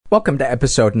Welcome to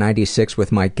episode 96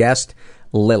 with my guest,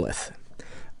 Lillith.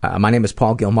 My name is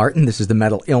Paul Gilmartin. This is the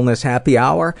Mental Illness Happy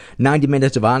Hour. 90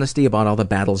 minutes of honesty about all the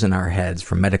battles in our heads,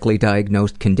 from medically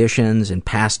diagnosed conditions and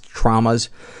past traumas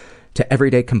to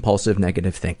everyday compulsive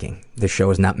negative thinking. This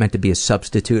show is not meant to be a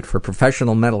substitute for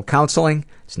professional mental counseling.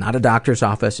 It's not a doctor's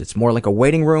office. It's more like a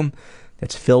waiting room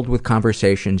that's filled with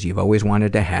conversations you've always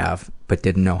wanted to have but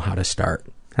didn't know how to start.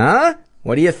 Huh?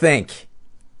 What do you think?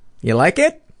 You like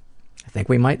it? I think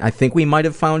we might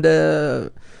have found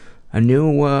a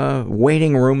new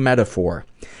waiting room metaphor.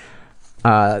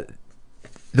 The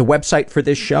website for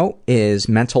this show is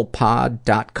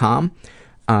mentalpod.com.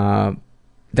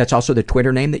 That's also the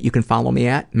Twitter name that you can follow me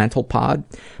at, mentalpod.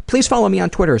 Please follow me on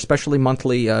Twitter, especially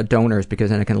monthly donors,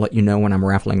 because then I can let you know when I'm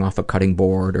raffling off a cutting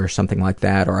board or something like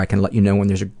that, or I can let you know when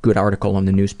there's a good article in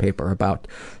the newspaper about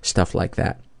stuff like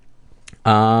that.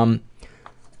 A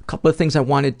couple of things I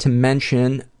wanted to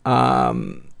mention. I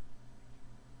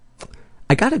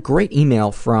got a great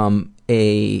email from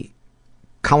a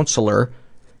counselor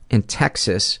in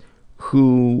Texas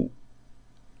who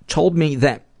told me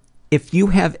that if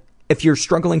you're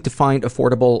struggling to find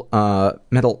affordable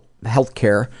mental health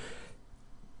care,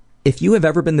 if you have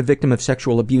ever been the victim of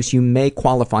sexual abuse, you may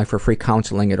qualify for free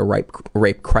counseling at a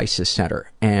rape crisis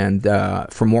center. And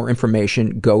for more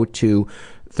information, go to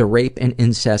the Rape and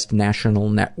Incest National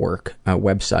Network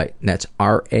website. That's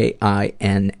RAINN.org.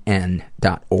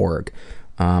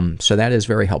 So that is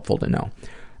very helpful to know.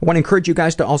 I want to encourage you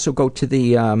guys to also go to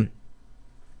the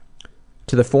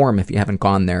forum if you haven't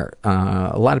gone there.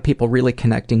 A lot of people really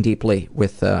connecting deeply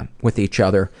with each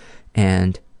other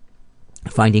and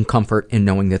finding comfort in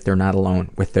knowing that they're not alone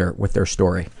with their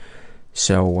story.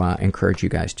 So I encourage you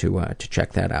guys to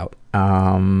check that out.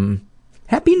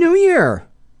 Happy New Year!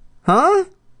 Huh?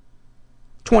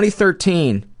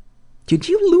 2013. Did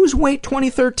you lose weight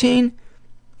 2013?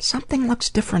 Something looks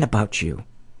different about you.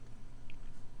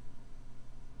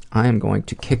 I am going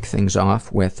to kick things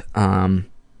off with, hold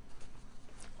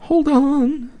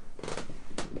on.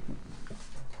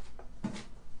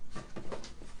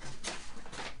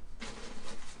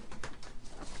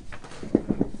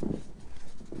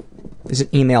 This is an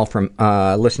email from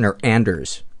listener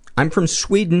Anders. I'm from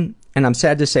Sweden, and I'm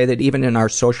sad to say that even in our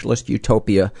socialist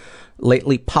utopia,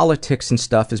 lately politics and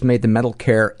stuff has made the mental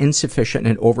care insufficient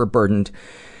and overburdened,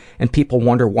 and people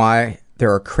wonder why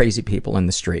there are crazy people in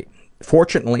the street.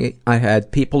 Fortunately, I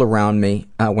had people around me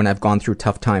when I've gone through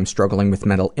tough times struggling with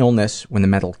mental illness, when the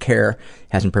mental care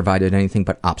hasn't provided anything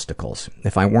but obstacles.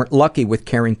 If I weren't lucky with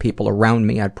caring people around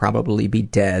me, I'd probably be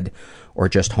dead or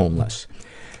just homeless.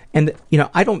 And,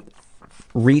 I don't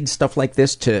read stuff like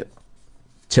this to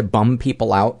bum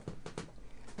people out.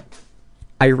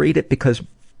 I read it because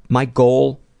my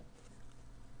goal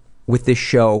with this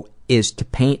show is to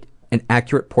paint an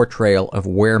accurate portrayal of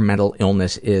where mental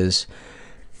illness is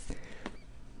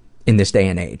in this day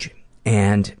and age.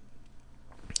 And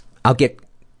I'll get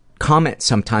comments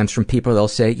sometimes from people that'll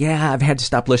say, yeah, I've had to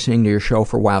stop listening to your show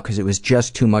for a while because it was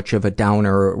just too much of a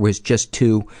downer, or it was just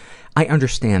too... I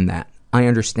understand that.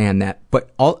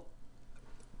 But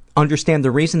understand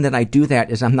the reason that I do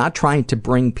that is I'm not trying to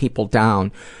bring people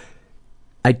down.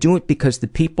 I do it because the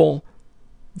people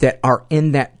that are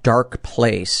in that dark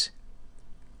place,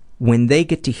 when they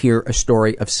get to hear a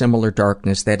story of similar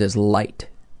darkness that is light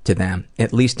to them,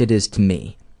 at least it is to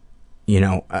me.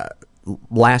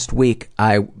 Last week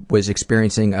I was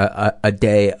experiencing a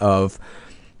day of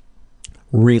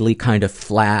really kind of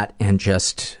flat and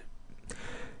just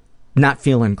not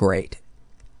feeling great.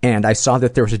 And I saw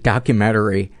that there was a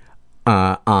documentary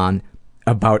on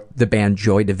about the band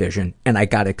Joy Division, and I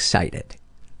got excited.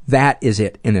 That is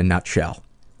it in a nutshell.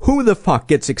 Who the fuck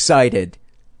gets excited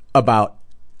about...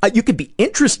 you could be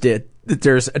interested that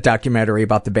there's a documentary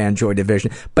about the band Joy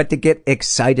Division, but to get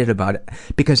excited about it,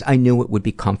 because I knew it would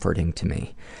be comforting to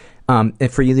me.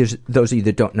 And for you, those of you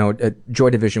that don't know, Joy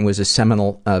Division was a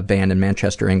seminal band in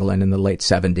Manchester, England in the late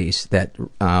 70s that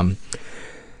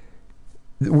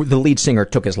the lead singer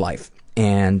took his life.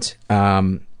 And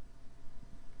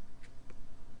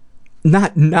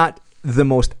not the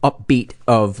most upbeat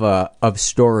of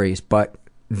stories, but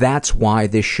that's why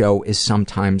this show is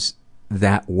sometimes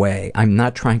that way. I'm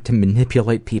not trying to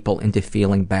manipulate people into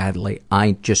feeling badly.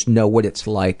 I just know what it's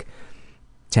like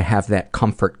to have that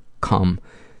comfort come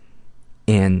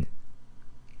in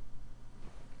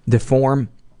the form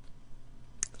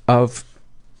of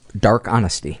dark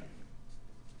honesty.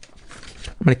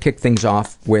 I'm going to kick things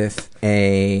off with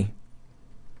a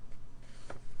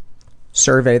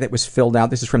survey that was filled out.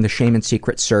 This is from the Shame and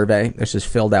Secret survey. This is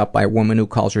filled out by a woman who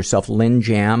calls herself Lynn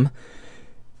Jam.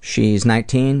 She's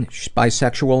 19. She's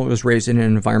bisexual. Was raised in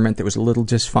an environment that was a little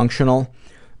dysfunctional.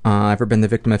 Ever been the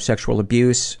victim of sexual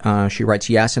abuse? She writes,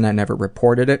 yes, and I never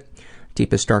reported it.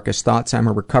 Deepest, darkest thoughts. I'm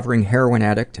a recovering heroin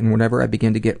addict, and whenever I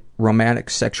begin to get romantic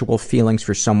sexual feelings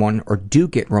for someone, or do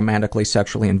get romantically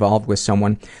sexually involved with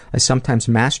someone, I sometimes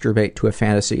masturbate to a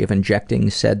fantasy of injecting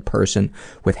said person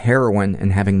with heroin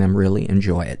and having them really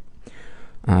enjoy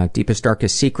it. Deepest,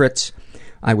 darkest secrets.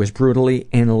 I was brutally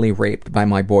anally raped by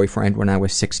my boyfriend when I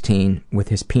was 16 with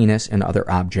his penis and other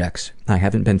objects. I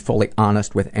haven't been fully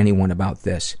honest with anyone about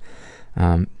this.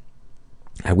 I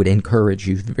would encourage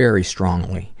you very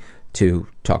strongly to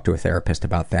talk to a therapist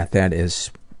about that. That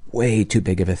is way too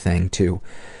big of a thing to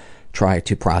try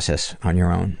to process on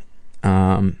your own.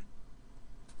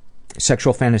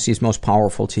 Sexual fantasies most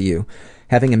powerful to you.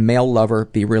 Having a male lover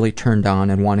be really turned on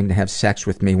and wanting to have sex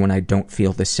with me when I don't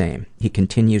feel the same. He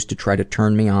continues to try to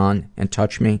turn me on and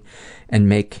touch me and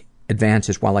make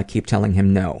advances while I keep telling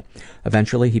him no.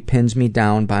 Eventually he pins me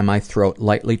down by my throat,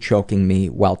 lightly choking me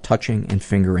while touching and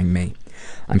fingering me.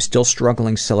 I'm still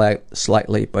struggling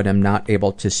slightly, but I'm not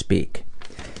able to speak.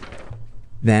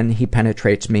 Then he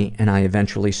penetrates me and I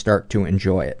eventually start to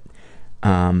enjoy it.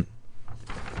 I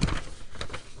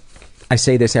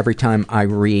say this every time I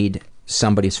read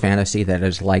somebody's fantasy that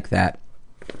is like that.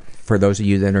 For those of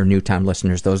you that are new-time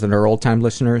listeners, those that are old-time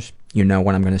listeners, you know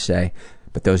what I'm going to say.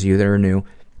 But those of you that are new,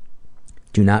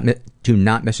 do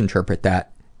not misinterpret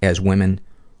that as women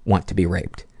want to be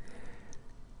raped.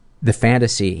 The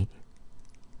fantasy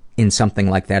in something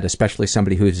like that, especially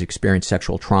somebody who has experienced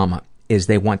sexual trauma, is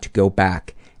they want to go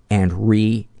back and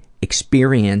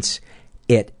re-experience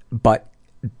it, but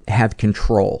have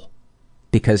control.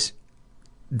 Because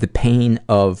the pain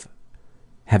of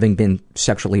having been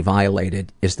sexually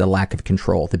violated is the lack of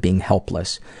control, the being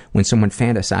helpless. When someone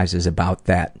fantasizes about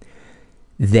that,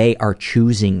 they are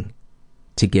choosing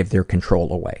to give their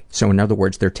control away. So in other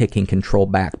words, they're taking control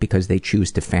back because they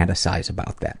choose to fantasize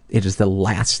about that. It is the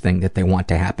last thing that they want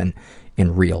to happen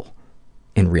in real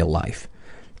life.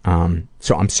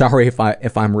 So I'm sorry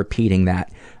if I'm repeating that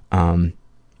to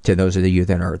those of you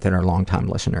that are long-time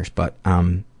listeners, but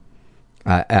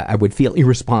I would feel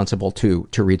irresponsible to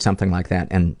read something like that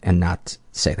and not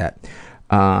say that.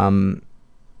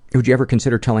 Would you ever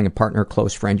consider telling a partner or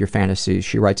close friend your fantasies?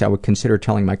 She writes, I would consider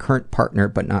telling my current partner,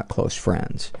 but not close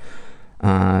friends.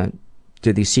 Do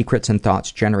these secrets and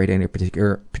thoughts generate any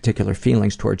particular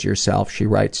feelings towards yourself? She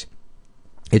writes,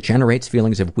 it generates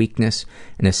feelings of weakness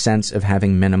and a sense of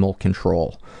having minimal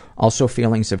control. Also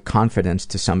feelings of confidence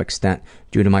to some extent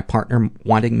due to my partner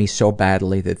wanting me so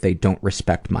badly that they don't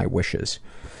respect my wishes.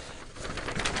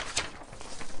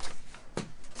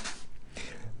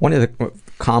 One of the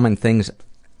common things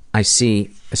I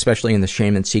see, especially in the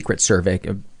Shame and Secret survey,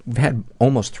 we've had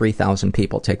almost 3,000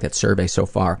 people take that survey so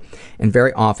far, and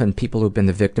very often people who've been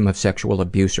the victim of sexual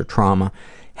abuse or trauma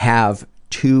have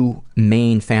two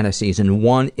main fantasies, and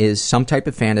one is some type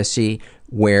of fantasy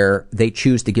where they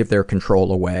choose to give their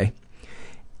control away,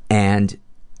 and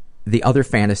the other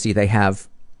fantasy they have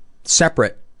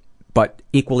separate but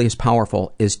equally as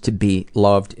powerful is to be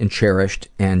loved and cherished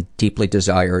and deeply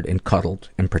desired and cuddled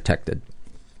and protected.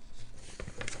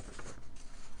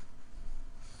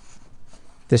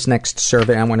 This next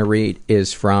survey I want to read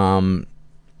is from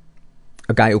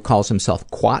a guy who calls himself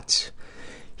Quats.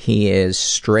 He is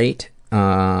straight,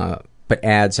 but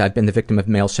adds, I've been the victim of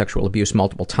male sexual abuse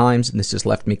multiple times, and this has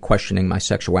left me questioning my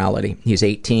sexuality. He's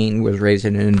 18, was raised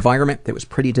in an environment that was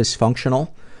pretty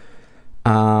dysfunctional.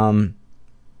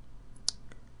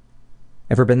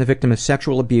 Ever been the victim of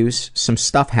sexual abuse? Some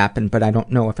stuff happened, but I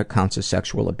don't know if it counts as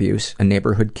sexual abuse. A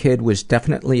neighborhood kid was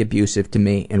definitely abusive to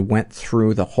me and went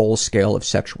through the whole scale of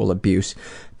sexual abuse,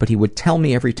 but he would tell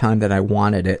me every time that I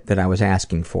wanted it, that I was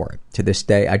asking for it. To this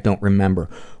day, I don't remember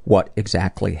what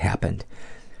exactly happened.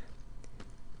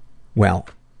 Well,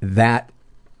 that,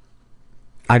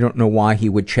 I don't know why he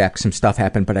would check some stuff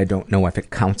happened, but I don't know if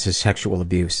it counts as sexual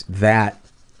abuse. That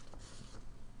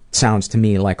sounds to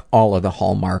me like all of the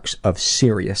hallmarks of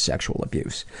serious sexual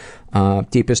abuse.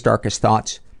 Deepest, darkest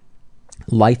thoughts.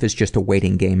 Life is just a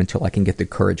waiting game until I can get the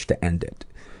courage to end it.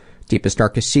 Deepest,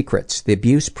 darkest secrets. The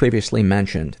abuse previously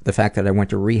mentioned. The fact that I went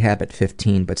to rehab at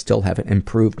 15 but still haven't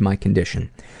improved my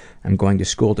condition. I'm going to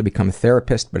school to become a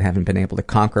therapist but haven't been able to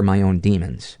conquer my own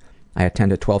demons. I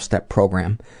attend a 12-step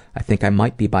program. I think I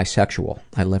might be bisexual.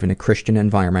 I live in a Christian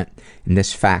environment, and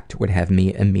this fact would have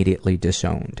me immediately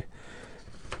disowned.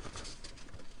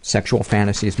 Sexual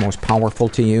fantasies most powerful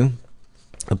to you.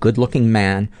 A good-looking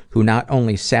man who not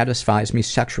only satisfies me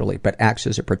sexually, but acts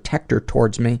as a protector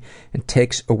towards me and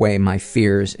takes away my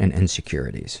fears and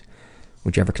insecurities.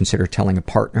 Would you ever consider telling a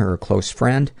partner or a close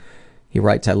friend? He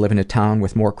writes, I live in a town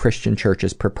with more Christian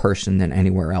churches per person than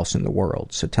anywhere else in the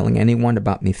world, so telling anyone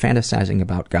about me fantasizing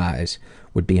about guys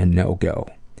would be a no-go.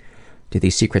 Do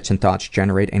these secrets and thoughts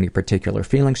generate any particular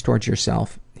feelings towards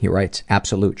yourself? He writes,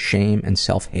 absolute shame and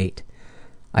self-hate.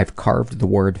 I've carved the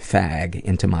word fag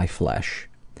into my flesh.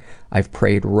 I've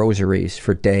prayed rosaries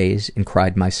for days and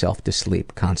cried myself to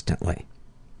sleep constantly.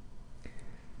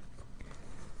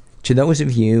 To those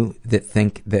of you that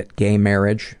think that gay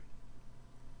marriage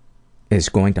is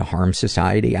going to harm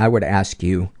society, I would ask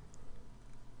you,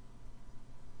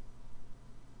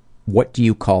 what do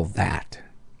you call that?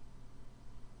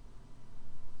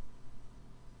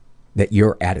 That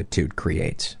your attitude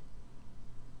creates?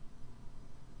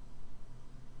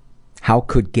 How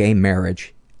could gay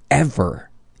marriage ever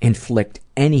inflict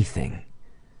anything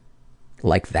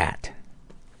like that?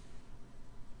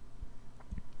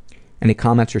 Any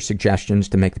comments or suggestions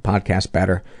to make the podcast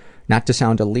better? Not to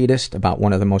sound elitist about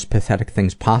one of the most pathetic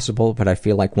things possible, but I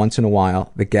feel like once in a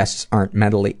while the guests aren't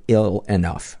mentally ill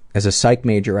enough. As a psych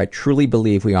major, I truly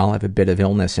believe we all have a bit of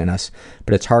illness in us,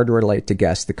 but it's hard to relate to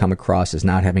guests that come across as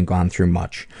not having gone through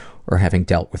much or having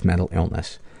dealt with mental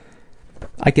illness.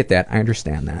 I get that. I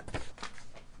understand that.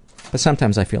 But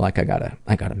sometimes I feel like I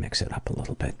gotta mix it up a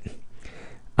little bit.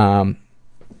 I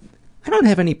don't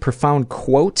have any profound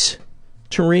quotes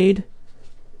to read.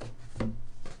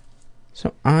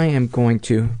 So I'm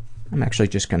actually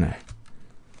just going to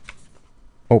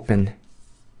open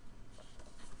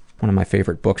one of my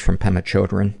favorite books from Pema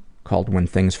Chodron called When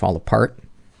Things Fall Apart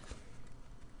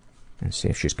and see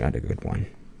if she's got a good one.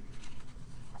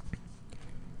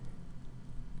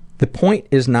 The point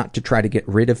is not to try to get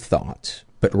rid of thoughts,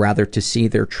 but rather to see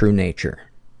their true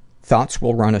nature. Thoughts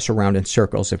will run us around in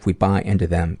circles if we buy into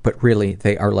them, but really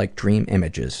they are like dream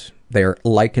images. They are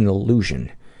like an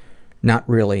illusion. Not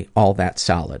really all that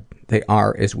solid. They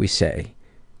are, as we say,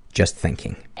 just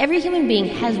thinking. Every human being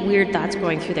has weird thoughts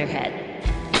going through their head.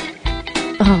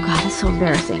 Oh God, it's so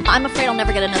embarrassing. I'm afraid I'll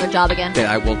never get another job again. That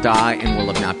I will die and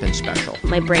will have not been special.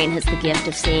 My brain has the gift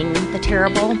of seeing the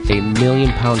terrible. A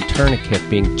million-pound tourniquet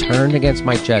being turned against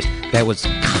my chest that was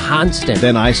constant.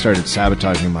 Then I started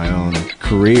sabotaging my own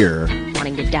career.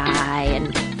 Wanting to die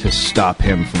and... to stop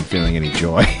him from feeling any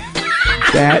joy.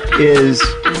 That is...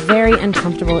 very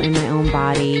uncomfortable in my own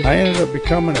body. I ended up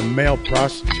becoming a male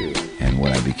prostitute. And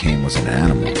what I became was an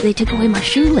animal. They took away my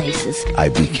shoelaces. I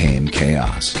became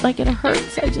chaos. Like, it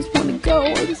hurts. I just want to go.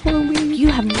 I just want to leave. You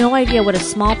have no idea what a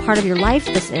small part of your life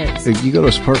this is. You go to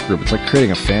a support group, it's like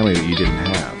creating a family that you didn't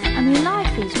have. I mean,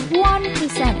 life is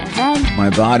 1% event. My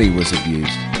body was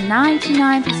abused.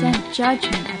 99%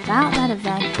 judgment about that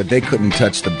event. But they couldn't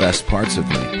touch the best parts of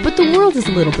me. But the world is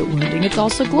a little bit wounding. It's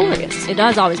also glorious. It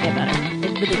does always get better.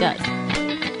 It really does.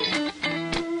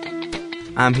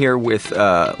 I'm here with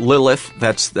Lillith.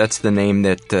 That's the name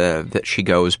that she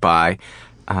goes by.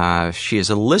 She is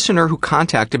a listener who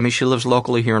contacted me. She lives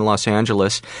locally here in Los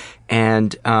Angeles,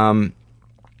 and I'm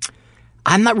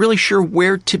not really sure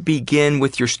where to begin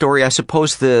with your story. I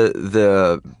suppose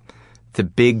the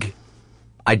big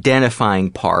identifying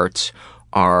parts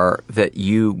are that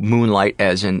you moonlight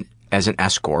as an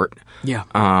escort. Yeah.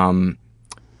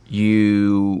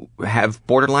 You have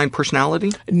borderline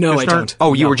personality? No, I don't.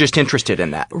 Oh, you No. were just interested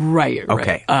in that. Right.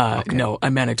 Okay. Okay. No,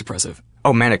 I'm manic depressive.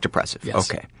 Oh, manic depressive. Yes.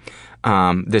 Okay.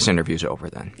 This interview's over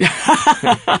then.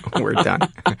 We're done.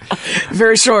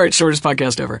 Very shortest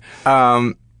podcast ever.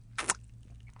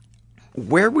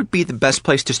 Where would be the best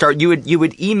place to start? You had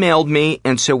emailed me,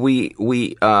 and so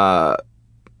we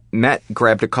met,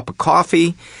 grabbed a cup of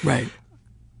coffee. Right.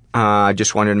 I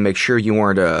just wanted to make sure you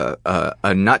weren't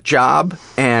a nut job,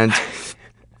 and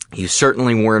you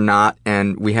certainly were not.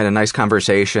 And we had a nice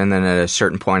conversation. And at a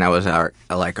certain point, I was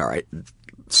like, "All right,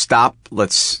 stop.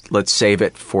 Let's save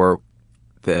it for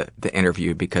the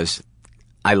interview because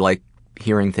I like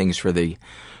hearing things for the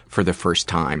first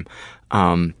time."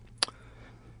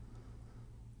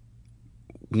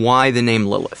 Why the name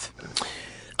Lillith?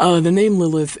 The name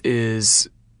Lillith is...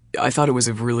 I thought it was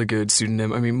a really good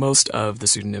pseudonym. I mean, most of the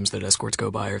pseudonyms that escorts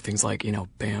go by are things like,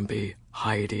 Bambi,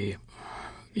 Heidi,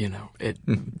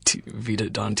 Vita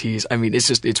Dantes. I mean, it's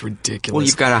ridiculous. Well,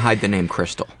 you've got to hide the name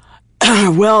Crystal.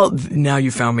 Well, now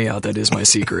you found me out. That is my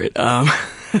secret.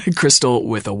 Crystal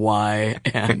with a Y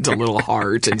and a little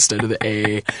heart instead of the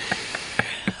A.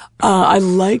 I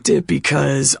liked it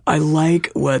because I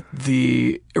like what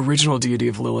the original deity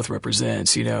of Lilith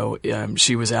represents. You know,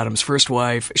 she was Adam's first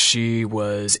wife. She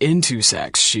was into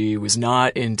sex. She was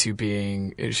not into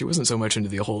she wasn't so much into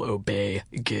the whole obey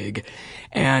gig.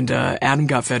 And Adam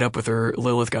got fed up with her.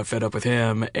 Lilith got fed up with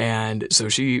him. And so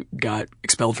she got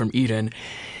expelled from Eden.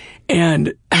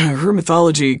 And her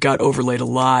mythology got overlaid a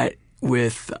lot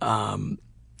with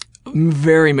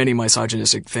very many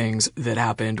misogynistic things that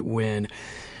happened when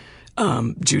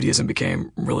Judaism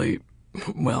became really,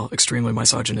 extremely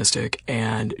misogynistic,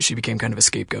 and she became kind of a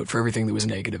scapegoat for everything that was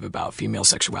negative about female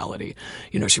sexuality.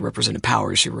 You know, she represented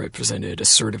power, she represented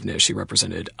assertiveness, she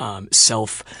represented what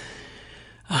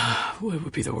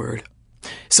would be the word?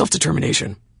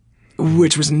 Self-determination,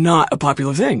 which was not a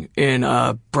popular thing in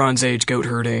Bronze Age goat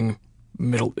herding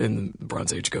Middle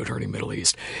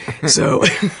East. So,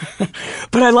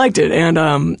 but I liked it.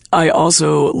 And, I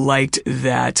also liked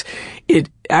that it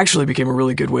actually became a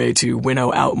really good way to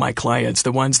winnow out my clients.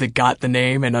 The ones that got the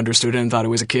name and understood it and thought it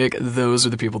was a kick, those are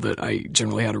the people that I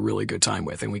generally had a really good time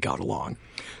with and we got along.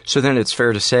 So then it's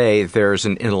fair to say there's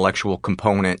an intellectual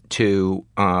component to,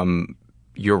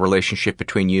 your relationship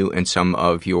between you and some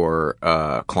of your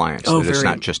clients. That it's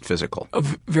not just physical.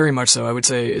 Very much so. I would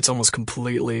say it's almost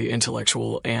completely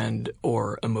intellectual and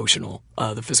or emotional.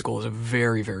 The physical is a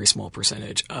very, very small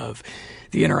percentage of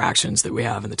the interactions that we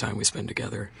have and the time we spend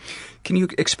together. Can you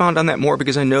expound on that more?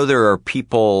 Because I know there are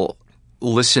people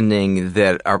listening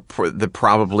that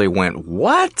probably went,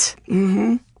 what?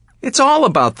 Mm-hmm. It's all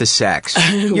about the sex.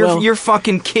 You're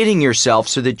fucking kidding yourself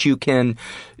so that you can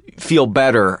feel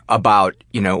better about,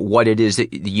 what it is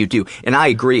that you do. And I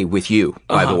agree with you,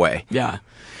 by the way. Yeah.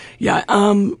 Yeah.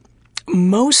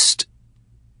 Most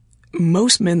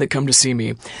men that come to see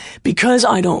me, because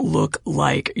I don't look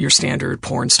like your standard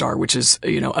porn star, which is,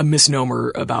 a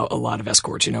misnomer about a lot of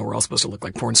escorts. We're all supposed to look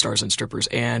like porn stars and strippers,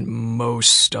 and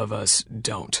most of us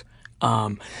don't.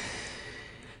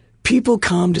 People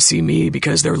come to see me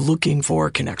because they're looking for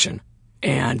a connection,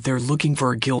 and they're looking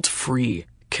for a guilt-free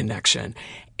connection.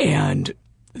 And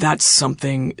that's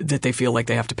something that they feel like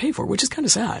they have to pay for, which is kind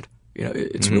of sad.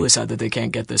 It's really sad that they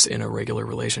can't get this in a regular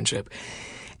relationship.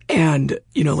 And,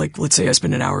 let's say I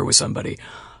spend an hour with somebody.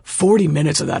 40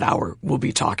 minutes of that hour will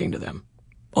be talking to them.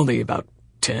 Only about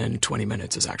 10, 20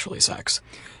 minutes is actually sex.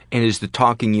 And is the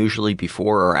talking usually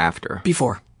before or after?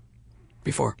 Before.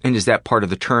 And is that part of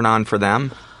the turn on for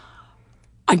them?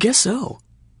 I guess so.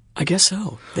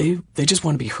 They just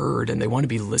want to be heard and they want to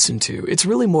be listened to. It's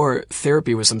really more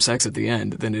therapy with some sex at the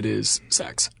end than it is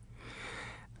sex.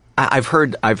 I've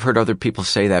heard other people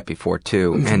say that before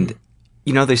too. Mm-hmm. And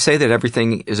they say that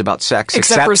everything is about sex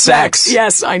except for sex.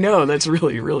 Yes, I know. That's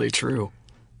really, really true.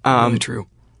 Really true.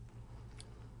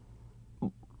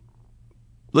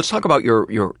 Let's talk about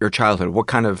your childhood. What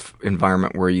kind of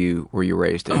environment were you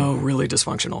raised in? Oh, really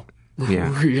dysfunctional.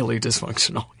 Yeah. Really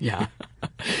dysfunctional. Yeah.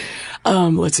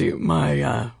 Let's see.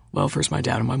 First my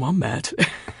dad and my mom met.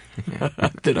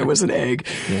 That I was an egg.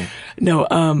 Yeah. No,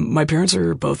 my parents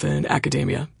are both in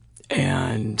academia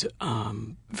and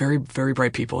very, very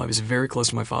bright people. I was very close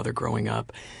to my father growing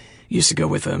up. Used to go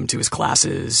with him to his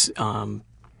classes.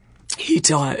 He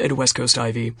taught at a West Coast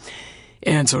Ivy,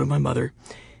 and so did my mother.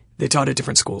 They taught at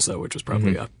different schools though, which was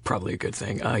probably a good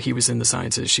thing. He was in the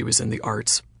sciences, she was in the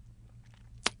arts.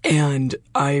 And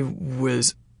I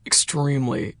was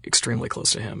extremely, extremely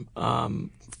close to him.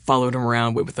 Followed him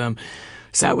around, went with him,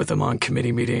 sat with him on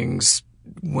committee meetings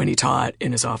when he taught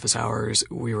in his office hours.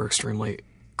 We were extremely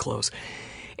close.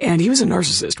 And he was a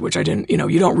narcissist, which I didn't,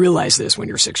 you don't realize this when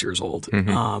you're 6 years old.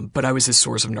 Mm-hmm. But I was his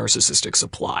source of narcissistic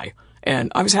supply.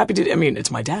 And I was happy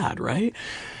it's my dad, right?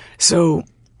 So,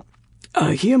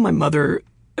 he and my mother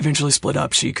eventually split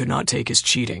up. She could not take his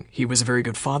cheating. He was a very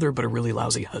good father, but a really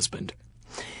lousy husband.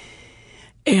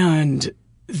 And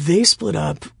they split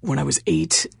up when I was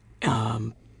 8,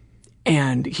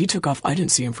 and he took off. I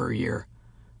didn't see him for a year.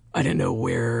 I didn't know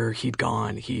where he'd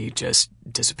gone. He just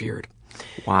disappeared.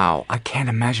 Wow. I can't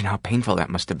imagine how painful that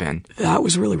must have been. That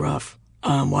was really rough.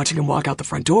 Watching him walk out the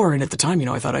front door, and at the time,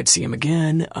 I thought I'd see him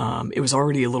again. It was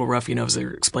already a little rough, as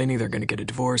they're explaining they're going to get a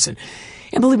divorce. And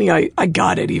believe me, I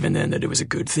got it even then that it was a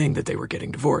good thing that they were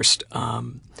getting divorced.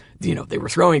 They were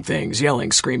throwing things,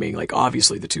 yelling, screaming, like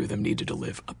obviously the two of them needed to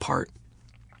live apart.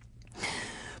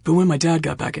 But when my dad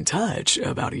got back in touch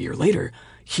about a year later,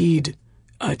 he'd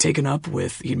met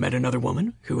another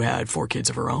woman who had 4 kids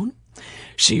of her own.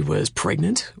 She was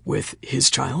pregnant with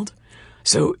his child.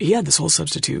 So he had this whole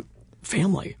substitute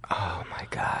family. Oh my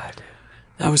God.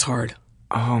 That was hard.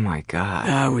 Oh my God.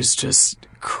 That was just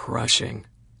crushing.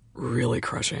 Really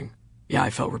crushing. Yeah, I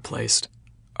felt replaced.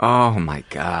 Oh, my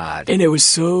God. And it was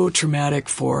so traumatic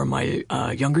for my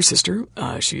younger sister.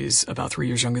 She's about 3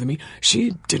 years younger than me.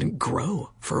 She didn't grow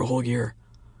for a whole year.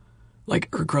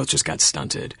 Like, her growth just got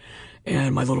stunted.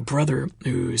 And my little brother,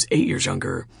 who's 8 years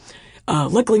younger,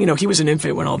 luckily, he was an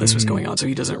infant when all this was going on, so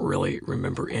he doesn't really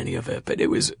remember any of it. But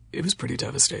it was pretty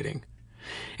devastating.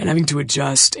 And having to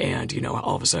adjust, and,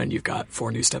 all of a sudden you've got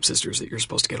 4 new stepsisters that you're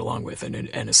supposed to get along with, and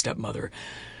a stepmother.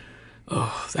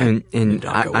 Oh, that did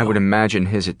not go well. I would imagine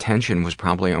his attention was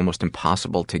probably almost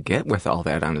impossible to get with all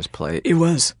that on his plate. It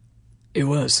was. It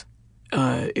was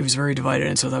very divided,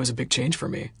 and so that was a big change for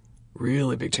me.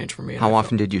 Really big change for me. How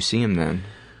often did you see him then?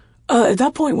 At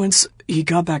that point, once he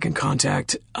got back in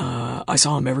contact, I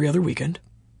saw him every other weekend.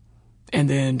 And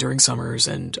then during summers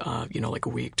and, like a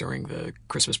week during the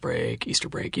Christmas break, Easter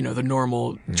break, the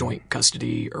normal joint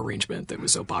custody arrangement that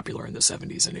was so popular in the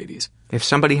 70s and 80s. If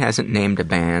somebody hasn't named a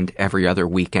band every other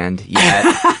weekend yet,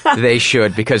 they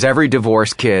should, because every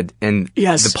divorced kid on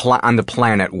the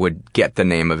planet would get the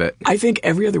name of it. I think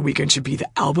every other weekend should be the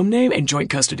album name and joint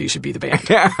custody should be the band.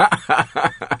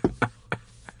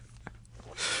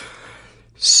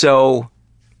 So,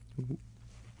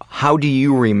 how do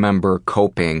you remember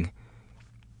coping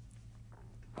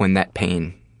when that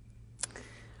pain?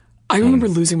 I remember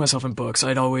losing myself in books.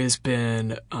 I'd always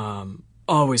been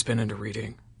into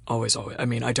reading. Always. I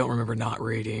mean, I don't remember not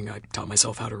reading. I taught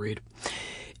myself how to read.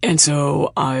 And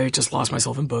so I just lost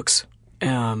myself in books,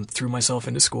 threw myself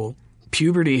into school.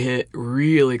 Puberty hit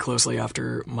really closely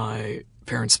after my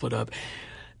parents split up.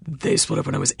 They split up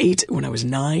when I was 8. When I was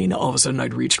 9, all of a sudden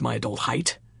I'd reached my adult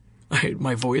height.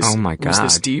 My voice was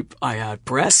this deep. I had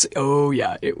breasts. Oh,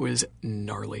 yeah, it was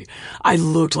gnarly. I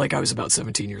looked like I was about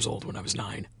 17 years old when I was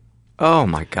 9. Oh,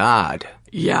 my God.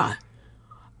 Yeah.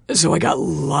 So I got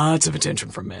lots of attention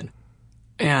from men.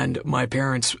 And my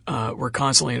parents were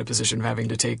constantly in a position of having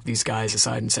to take these guys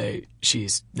aside and say,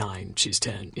 she's 9, she's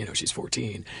 10, she's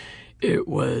 14. It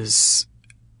was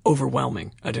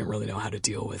overwhelming. I didn't really know how to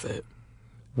deal with it.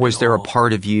 Was there a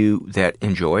part of you that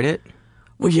enjoyed it?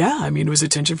 Well, yeah. I mean, it was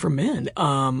attention from men.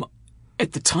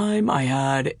 At the time, I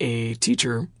had a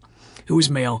teacher who was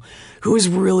male, who was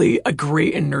really a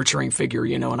great and nurturing figure,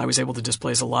 and I was able to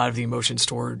displace a lot of the emotions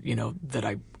toward,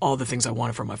 all the things I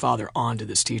wanted from my father onto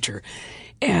this teacher.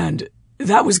 And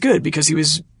that was good because he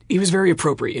was very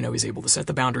appropriate. He was able to set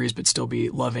the boundaries, but still be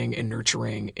loving and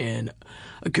nurturing in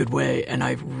a good way. And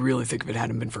I really think if it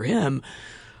hadn't been for him,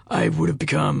 I would have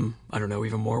become, I don't know,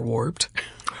 even more warped.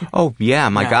 Oh, yeah.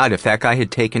 My God, if that guy had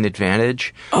taken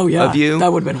advantage of you.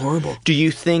 That would have been horrible. Do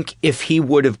you think if he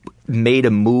would have made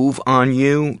a move on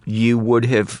you, you would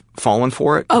have fallen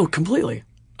for it? Oh, completely.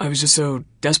 I was just so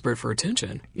desperate for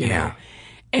attention. You know?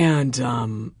 And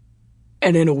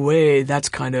in a way, that's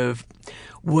kind of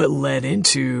what led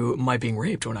into my being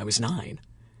raped when I was 9.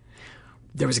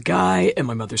 There was a guy in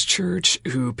my mother's church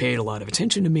who paid a lot of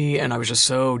attention to me, and I was just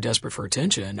so desperate for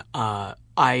attention. I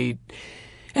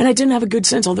didn't have a good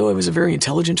sense, although I was a very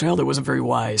intelligent child, I wasn't very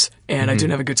wise. And I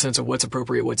didn't have a good sense of what's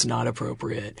appropriate, what's not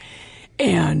appropriate.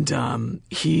 And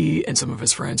he and some of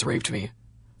his friends raped me.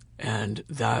 And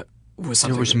that was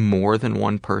something. There was more than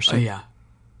one person? Yeah.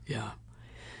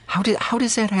 How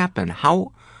does that happen?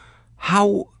 How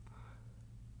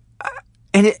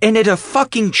and at a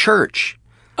fucking church?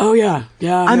 Oh, yeah.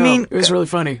 I mean, it was really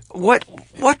funny. What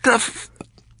the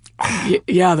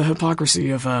yeah, the hypocrisy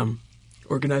of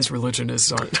organized religion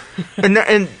is and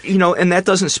that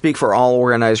doesn't speak for all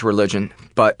organized religion,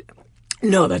 but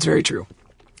no, that's very true.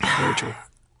 Very true.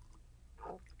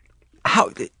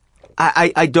 How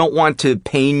I don't want to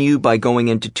pain you by going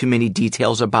into too many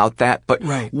details about that, but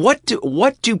what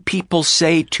do people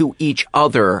say to each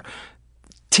other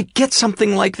to get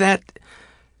something like that?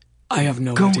 I have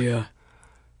no idea.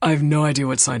 I have no idea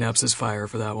what synapses fire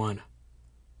for that one.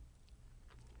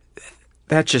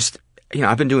 That just,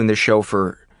 I've been doing this show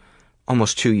for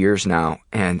almost 2 years now,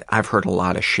 and I've heard a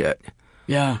lot of shit.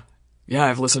 Yeah,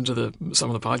 I've listened to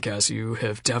some of the podcasts. You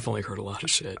have definitely heard a lot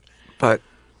of shit. But,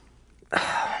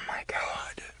 oh my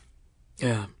God.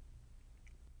 Yeah.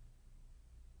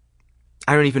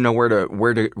 I don't even know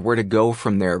where to go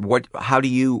from there. How do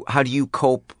you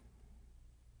cope?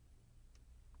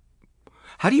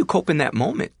 How do you cope in that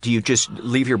moment? Do you just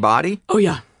leave your body? Oh,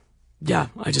 yeah. Yeah,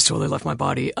 I just totally left my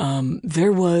body.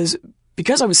 There was,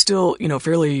 because I was still,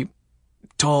 fairly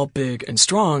tall, big, and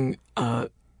strong,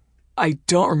 I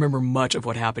don't remember much of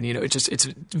what happened. It's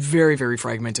very, very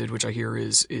fragmented, which I hear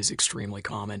is extremely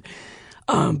common.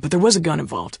 But there was a gun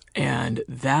involved, and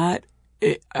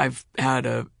I've had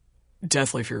a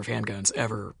deathly fear of handguns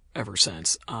ever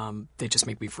since. They just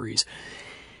make me freeze.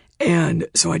 And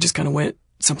so I just kind of went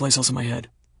someplace else in my head.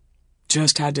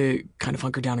 just had to kind of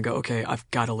hunker down and go, okay, I've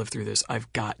got to live through this.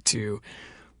 I've got to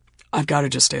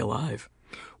just stay alive.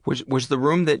 Was the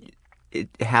room that it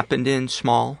happened in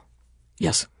small?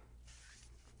 Yes.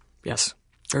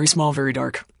 Very small, very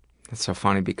dark. That's so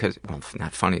funny because, well,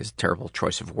 not funny is a terrible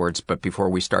choice of words, but before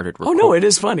we started recording... Oh, no, it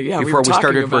is funny. Yeah, before we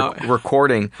started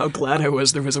recording... How glad I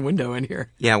was there was a window in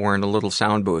here. Yeah, we're in a little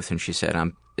sound booth, and she said,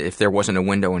 if there wasn't a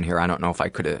window in here, I don't know if I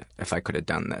could have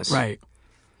done this. Right.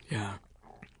 Yeah.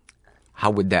 How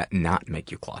would that not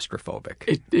make you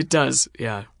claustrophobic? It does,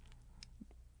 yeah.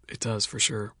 It does, for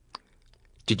sure.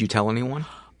 Did you tell anyone?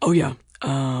 Oh, yeah.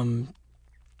 I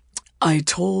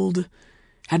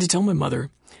had to tell my mother,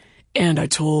 and I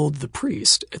told the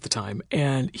priest at the time,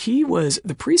 and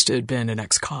the priest had been an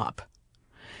ex-cop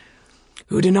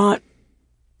who did not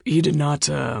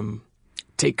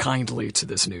take kindly to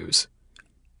this news.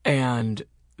 And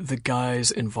the guys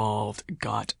involved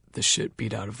got the shit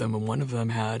beat out of them, and one of them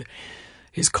had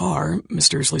his car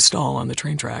mysteriously stall on the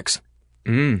train tracks.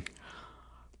 Yeah,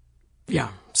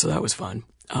 so that was fun.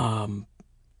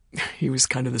 He was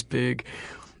kind of this big...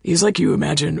 He's like you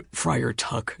imagine Friar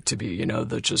Tuck to be,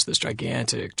 just this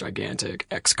gigantic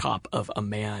ex-cop of a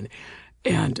man.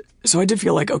 And so I did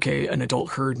feel like, okay, an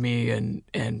adult heard me and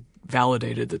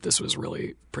validated that this was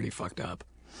really pretty fucked up.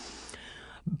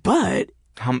 But...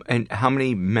 How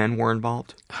many men were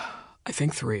involved? I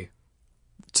think 3.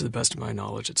 To the best of my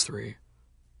knowledge, it's 3.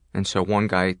 And so one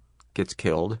guy gets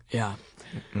killed. Yeah.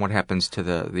 What happens to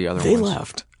the other ones? They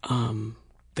left.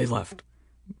 They left.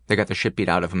 They got the shit beat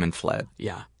out of them and fled.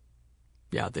 Yeah.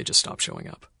 Yeah, they just stopped showing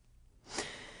up.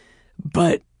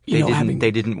 But,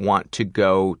 they didn't want to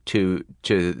go to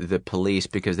the police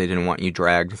because they didn't want you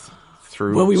dragged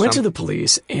through. Well, we went to the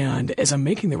police, and as I'm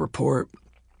making the report,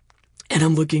 and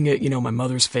I'm looking at, my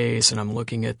mother's face, and I'm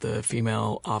looking at the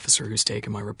female officer who's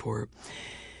taken my report,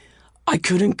 I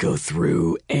couldn't go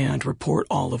through and report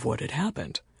all of what had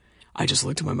happened. I just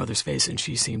looked at my mother's face, and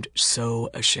she seemed so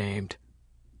ashamed.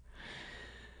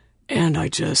 And I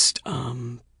just,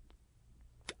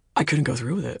 I couldn't go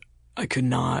through with it. I could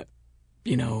not,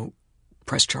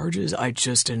 press charges. I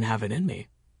just didn't have it in me.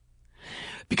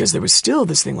 Because there was still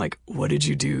this thing like, what did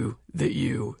you do that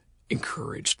you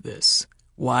encouraged this?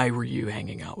 Why were you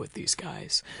hanging out with these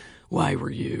guys? Why were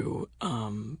you,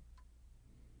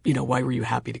 why were you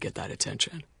happy to get that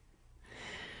attention?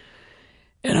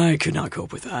 And I could not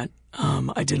cope with that.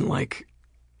 I didn't like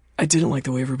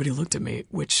the way everybody looked at me,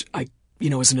 which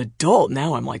as an adult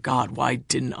now, I'm like, God, why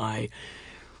didn't I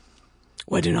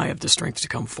have the strength to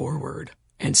come forward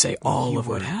and say all of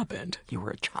what happened? You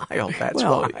were a child, that's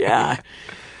why. Yeah.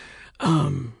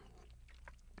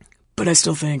 But I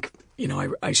still think,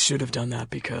 I should have done that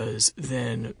because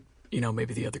then,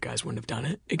 maybe the other guys wouldn't have done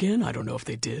it again. I don't know if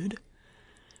they did.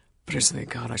 But I just think,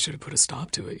 God, I should have put a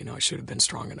stop to it. I should have been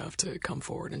strong enough to come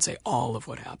forward and say all of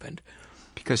what happened.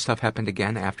 Because stuff happened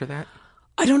again after that?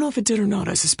 I don't know if it did or not.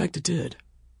 I suspect it did.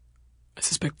 I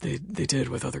suspect they did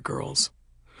with other girls.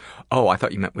 Oh, I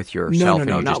thought you meant with yourself and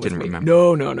you just didn't remember.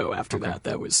 No. After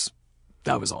that was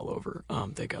all over.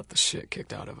 They got the shit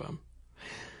kicked out of them.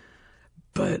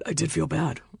 But I did feel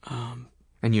bad.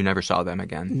 And you never saw them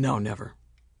again? No, never.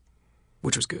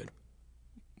 Which was good.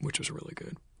 Which was really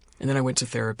good. And then I went to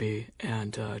therapy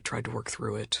and tried to work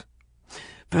through it.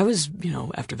 But I was,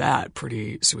 after that,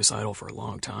 pretty suicidal for a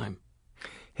long time.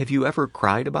 Have you ever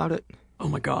cried about it? Oh,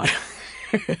 my God.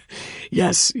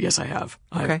 Yes, I have.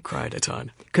 Okay. I've cried a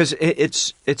ton. Because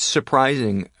it's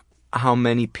surprising how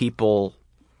many people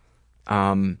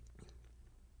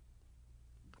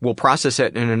will process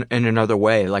it in another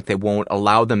way. Like they won't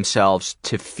allow themselves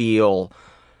to feel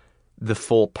the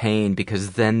full pain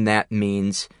because then that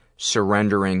means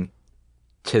surrendering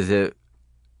to the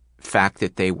fact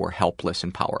that they were helpless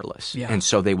and powerless. Yeah. And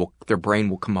so their brain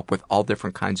will come up with all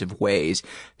different kinds of ways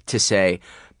to say,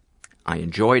 I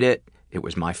enjoyed it. It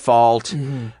was my fault.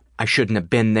 Mm-hmm. I shouldn't have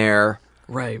been there.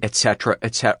 Right. Et cetera,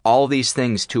 et cetera. All these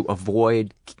things to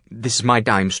avoid, this is my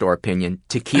dime store opinion,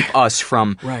 to keep us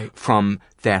from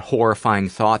that horrifying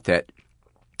thought that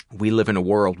we live in a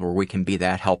world where we can be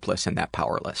that helpless and that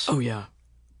powerless. Oh, yeah.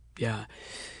 Yeah.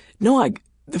 No,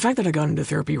 the fact that I got into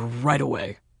therapy right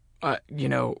away,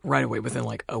 right away within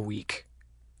like a week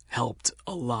helped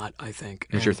a lot, I think.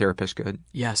 Is your therapist good?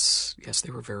 Yes,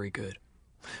 they were very good.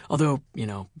 Although,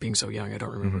 being so young, I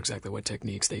don't remember exactly what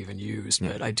techniques they even used,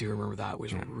 but I do remember that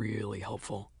was really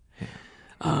helpful.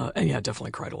 Yeah. And yeah,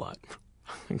 definitely cried a lot.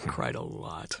 Cried a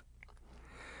lot.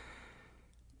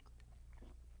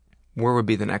 Where would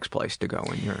be the next place to go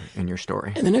in your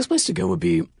story? And the next place to go would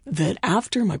be that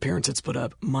after my parents had split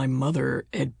up, my mother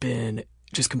had been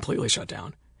just completely shut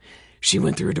down. She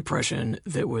went through a depression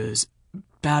that was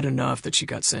bad enough that she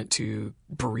got sent to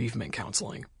bereavement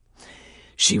counseling.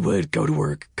 She would go to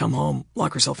work, come home,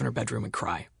 lock herself in her bedroom and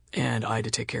cry. And I had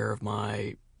to take care of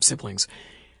my siblings.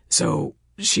 So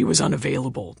she was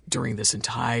unavailable during this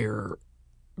entire,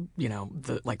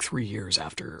 3 years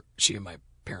after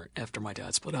after my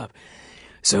dad split up.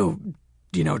 So,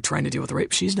 trying to deal with the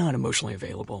rape, she's not emotionally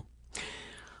available.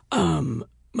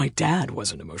 My dad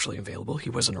wasn't emotionally available. He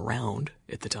wasn't around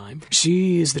at the time.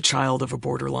 She is the child of a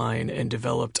borderline and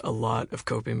developed a lot of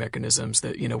coping mechanisms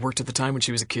that, worked at the time when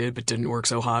she was a kid, but didn't work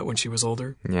so hot when she was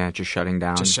older. Yeah, just shutting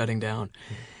down.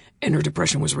 And her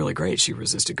depression was really great. She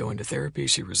resisted going to therapy.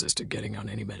 She resisted getting on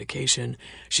any medication.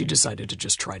 She decided to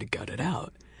just try to gut it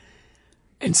out.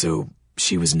 And so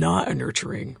she was not a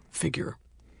nurturing figure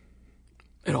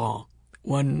at all.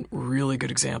 One really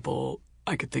good example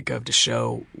I could think of to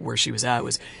show where she was at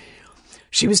was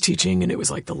she was teaching, and it was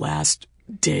like the last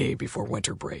day before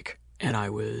winter break, and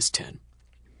I was 10.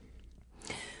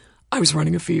 I was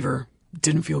running a fever,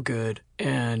 didn't feel good,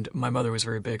 and my mother was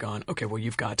very big on, okay, well,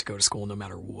 you've got to go to school no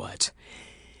matter what.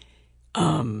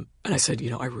 And I said,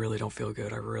 I really don't feel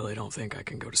good. I really don't think I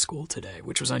can go to school today,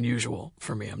 which was unusual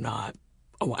for me. I'm not.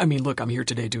 Oh, I mean, look, I'm here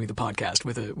today doing the podcast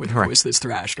with a voice that's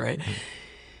thrashed, right?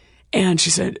 And she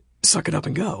said, suck it up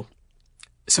and go.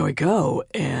 So I go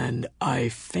and I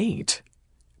faint,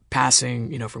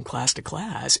 passing, from class to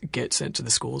class, get sent to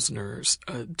the school nurse.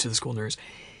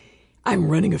 I'm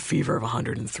running a fever of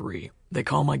 103. They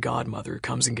call my godmother,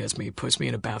 comes and gets me, puts me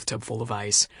in a bathtub full of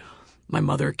ice. My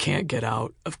mother can't get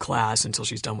out of class until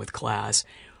she's done with class.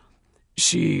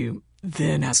 She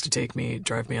then has to take me,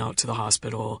 drive me out to the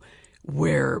hospital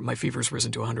where my fever's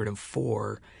risen to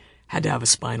 104. Had to have a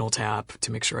spinal tap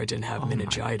to make sure I didn't have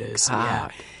meningitis.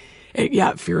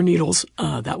 Yeah, fear needles.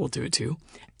 That will do it too.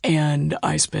 And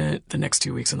I spent the next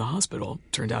 2 weeks in the hospital.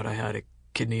 Turned out I had a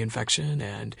kidney infection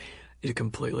and it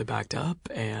completely backed up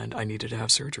and I needed to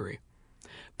have surgery.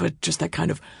 But just that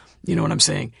kind of, what I'm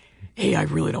saying? Hey, I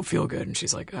really don't feel good. And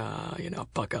she's like,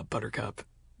 buck up, buttercup.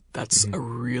 That's a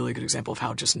really good example of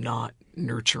how just not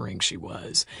nurturing she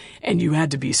was. And I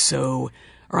had to be so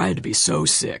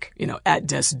sick, at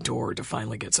death's door to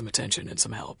finally get some attention and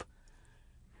some help.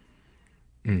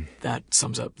 That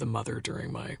sums up the mother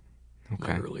during my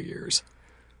early years.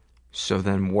 So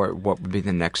then what would be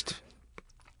the next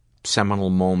seminal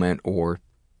moment or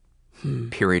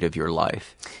period of your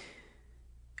life?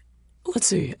 Let's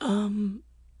see.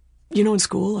 In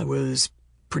school I was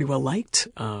pretty well liked.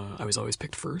 I was always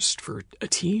picked first for a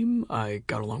team. I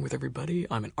got along with everybody.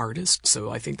 I'm an artist,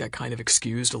 so I think that kind of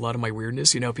excused a lot of my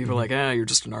weirdness. People are like, you're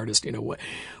just an artist.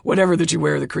 Whatever that you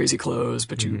wear, the crazy clothes,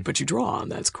 but you draw,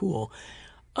 and that's cool.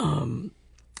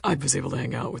 I was able to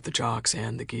hang out with the jocks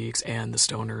and the geeks and the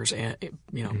stoners and,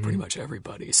 pretty much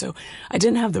everybody. So I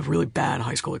didn't have the really bad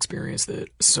high school experience that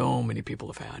so many people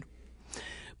have had.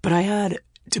 But I had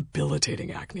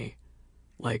debilitating acne.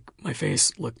 Like, my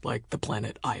face looked like the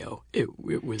planet Io. It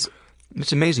was...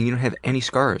 It's amazing. You don't have any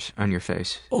scars on your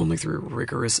face. Only through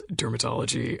rigorous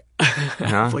dermatology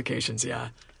applications, yeah.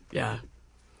 Yeah.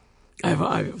 I have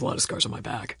a lot of scars on my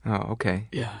back. Oh, okay.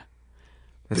 Yeah.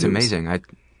 That's amazing.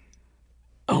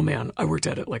 Oh, man. I worked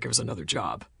at it like it was another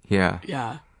job. Yeah.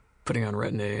 Yeah. Putting on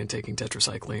Retin-A and taking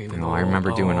tetracycline. And I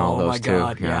remember doing all those too. Oh,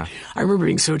 my God, yeah. I remember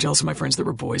being so jealous of my friends that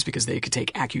were boys because they could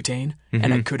take Accutane,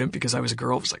 and I couldn't because I was a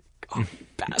girl. I was like, oh,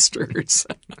 bastards.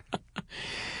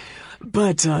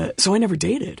 But, so I never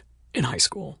dated in high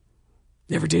school.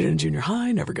 Never dated in junior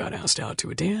high, never got asked out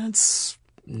to a dance.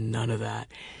 None of that.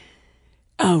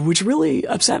 Which really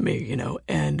upset me,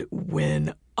 and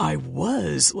when I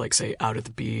was, like, say, out at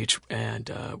the beach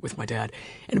and with my dad,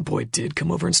 and a boy did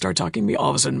come over and start talking to me, all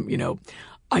of a sudden,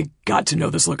 I got to know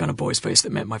this look on a boy's face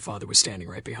that meant my father was standing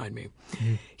right behind me.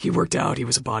 He worked out. He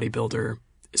was a bodybuilder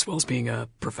as well as being a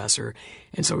professor.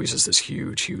 And so he was just this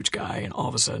huge, huge guy. And all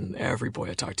of a sudden, every boy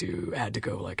I talked to had to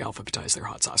go, like, alphabetize their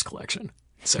hot sauce collection.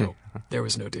 So there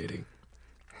was no dating.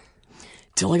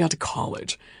 Till I got to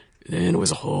college. Then it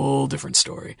was a whole different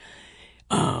story.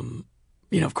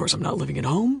 Of course, I'm not living at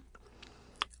home.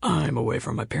 I'm away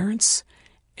from my parents,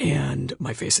 and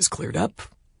my face is cleared up.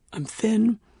 I'm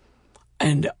thin,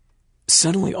 and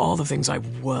suddenly all the things I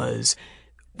was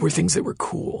were things that were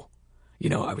cool.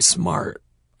 I was smart,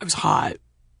 I was hot,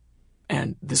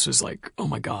 and this was like, oh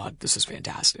my God, this is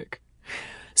fantastic.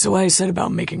 So I set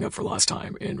about making up for lost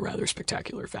time in rather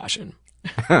spectacular fashion.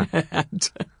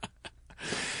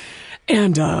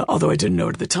 And although I didn't know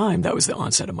it at the time, that was the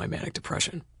onset of my manic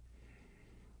depression.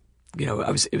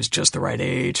 It was just the right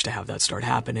age to have that start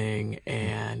happening.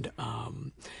 And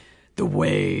one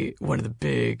of the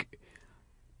big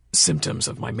symptoms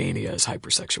of my mania is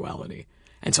hypersexuality.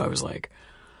 And so I was like,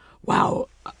 wow,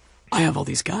 I have all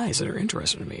these guys that are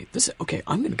interested in me. Okay,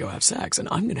 I'm going to go have sex, and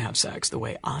I'm going to have sex the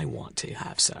way I want to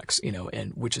have sex,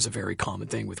 and which is a very common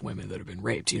thing with women that have been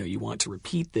raped. You want to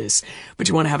repeat this, but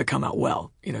you want to have it come out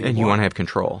well. And you want to have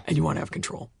control. And you want to have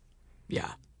control.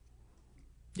 Yeah.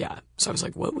 Yeah. So I was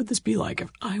like, what would this be like if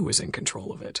I was in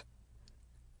control of it?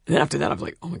 And then after that, I was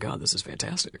like, oh my God, this is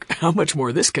fantastic. How much more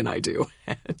of this can I do?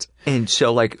 And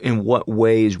so, like, in what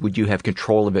ways would you have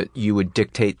control of it? You would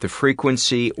dictate the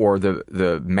frequency or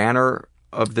the manner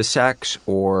of the sex,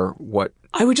 or what?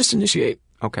 I would just initiate.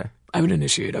 Okay. I would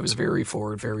initiate. I was very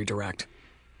forward, very direct.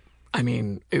 I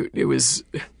mean, it was,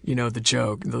 the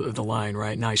joke, the line,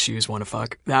 right? Nice shoes, wanna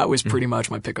fuck? That was pretty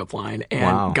much my pickup line.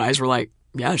 And guys were like,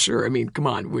 yeah, sure. I mean, come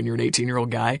on. When you're an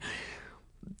 18-year-old guy,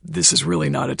 this is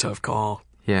really not a tough call.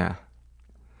 Yeah.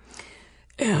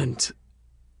 And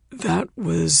that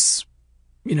was,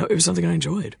 it was something I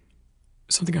enjoyed.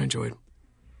 Something I enjoyed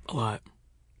a lot.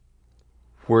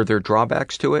 Were there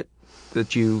drawbacks to it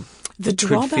that you could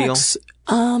feel?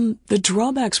 The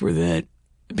drawbacks were that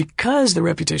because the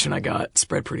reputation I got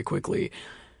spread pretty quickly,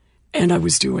 and I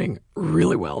was doing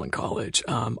really well in college,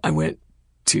 I went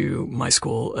to my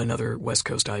school, another West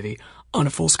Coast Ivy, on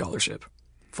a full scholarship.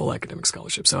 Full academic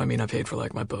scholarship. So, I mean, I paid for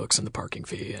like my books and the parking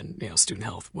fee and, student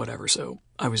health, whatever. So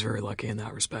I was very lucky in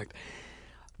that respect.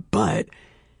 But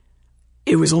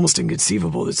it was almost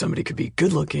inconceivable that somebody could be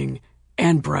good looking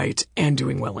and bright and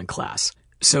doing well in class.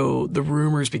 So the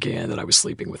rumors began that I was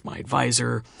sleeping with my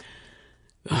advisor.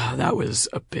 That was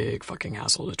a big fucking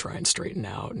hassle to try and straighten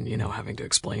out, and, having to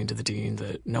explain to the dean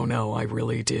that, no, I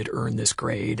really did earn this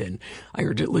grade and I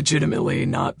earned it legitimately,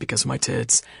 not because of my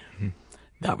tits. Mm-hmm.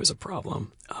 That was a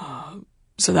problem.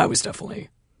 So that was definitely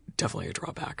a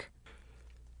drawback.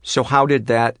 So how did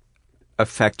that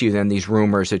affect you then, these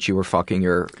rumors that you were fucking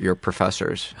your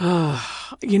professors?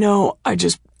 I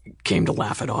just came to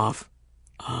laugh it off.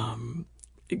 I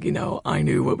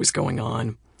knew what was going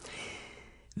on.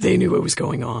 They knew what was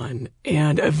going on.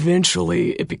 And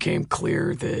eventually it became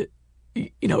clear that,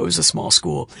 it was a small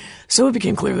school. So it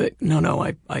became clear that,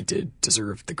 no, I did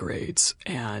deserve the grades.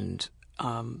 And,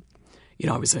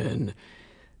 I was in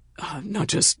not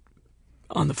just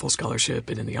on the full scholarship,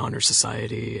 but in the honor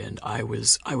society, and I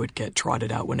would get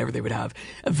trotted out whenever they would have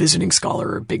a visiting scholar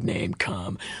or a big name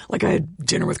come. Like I had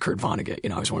dinner with Kurt Vonnegut.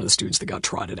 I was one of the students that got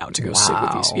trotted out to go sit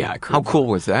with these. Yeah, Kurt How cool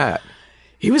was that?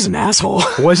 He was an asshole.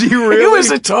 Was he really? He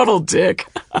was a total dick.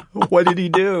 What did he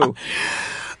do?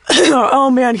 Oh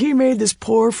man, he made this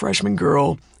poor freshman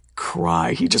girl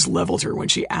cry. He just leveled her when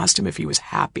she asked him if he was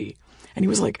happy, and he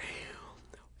was like,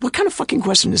 what kind of fucking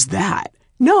question is that?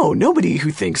 No, nobody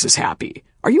who thinks is happy.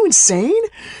 Are you insane?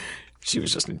 She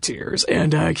was just in tears.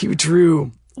 And he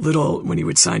drew when he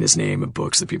would sign his name in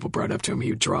books that people brought up to him,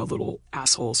 he would draw little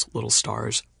assholes, little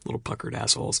stars, little puckered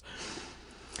assholes.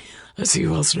 Let's see,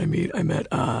 who else did I meet? I've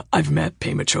met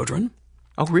Pema Chodron.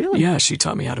 Oh, really? Yeah, she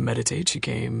taught me how to meditate. She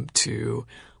came to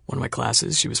one of my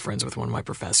classes. She was friends with one of my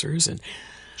professors, and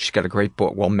she's got a great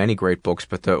book. Well, many great books,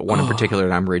 but the one in particular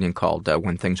that I'm reading called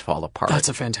When Things Fall Apart. That's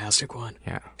a fantastic one.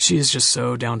 Yeah. She is just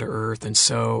so down to earth and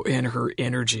so in her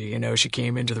energy. She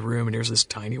came into the room and there's this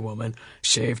tiny woman,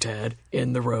 shaved head,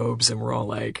 in the robes, and we're all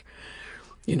like,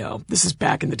 this is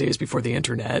back in the days before the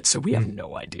internet, so we have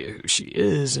no idea who she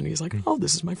is. And he's like, oh,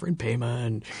 this is my friend Pema,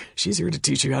 and she's here to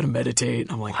teach you how to meditate.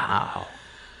 And I'm like, wow.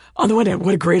 On the one hand,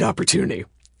 what a great opportunity.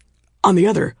 On the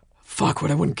other, fuck,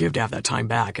 what I wouldn't give to have that time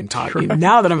back and talk. Right.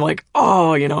 Now that I'm like,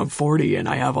 I'm 40 and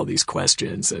I have all these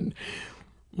questions. And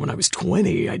when I was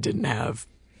 20, I didn't have,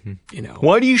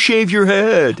 Why do you shave your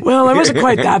head? Well, I wasn't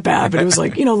quite that bad, but it was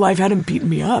like, life hadn't beaten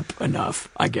me up enough,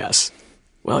 I guess.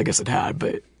 Well, I guess it had,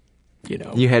 but,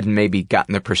 You hadn't maybe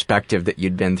gotten the perspective that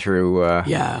you'd been through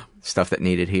stuff that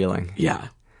needed healing. Yeah.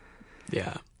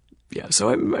 Yeah. Yeah. So,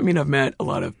 I've met a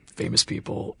lot of famous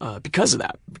people because of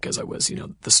that, because I was,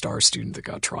 the star student that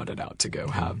got trotted out to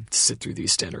go sit through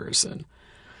these dinners, and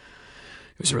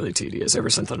it was really tedious. Ever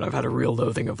since then, I've had a real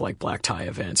loathing of like black tie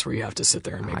events where you have to sit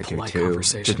there and make polite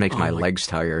conversation. It just makes my legs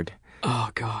tired. Oh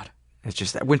God. It's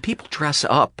just that when people dress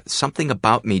up, something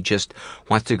about me just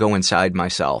wants to go inside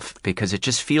myself, because it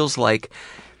just feels like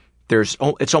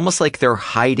it's almost like they're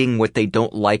hiding what they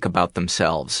don't like about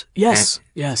themselves. Yes.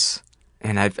 Yes.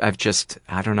 And I've just,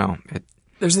 I don't know.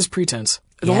 There's this pretense.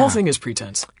 The whole thing is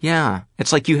pretense. Yeah.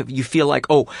 It's like you feel like,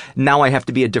 oh, now I have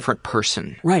to be a different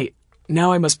person. Right.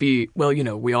 Now I must be,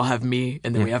 we all have me,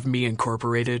 and then we have me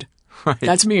incorporated. Right.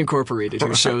 That's me incorporated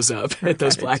who shows up at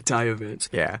those black tie events.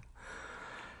 Yeah.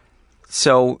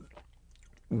 So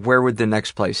where would the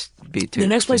next place be to? The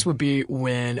next place would be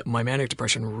when my manic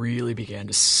depression really began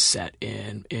to set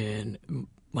in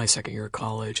my second year of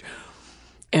college.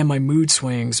 And my mood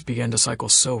swings began to cycle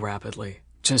so rapidly,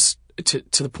 just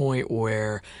to the point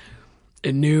where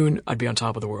at noon, I'd be on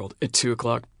top of the world. At 2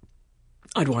 o'clock,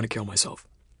 I'd want to kill myself.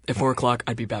 At 4 o'clock,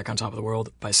 I'd be back on top of the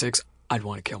world. By 6, I'd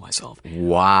want to kill myself.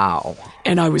 Wow.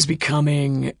 And I was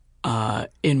becoming,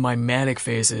 in my manic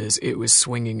phases, it was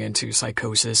swinging into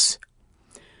psychosis.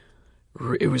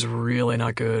 It was really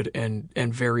not good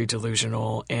and very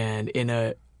delusional. And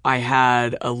I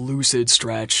had a lucid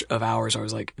stretch of hours. I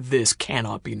was like, this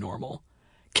cannot be normal.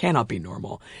 Cannot be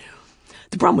normal.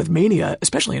 The problem with mania,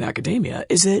 especially in academia,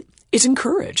 is that it's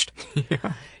encouraged.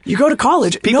 Yeah. You go to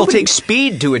college. People take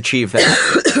speed to achieve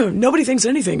that. Nobody thinks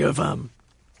anything of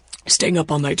staying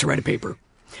up all night to write a paper.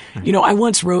 You know, I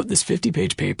once wrote this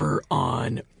 50-page paper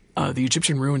on the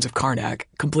Egyptian ruins of Karnak,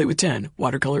 complete with 10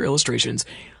 watercolor illustrations,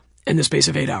 in the space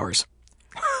of 8 hours.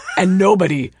 And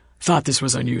nobody thought this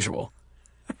was unusual.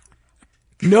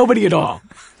 Nobody at all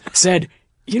said,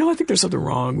 you know, I think there's something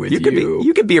wrong with you.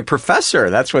 You could be a professor.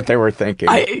 That's what they were thinking.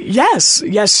 Yes,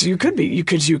 you could be.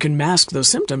 You can mask those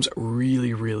symptoms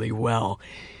really, really well.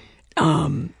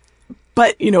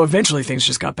 But, you know, eventually things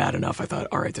just got bad enough. I thought,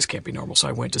 all right, this can't be normal. So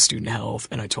I went to student health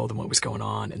and I told them what was going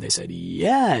on. And they said,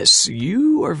 yes,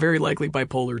 you are very likely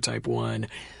bipolar type 1.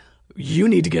 You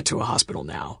need to get to a hospital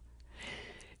now.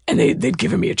 And they'd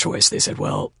given me a choice. They said,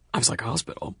 well, I was like, a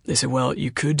hospital. They said, well,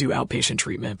 you could do outpatient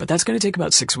treatment, but that's going to take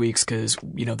about 6 weeks because,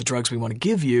 you know, the drugs we want to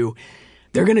give you,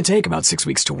 they're going to take about 6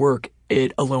 weeks to work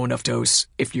at a low enough dose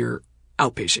if you're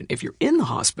outpatient. If you're in the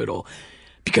hospital,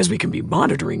 because we can be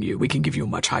monitoring you, we can give you a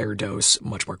much higher dose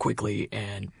much more quickly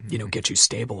and, you know, get you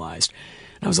stabilized.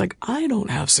 And I was like, I don't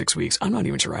have 6 weeks. I'm not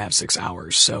even sure I have 6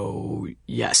 hours. So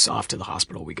yes, off to the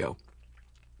hospital we go.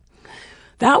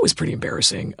 That was pretty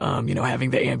embarrassing, you know,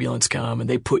 having the ambulance come and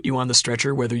they put you on the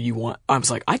stretcher whether you want. I was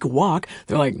like, I could walk.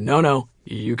 They're like, no,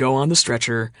 you go on the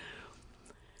stretcher.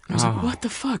 I was like, what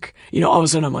the fuck? You know, all of a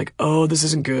sudden I'm like, oh, this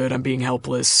isn't good. I'm being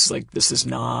helpless. Like, this is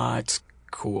not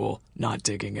cool. Not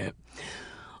digging it.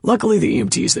 Luckily, the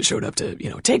EMTs that showed up to, you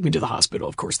know, take me to the hospital,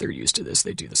 of course, they're used to this.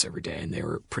 They do this every day and they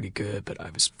were pretty good, but I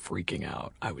was freaking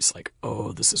out. I was like,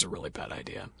 oh, this is a really bad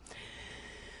idea.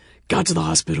 Got to the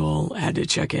hospital, had to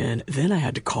check in. Then I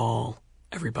had to call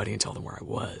everybody and tell them where I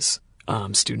was.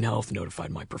 Student health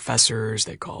notified my professors.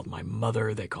 They called my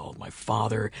mother. They called my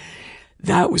father.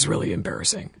 That was really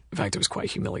embarrassing. In fact, it was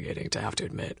quite humiliating to have to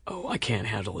admit, oh, I can't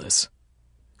handle this.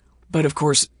 But of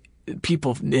course,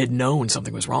 people had known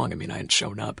something was wrong. I mean, I hadn't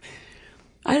shown up.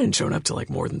 I hadn't shown up to like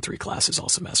more than 3 classes all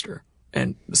semester.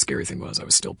 And the scary thing was I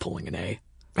was still pulling an A.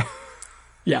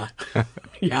 Yeah.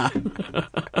 Yeah.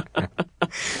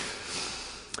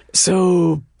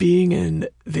 So being in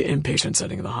the inpatient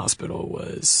setting of the hospital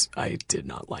I did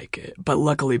not like it. But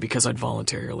luckily, because I'd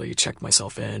voluntarily checked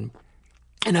myself in,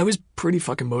 and I was pretty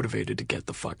fucking motivated to get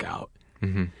the fuck out.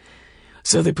 Mm-hmm.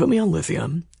 So they put me on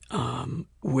lithium,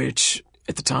 which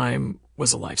at the time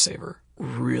was a lifesaver,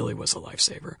 really was a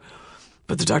lifesaver.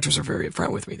 But the doctors were very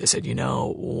upfront with me. They said, you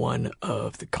know, one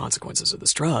of the consequences of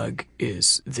this drug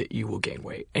is that you will gain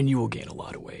weight, and you will gain a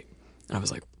lot of weight. And I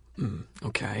was like,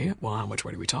 okay, well, how much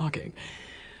weight are we talking?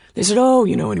 They said, oh,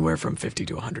 you know, anywhere from 50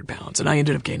 to 100 pounds. And I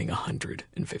ended up gaining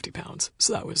 150 pounds.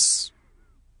 So that was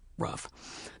rough.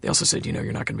 They also said, you know,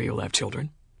 you're not going to be able to have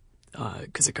children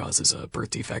because it causes a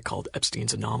birth defect called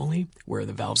Epstein's anomaly, where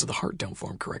the valves of the heart don't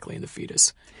form correctly in the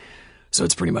fetus. So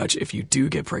it's pretty much, if you do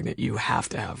get pregnant, you have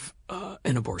to have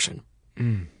an abortion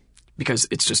because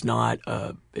it's just not,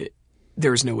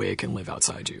 there's no way it can live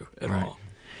outside you at all.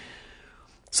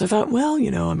 So I thought, well,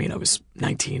 you know, I mean, I was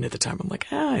 19 at the time. I'm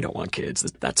like, I don't want kids.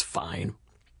 That's fine.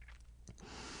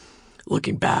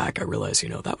 Looking back, I realized, you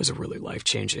know, that was a really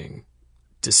life-changing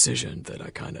decision that I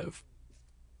kind of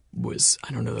was,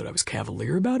 I don't know that I was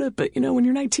cavalier about it, but, you know, when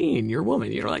you're 19, you're a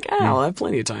woman. You're like, I'll have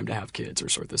plenty of time to have kids or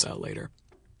sort this out later.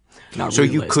 Not so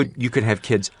realizing. you could have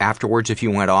kids afterwards if you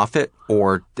went off it,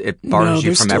 or it bars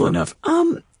you from ever? No, enough.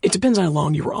 It depends on how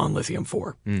long you were on lithium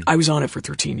for. I was on it for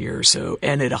 13 years,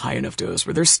 and at a high enough dose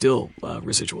where there's still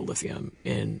residual lithium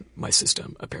in my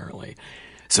system, apparently.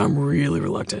 So I'm really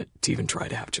reluctant to even try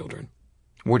to have children.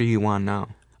 What are you on now?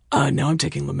 Now I'm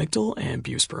taking Lamictal and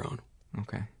buspirone.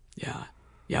 Okay. Yeah.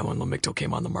 Yeah, when Lamictal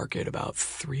came on the market about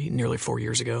nearly 4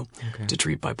 years ago to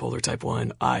treat bipolar type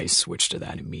 1, I switched to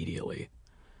that immediately.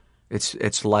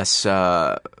 It's less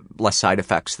side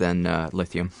effects than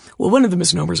lithium. Well, one of the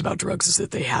misnomers about drugs is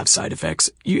that they have side effects.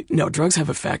 Drugs have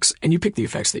effects, and you pick the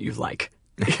effects that you like,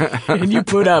 and you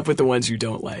put up with the ones you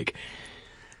don't like.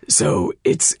 So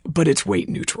it's weight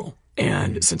neutral.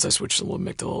 And since I switched to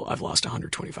Lamictal, I've lost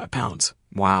 125 pounds.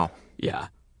 Wow. Yeah.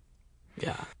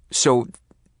 Yeah. So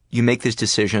you make this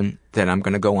decision that I'm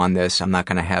going to go on this, I'm not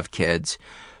going to have kids.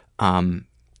 How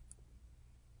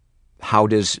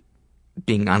does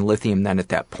being on lithium then at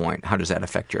that point, how does that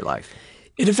affect your life?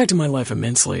 It affected my life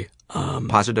immensely.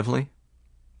 Positively?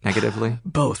 Negatively?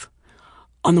 Both.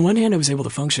 On the one hand, I was able to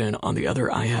function. On the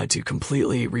other, I had to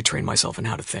completely retrain myself in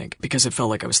how to think because it felt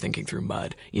like I was thinking through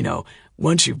mud. You know,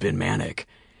 once you've been manic,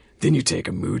 then you take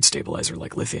a mood stabilizer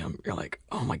like lithium. You're like,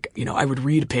 oh my God. You know, I would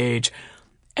read a page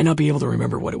and not be able to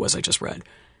remember what it was I just read.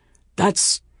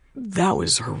 That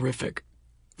was horrific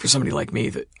for somebody like me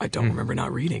that I don't remember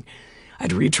not reading. I had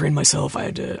to retrain myself. I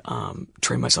had to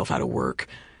train myself how to work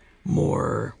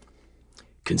more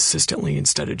consistently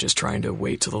instead of just trying to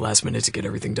wait till the last minute to get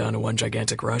everything done in one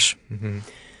gigantic rush. Mm-hmm.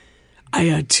 I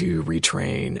had to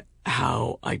retrain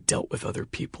how I dealt with other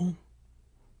people.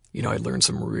 You know, I learned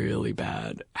some really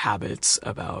bad habits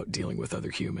about dealing with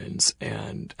other humans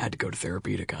and had to go to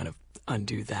therapy to kind of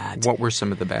undo that. What were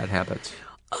some of the bad habits?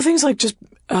 Things like just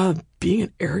being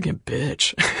an arrogant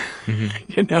bitch.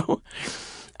 Mm-hmm. You know,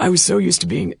 I was so used to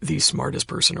being the smartest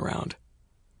person around.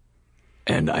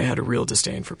 And I had a real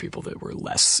disdain for people that were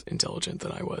less intelligent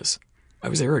than I was. I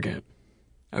was arrogant.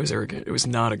 It was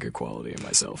not a good quality in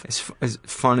myself. It's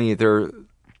funny. There are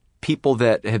people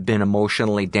that have been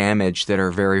emotionally damaged that are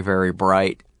very, very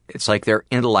bright. It's like their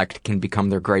intellect can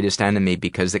become their greatest enemy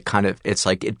because it's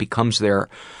like it becomes their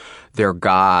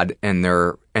god and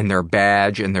their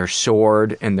badge and their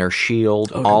sword and their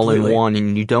shield all completely in one.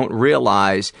 And you don't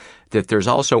realize that there's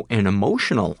also an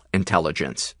emotional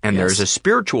intelligence and there's a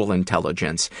spiritual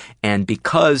intelligence. And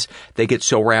because they get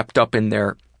so wrapped up in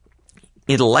their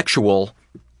intellectual,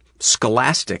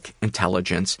 scholastic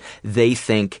intelligence, they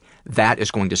think that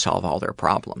is going to solve all their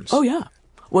problems. Oh, yeah.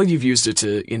 Well, you've used it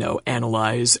to, you know,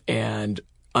 analyze and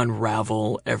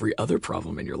unravel every other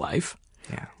problem in your life.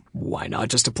 Yeah. Why not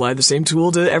just apply the same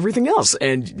tool to everything else?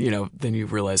 And, you know, then you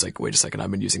realize, like, wait a second,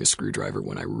 I've been using a screwdriver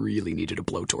when I really needed a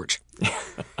blowtorch.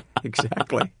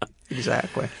 Exactly.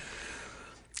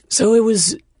 So it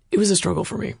was a struggle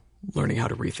for me, learning how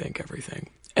to rethink everything.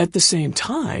 At the same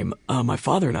time, my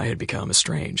father and I had become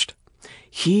estranged.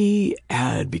 He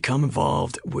had become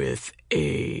involved with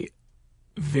a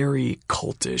very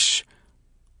cultish,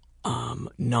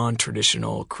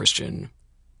 non-traditional Christian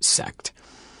sect.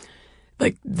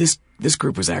 Like this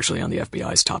group was actually on the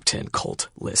FBI's top 10 cult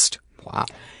list. Wow.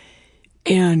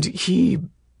 And he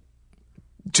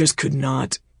just could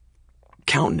not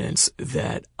countenance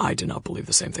that I did not believe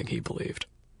the same thing he believed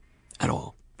at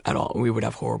all. We would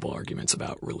have horrible arguments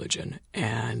about religion,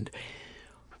 and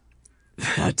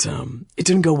that it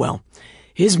didn't go well.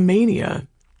 His mania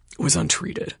was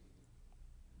untreated.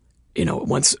 You know,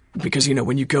 because, you know,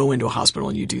 when you go into a hospital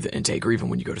and you do the intake, or even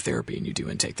when you go to therapy and you do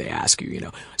intake, they ask you, you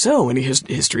know, so any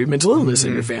history of mental illness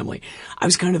in your family? I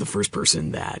was kind of the first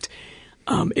person that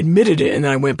admitted it, and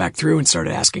then I went back through and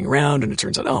started asking around, and it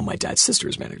turns out, oh, my dad's sister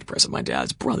is manic depressive, my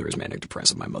dad's brother is manic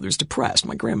depressive, my mother's depressed,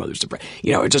 my grandmother's depressed.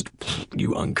 You know,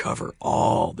 you uncover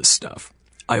all this stuff.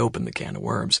 I opened the can of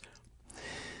worms.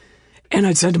 And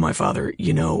I'd said to my father,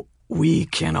 you know, we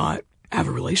cannot have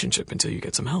a relationship until you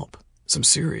get some help, some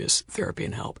serious therapy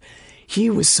and help. He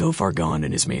was so far gone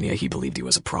in his mania, he believed he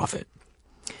was a prophet.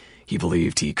 He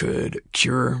believed he could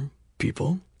cure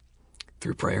people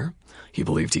through prayer. He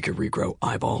believed he could regrow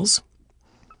eyeballs.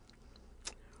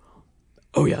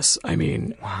 Oh, yes. I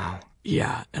mean, wow.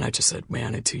 Yeah. And I just said,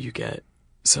 man, until you get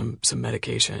some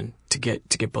medication to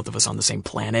get both of us on the same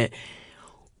planet,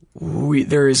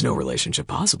 there is no relationship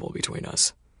possible between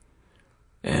us.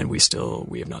 And we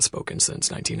have not spoken since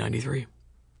 1993.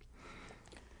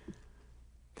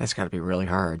 That's got to be really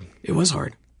hard. It was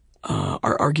hard.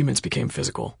 Our arguments became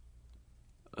physical.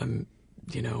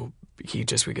 You know,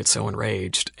 we get so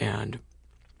enraged, and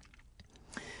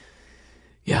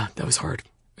yeah, that was hard.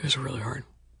 It was really hard.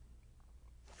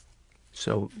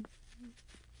 So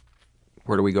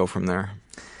where do we go from there?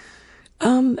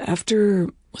 After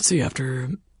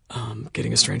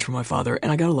getting estranged from my father,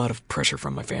 and I got a lot of pressure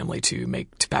from my family to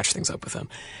patch things up with him.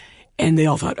 And they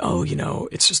all thought, oh, you know,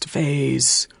 it's just a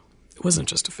phase. It wasn't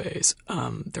just a phase.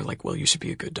 They're like, well, you should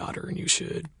be a good daughter and you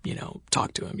should, you know,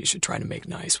 talk to him. You should try to make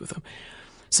nice with him.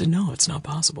 I said, no, it's not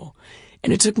possible.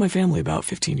 And it took my family about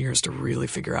 15 years to really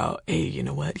figure out, hey, you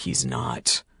know what? He's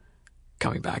not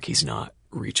coming back. He's not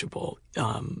reachable.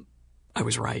 I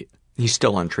was right. He's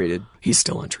still untreated. He's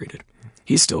still untreated.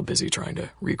 He's still busy trying to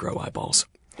regrow eyeballs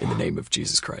in the name of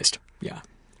Jesus Christ. Yeah.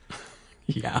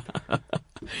 Yeah.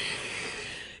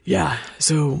 Yeah.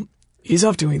 So he's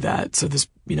off doing that. So this,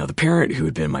 you know, the parent who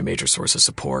had been my major source of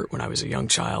support when I was a young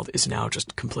child is now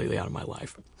just completely out of my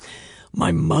life.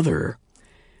 My mother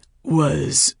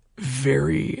was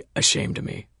very ashamed of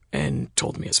me and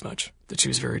told me as much, that she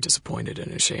was very disappointed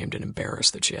and ashamed and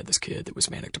embarrassed that she had this kid that was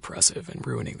manic depressive and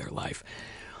ruining their life.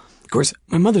 Of course,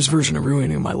 my mother's version of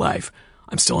ruining my life,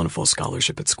 I'm still on a full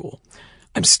scholarship at school.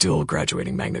 I'm still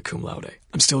graduating magna cum laude.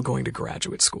 I'm still going to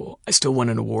graduate school. I still won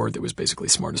an award that was basically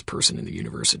smartest person in the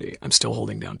university. I'm still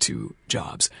holding down 2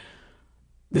 jobs.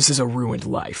 This is a ruined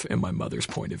life in my mother's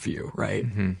point of view, right?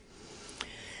 Mm-hmm.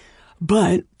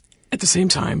 But at the same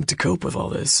time, to cope with all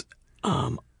this,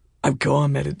 I would go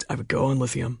on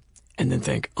lithium and then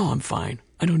think, oh, I'm fine.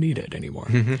 I don't need it anymore.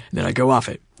 Mm-hmm. Then I'd go off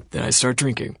it. Then I'd start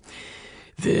drinking.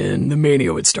 Then the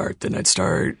mania would start. Then I'd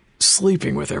start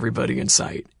sleeping with everybody in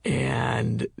sight.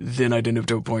 And then I'd end up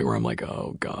to a point where I'm like,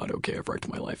 oh God, okay, I've wrecked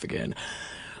my life again.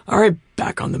 All right,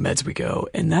 back on the meds we go.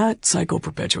 And that cycle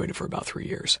perpetuated for about 3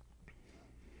 years.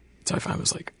 So I finally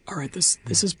was like, all right, this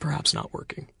is perhaps not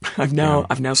working. I've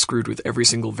now screwed with every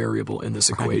single variable in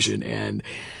this equation. And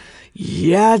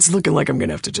yeah, it's looking like I'm going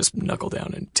to have to just knuckle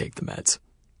down and take the meds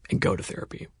and go to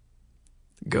therapy.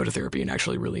 Go to therapy and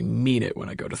actually really mean it when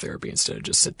I go to therapy instead of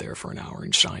just sit there for an hour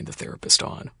and shine the therapist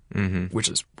on, which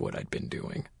is what I'd been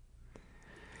doing.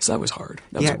 So that was hard.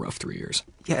 That was a rough 3 years.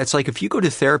 Yeah, it's like if you go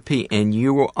to therapy and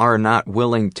you are not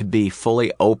willing to be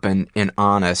fully open and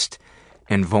honest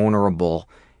and vulnerable,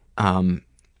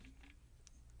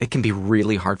 it can be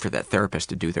really hard for that therapist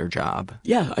to do their job.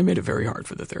 Yeah, I made it very hard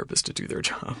for the therapist to do their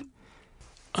job.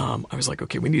 I was like,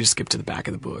 okay, we need to skip to the back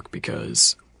of the book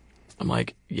because I'm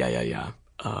like, yeah.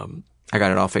 I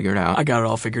got it all figured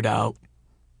out.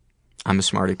 I'm a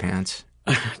smarty pants.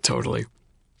 Totally.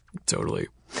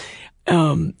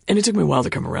 And it took me a while to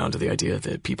come around to the idea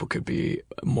that people could be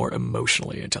more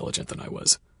emotionally intelligent than I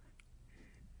was.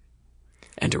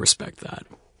 And to respect that.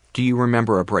 Do you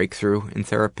remember a breakthrough in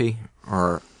therapy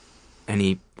or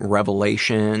any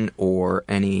revelation or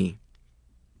any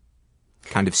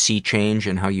kind of sea change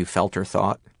in how you felt or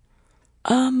thought?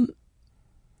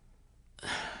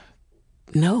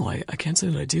 No, I can't say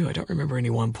that I do. I don't remember any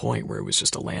one point where it was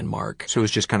just a landmark. So it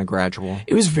was just kind of gradual?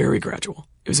 It was very gradual.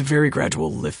 It was a very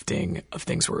gradual lifting of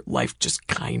things where life just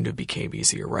kind of became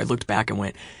easier, where I looked back and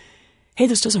went, hey,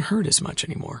 this doesn't hurt as much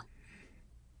anymore.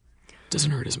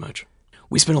 Doesn't hurt as much.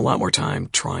 We spent a lot more time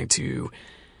trying to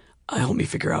help me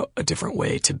figure out a different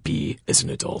way to be as an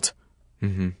adult.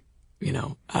 Mm-hmm. You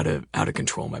know, how to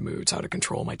control my moods, how to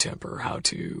control my temper, how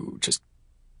to just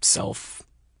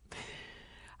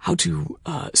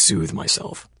soothe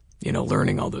myself. You know,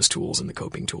 learning all those tools in the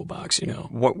coping toolbox. You know,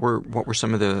 what were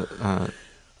some of the?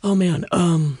 Oh man,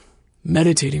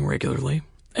 meditating regularly,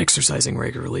 exercising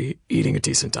regularly, eating a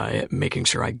decent diet, making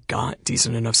sure I got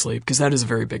decent enough sleep, because that is a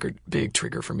very big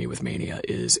trigger for me with mania.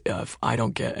 Is if I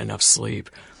don't get enough sleep,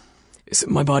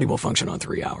 my body will function on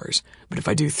 3 hours. But if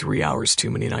I do 3 hours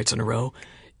too many nights in a row,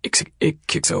 it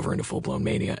kicks over into full-blown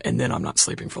mania, and then I'm not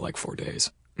sleeping for like 4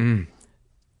 days. Mm.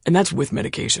 And that's with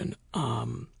medication.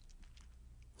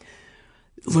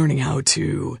 Learning how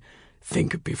to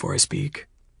think before I speak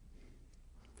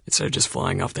instead of just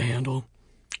flying off the handle.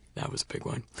 That was a big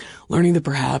one. Learning that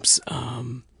perhaps,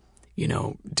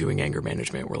 doing anger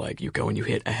management where like you go and you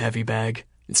hit a heavy bag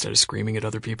instead of screaming at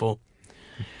other people.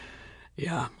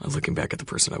 Yeah, looking back at the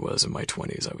person I was in my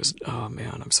 20s, I was, oh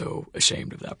man, I'm so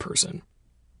ashamed of that person.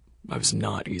 I was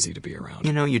not easy to be around.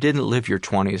 You know, you didn't live your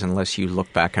 20s unless you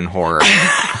look back in horror.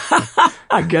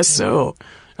 I guess so.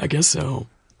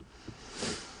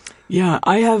 Yeah,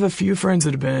 I have a few friends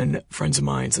that have been friends of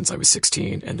mine since I was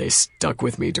 16, and they stuck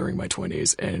with me during my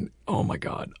 20s, and oh my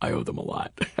God, I owe them a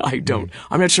lot.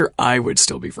 I'm not sure I would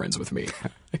still be friends with me,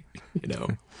 you know.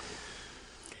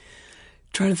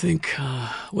 Trying to think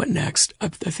what next. I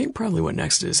think probably what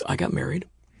next is I got married,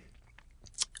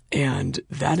 and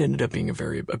that ended up being a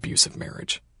very abusive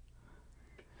marriage,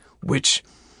 which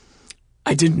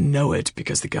I didn't know it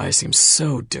because the guy seemed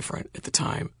so different at the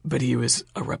time, but he was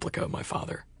a replica of my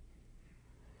father.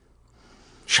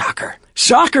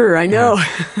 Shocker, I know.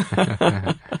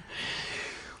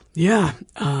 Yeah.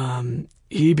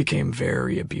 He became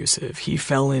very abusive. He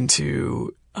fell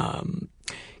into,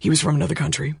 he was from another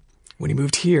country. When he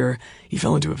moved here, he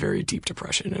fell into a very deep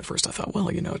depression. And at first I thought, well,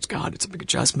 it's a big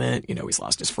adjustment. You know, he's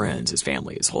lost his friends, his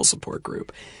family, his whole support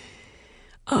group.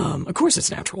 Of course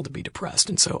it's natural to be depressed.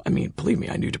 And so, I mean, believe me,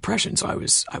 I knew depression. So I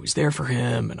was there for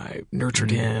him and I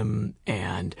nurtured him,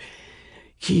 and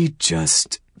he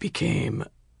just became,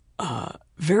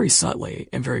 very subtly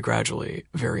and very gradually,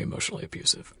 very emotionally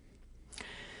abusive.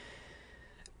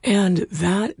 And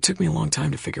that took me a long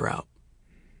time to figure out.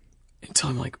 Until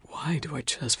I'm like, why do I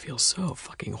just feel so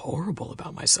fucking horrible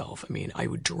about myself? I mean, I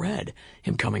would dread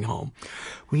him coming home.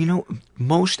 Well,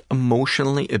 most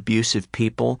emotionally abusive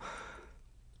people,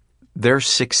 their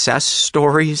success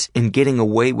stories in getting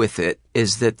away with it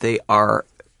is that they are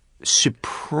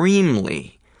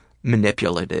supremely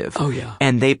manipulative. Oh, yeah.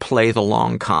 And they play the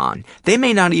long con. They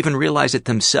may not even realize it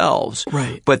themselves.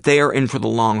 Right. But they are in for the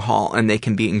long haul, and they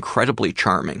can be incredibly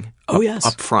charming. Oh, yes.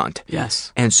 Up front.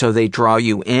 Yes. And so they draw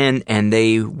you in, and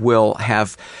they will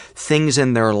have things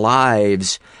in their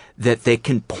lives that they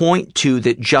can point to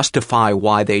that justify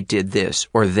why they did this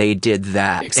or they did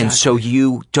that. Exactly. And so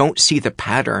you don't see the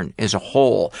pattern as a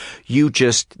whole.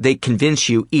 They convince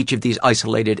you each of these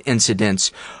isolated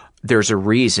incidents, there's a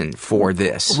reason for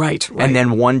this. Right. And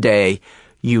then one day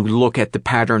you look at the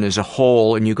pattern as a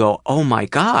whole and you go, oh my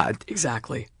God.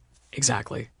 Exactly.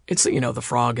 It's, the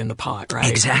frog in the pot, right?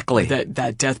 Exactly.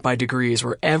 That death by degrees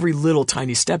where every little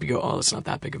tiny step you go, oh, it's not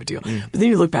that big of a deal. But then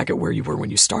you look back at where you were when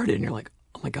you started and you're like,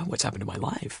 oh my God, what's happened to my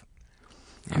life?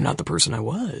 I'm not the person I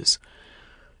was.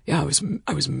 Yeah,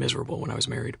 I was miserable when I was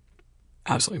married.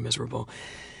 Absolutely miserable.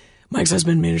 My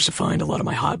ex-husband managed to find a lot of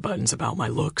my hot buttons about my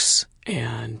looks,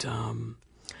 and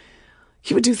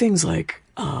he would do things like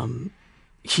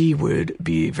he would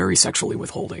be very sexually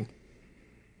withholding,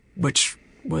 which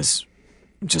was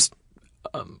just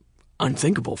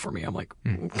unthinkable for me. I'm like,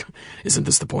 isn't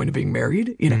this the point of being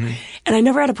married? And I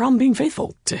never had a problem being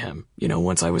faithful to him.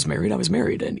 Once I was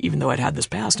married, and even though I'd had this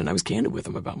past and I was candid with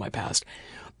him about my past,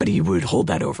 but he would hold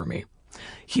that over me.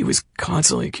 He was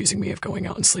constantly accusing me of going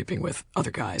out and sleeping with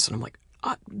other guys. And I'm like,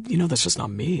 that's just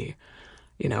not me.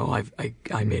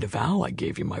 I made a vow. I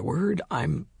gave you my word.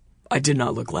 I did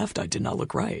not look left. I did not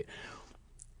look right.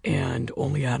 And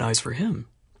only had eyes for him.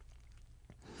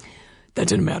 That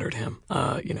didn't matter to him.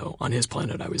 On his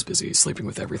planet, I was busy sleeping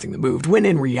with everything that moved, when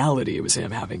in reality, it was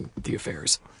him having the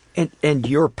affairs. And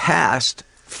your past,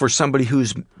 for somebody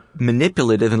who's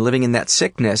manipulative and living in that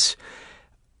sickness,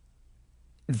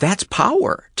 that's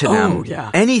power to them. Oh, yeah.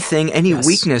 Any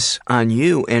weakness on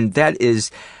you, and that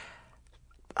is,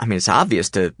 it's obvious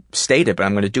to state it, but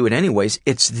I'm going to do it anyways.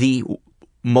 It's the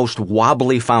most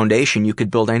wobbly foundation you could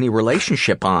build any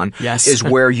relationship on. Yes. Is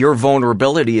where your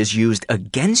vulnerability is used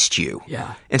against you.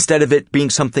 Yeah. Instead of it being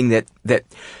something that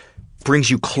brings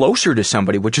you closer to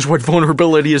somebody, which is what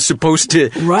vulnerability is supposed to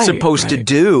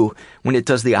do. When it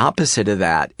does the opposite of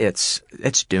that, it's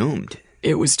doomed.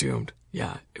 It was doomed.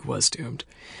 Yeah, it was doomed.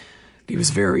 He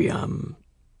was very,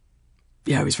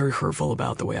 he was very hurtful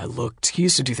about the way I looked. He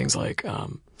used to do things like,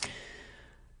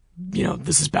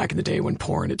 this is back in the day when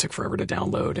porn, it took forever to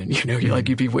download, and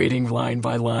you'd be waiting line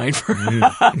by line for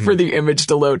for the image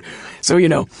to load. So he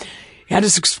had a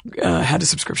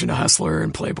subscription to Hustler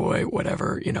and Playboy,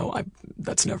 whatever.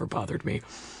 That's never bothered me.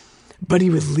 But he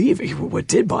would leave. What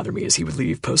did bother me is he would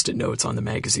leave Post-it notes on the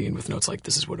magazine with notes like,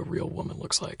 "This is what a real woman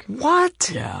looks like."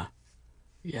 What? Yeah.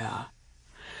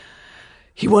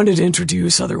 He wanted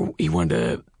to he wanted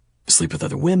to sleep with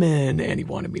other women, and he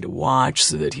wanted me to watch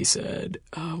so that he said,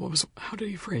 how did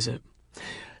he phrase it?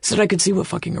 So that I could see what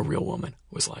fucking a real woman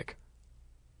was like.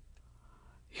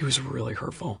 He was really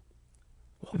hurtful.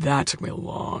 That took me a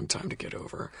long time to get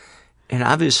over. And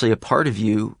obviously a part of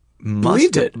you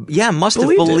believed it. Yeah, must have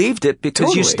believed it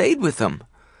because you stayed with him.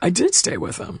 I did stay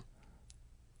with him.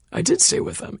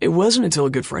 It wasn't until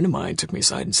a good friend of mine took me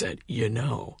aside and said,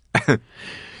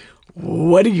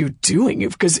 what are you doing?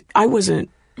 Because I wasn't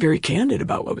very candid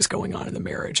about what was going on in the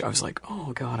marriage. I was like,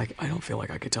 oh God, I don't feel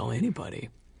like I could tell anybody.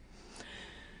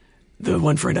 The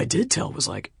one friend I did tell was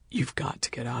like, you've got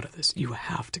to get out of this. You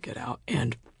have to get out.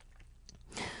 And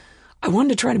I wanted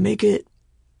to try to make it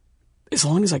as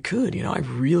long as I could. I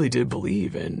really did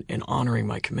believe in honoring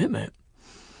my commitment.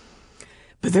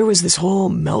 But there was this whole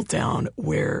meltdown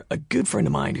where a good friend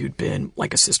of mine who'd been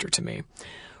like a sister to me,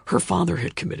 her father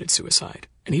had committed suicide.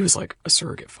 And he was like a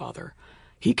surrogate father.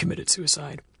 He committed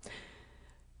suicide.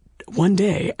 One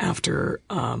day after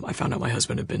I found out my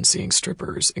husband had been seeing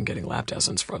strippers and getting lap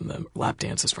dances from them,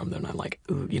 I'm like,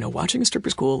 ooh, watching a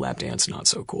stripper's cool, lap dance not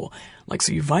so cool. Like,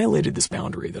 so you violated this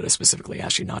boundary that I specifically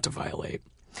asked you not to violate.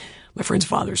 My friend's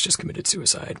father's just committed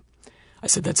suicide. I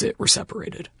said, that's it. We're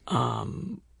separated.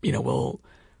 We'll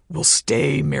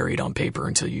stay married on paper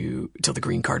until the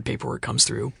green card paperwork comes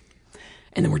through,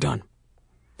 and then we're done.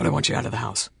 But I want you out of the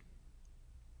house.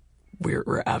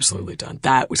 We're absolutely done.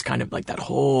 That was kind of like that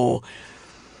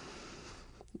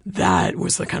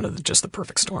was the kind of just the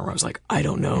perfect storm. I was like, I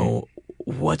don't know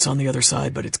what's on the other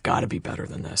side, but it's got to be better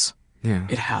than this. Yeah.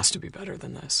 It has to be better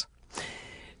than this.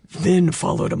 Then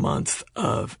followed a month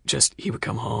of just, he would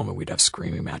come home and we'd have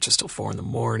screaming matches till 4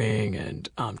 a.m. and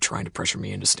trying to pressure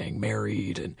me into staying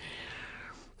married. And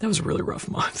that was a really rough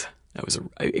month.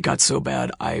 It got so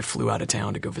bad, I flew out of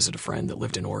town to go visit a friend that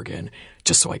lived in Oregon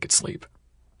just so I could sleep.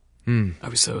 I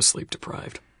was so sleep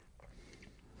deprived.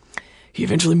 He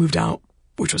eventually moved out,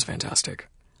 which was fantastic.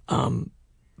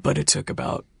 But it took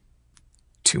about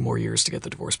 2 more years to get the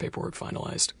divorce paperwork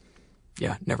finalized.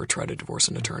 Yeah, never try to divorce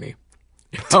an attorney.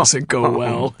 It doesn't go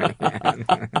well.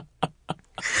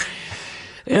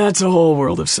 Yeah, it's a whole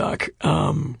world of suck.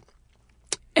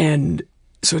 And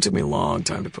so it took me a long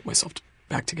time to put myself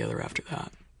back together after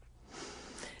that.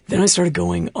 Then I started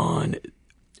going on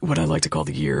what I like to call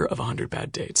the year of 100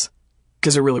 bad dates.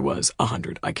 Because it really was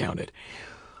 100, I counted.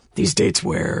 These dates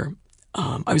where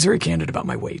I was very candid about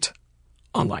my weight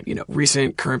online,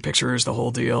 recent, current pictures, the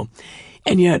whole deal.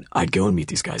 And yet I'd go and meet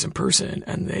these guys in person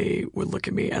and they would look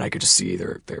at me and I could just see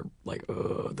they're like,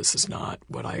 oh, this is not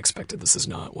what I expected. This is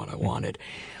not what I wanted.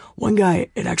 One guy,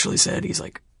 it actually said, he's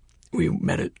like, we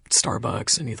met at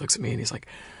Starbucks and he looks at me and he's like,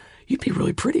 you'd be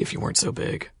really pretty if you weren't so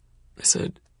big. I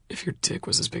said, if your dick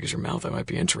was as big as your mouth, I might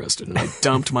be interested. And I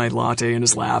dumped my latte in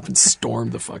his lap and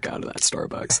stormed the fuck out of that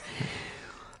Starbucks.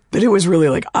 But it was really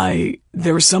like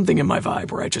there was something in my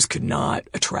vibe where I just could not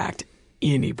attract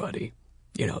anybody.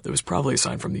 There was probably a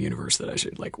sign from the universe that I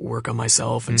should like work on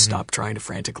myself and stop trying to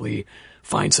frantically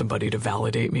find somebody to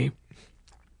validate me.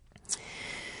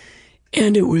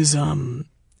 And it was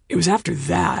after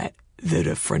that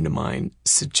a friend of mine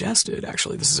suggested,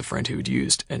 actually, this is a friend who had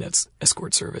used an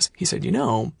escort service. He said,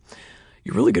 you're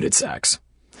really good at sex.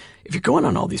 If you're going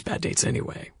on all these bad dates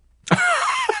anyway.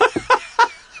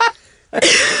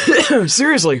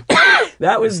 Seriously,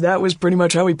 that was pretty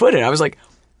much how he put it. I was like,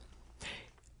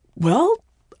 well,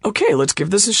 okay, let's give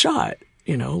this a shot.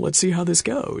 Let's see how this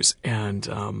goes. And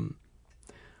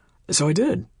so I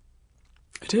did.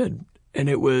 And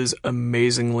it was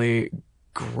amazingly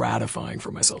gratifying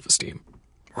for my self-esteem.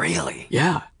 Really?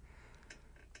 Yeah.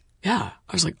 I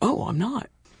was like, oh, I'm not.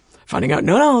 Finding out,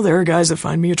 no, there are guys that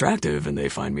find me attractive and they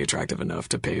find me attractive enough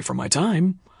to pay for my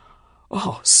time.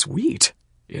 Oh, sweet.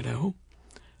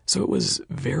 So it was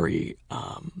very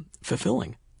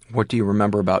fulfilling. What do you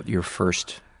remember about your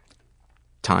first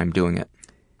time doing it?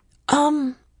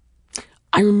 I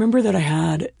remember that I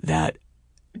had that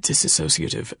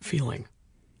disassociative feeling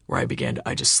where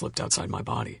I just slipped outside my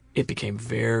body. It became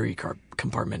very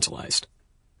compartmentalized.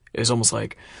 It was almost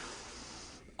like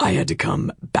I had to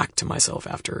come back to myself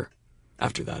after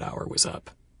that hour was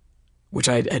up, which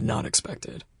I had not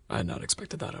expected. I had not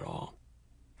expected that at all.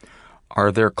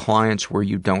 Are there clients where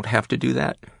you don't have to do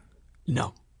that?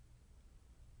 No.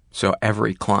 So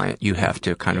every client you have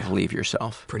to kind of leave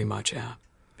yourself? Pretty much, yeah.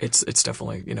 It's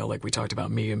definitely, like we talked about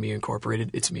Me and Me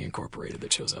Incorporated, it's Me Incorporated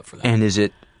that shows up for that. And is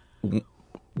it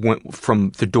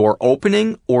from the door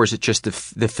opening or is it just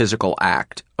the physical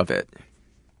act of it?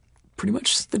 Pretty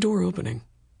much the door opening.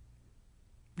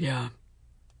 Yeah.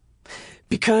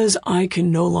 Because I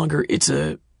can no longer, it's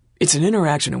an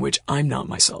interaction in which I'm not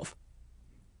myself.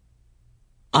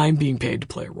 I'm being paid to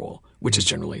play a role, which is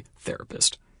generally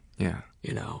therapist. Yeah.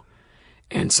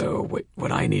 And so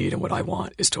what I need and what I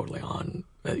want is totally on,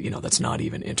 that's not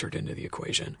even entered into the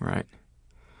equation. Right.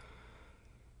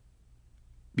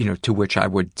 To which I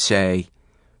would say,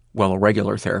 well, a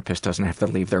regular therapist doesn't have to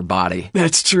leave their body.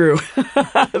 That's true.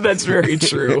 That's very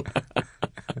true.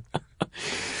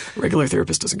 Regular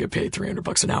therapist doesn't get paid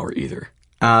 $300 an hour either.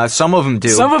 Some of them do.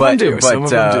 Some of them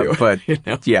do. But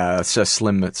yeah, it's a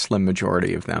slim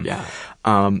majority of them. Yeah.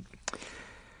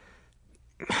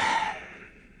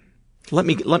 Let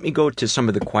me go to some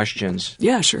of the questions.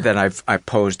 Yeah, sure. That I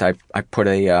posed. I put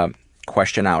a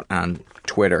question out on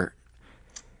Twitter.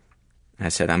 I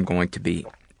said I'm going to be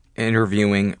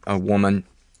interviewing a woman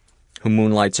who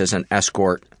moonlights as an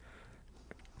escort,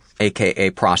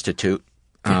 aka prostitute.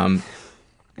 Are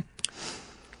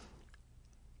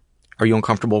you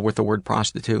uncomfortable with the word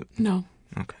prostitute? No.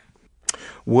 Okay.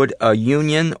 Would a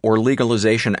union or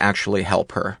legalization actually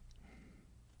help her?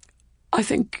 I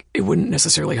think it wouldn't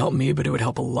necessarily help me, but it would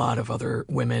help a lot of other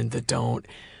women that don't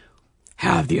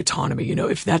have the autonomy.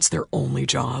 If that's their only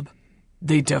job,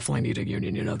 they definitely need a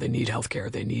union. They need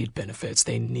healthcare. They need benefits.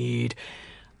 They need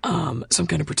some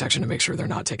kind of protection to make sure they're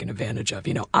not taken advantage of.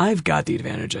 I've got the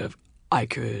advantage of I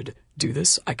could do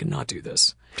this. I could not do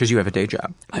this. Because you have a day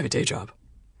job. I have a day job.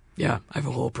 Yeah, I have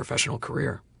a whole professional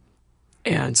career.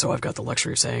 And so I've got the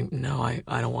luxury of saying, no, I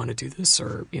don't want to do this,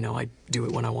 or, I do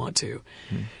it when I want to.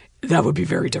 That would be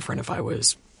very different if I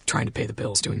was trying to pay the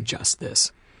bills doing just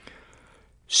this.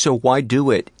 So why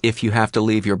do it if you have to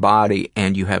leave your body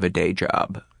and you have a day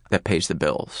job that pays the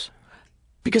bills?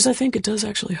 Because I think it does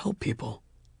actually help people.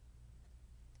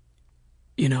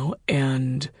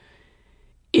 And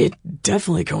it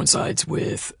definitely coincides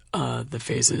with the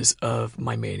phases of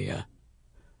my mania.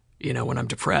 When I'm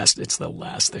depressed, it's the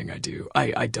last thing I do.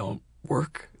 I don't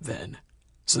work then.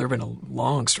 So there have been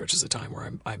long stretches of time where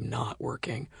I'm not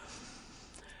working.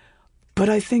 But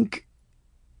I think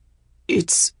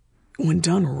it's, when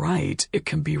done right, it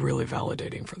can be really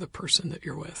validating for the person that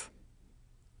you're with.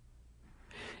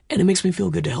 And it makes me feel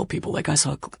good to help people. Like I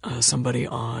saw somebody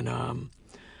on,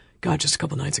 just a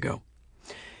couple nights ago.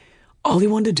 All he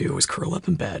wanted to do was curl up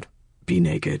in bed, be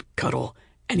naked, cuddle,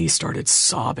 and he started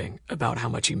sobbing about how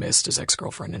much he missed his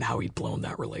ex-girlfriend and how he'd blown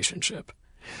that relationship.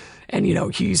 And,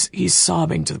 he's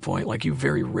sobbing to the point like you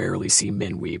very rarely see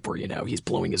men weep where, he's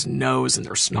blowing his nose and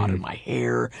there's snot in my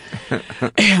hair.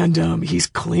 And he's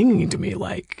clinging to me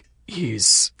like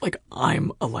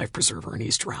I'm a life preserver and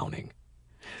he's drowning.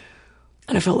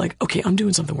 And I felt like, okay, I'm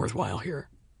doing something worthwhile here.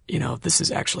 This is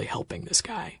actually helping this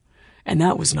guy. And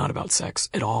that was not about sex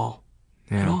at all.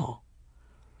 At all.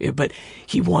 Yeah, but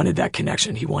he wanted that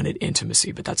connection. He wanted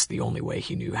intimacy, but that's the only way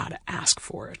he knew how to ask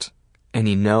for it. And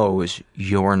he knows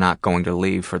you're not going to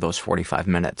leave for those 45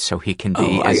 minutes, so he can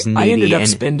be as needy. I ended up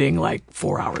spending like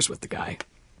 4 hours with the guy.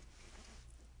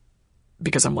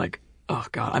 Because I'm like, oh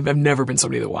God, I've never been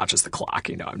somebody that watches the clock.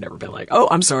 I've never been like, oh,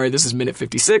 I'm sorry, this is minute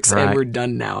 56 and we're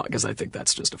done now. Because I think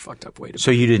that's just a fucked up way to be.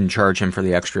 So you didn't charge him for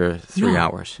the extra 3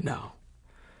 hours? No.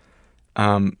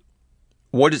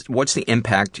 What's the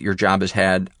impact your job has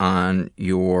had on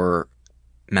your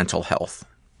mental health?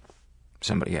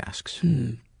 Somebody asks.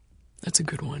 That's a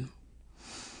good one.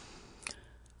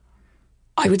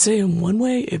 I would say in one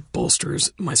way it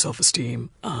bolsters my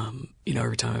self-esteem.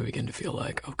 Every time I begin to feel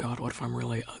like, oh God, what if I'm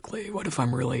really ugly? What if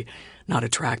I'm really not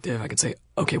attractive? I could say,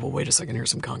 okay, well, wait a second. Here's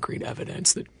some concrete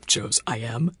evidence that shows I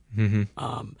am.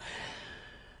 Mm-hmm.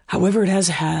 However, it has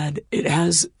had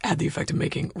the effect of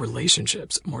making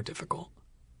relationships more difficult.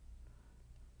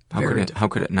 How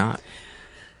could it not?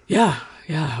 Yeah.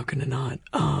 How can it not?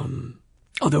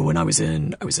 Although when I was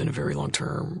in a very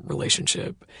long-term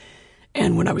relationship,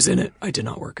 and when I was in it, I did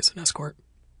not work as an escort.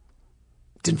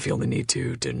 Didn't feel the need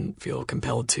to, didn't feel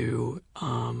compelled to.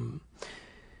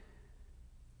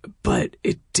 But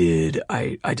it did,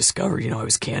 I discovered, I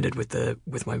was candid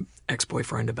with my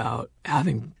ex-boyfriend about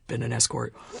having been an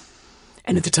escort.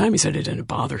 And at the time he said it didn't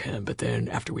bother him, but then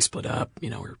after we split up, we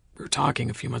were talking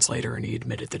a few months later and he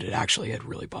admitted that it actually had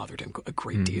really bothered him a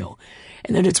great deal.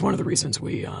 And then it's one of the reasons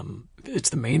it's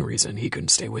the main reason he couldn't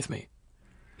stay with me.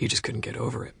 He just couldn't get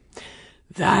over it.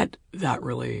 That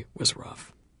really was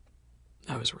rough.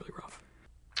 That was really rough.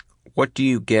 What do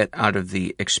you get out of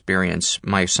the experience?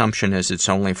 My assumption is it's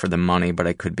only for the money, but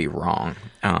I could be wrong.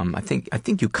 I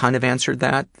think you kind of answered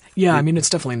that. Yeah, it's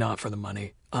definitely not for the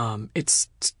money. It's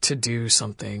to do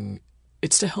something.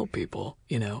 It's to help people,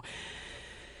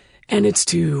 and it's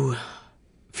to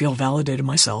feel validated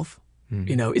myself.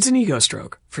 It's an ego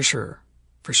stroke for sure.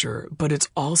 But it's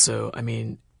also,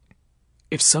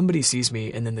 if somebody sees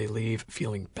me and then they leave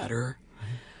feeling better,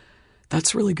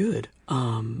 that's really good.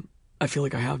 I feel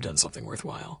like I have done something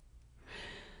worthwhile.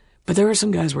 But there are some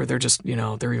guys where they're just,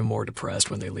 they're even more depressed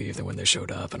when they leave than when they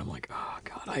showed up. And I'm like, oh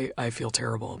God, I feel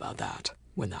terrible about that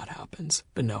when that happens.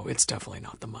 But no, it's definitely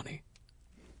not the money.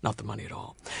 Not the money at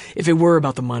all. If it were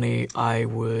about the money, I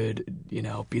would,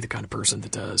 be the kind of person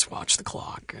that does watch the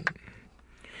clock. And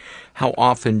how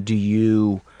often do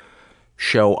you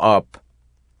show up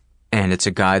and it's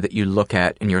a guy that you look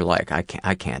at and you're like, I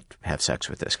can't have sex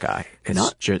with this guy?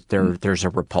 It's just there's a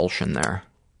repulsion there.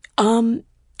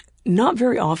 Not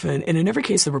very often, and in every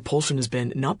case, the repulsion has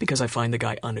been not because I find the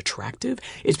guy unattractive.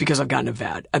 It's because I've gotten a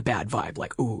bad vibe.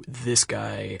 Like, ooh, this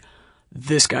guy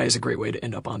is a great way to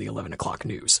end up on the 11 o'clock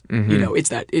news. Mm-hmm.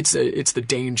 It's the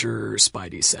danger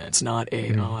Spidey sense, not I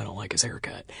don't like his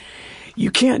haircut.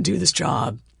 You can't do this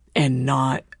job and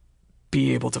not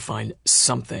be able to find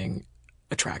something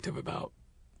attractive about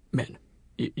men.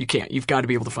 You can't. You've got to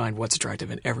be able to find what's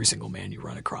attractive in every single man you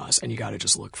run across, and you got to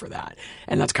just look for that.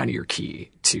 And that's kind of your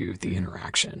key to the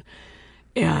interaction.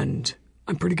 And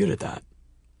I'm pretty good at that.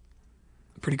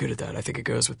 I think it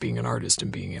goes with being an artist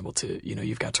and being able to,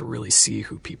 you've got to really see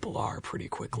who people are pretty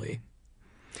quickly.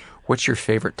 What's your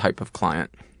favorite type of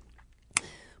client?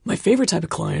 My favorite type of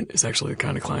client is actually the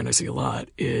kind of client I see a lot.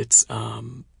 It's,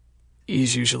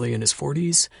 he's usually in his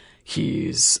 40s.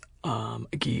 He's a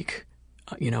geek,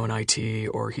 in IT,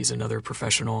 or he's another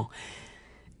professional,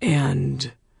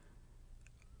 and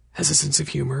has a sense of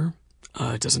humor,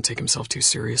 doesn't take himself too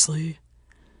seriously,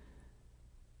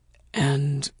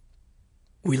 and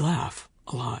we laugh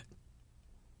a lot.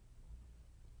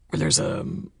 Where there's a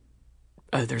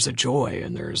joy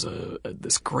and there's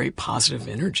this great positive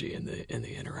energy in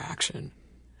the interaction.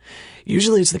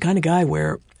 Usually it's the kind of guy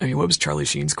where, what was Charlie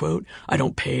Sheen's quote? I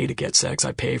don't pay to get sex,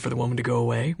 I pay for the woman to go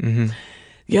away. Mm-hmm.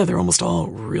 Yeah, they're almost all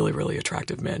really, really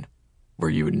attractive men. where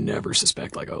you would never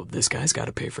suspect, like, oh, this guy's got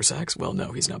to pay for sex. Well,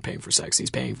 no, he's not paying for sex. He's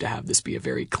paying to have this be a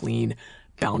very clean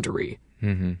boundary.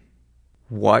 Mm-hmm.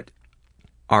 What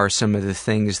are some of the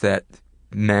things that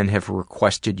men have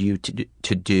requested you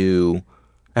to do?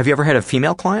 Have you ever had a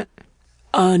female client?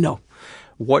 No.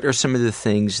 What are some of the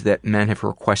things that men have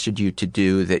requested you to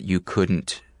do that you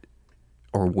couldn't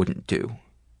or wouldn't do?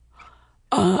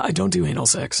 I don't do anal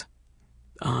sex.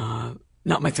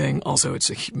 Not my thing. Also, it's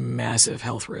a massive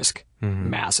health risk. Mm-hmm.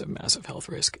 Massive health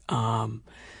risk. I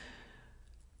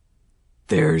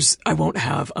won't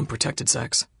have unprotected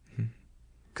sex.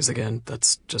 Because again,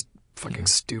 that's just fucking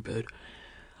stupid.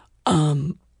 I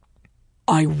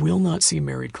will not see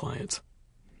married clients.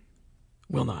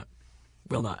 Will not.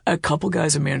 A couple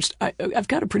guys have managed. I've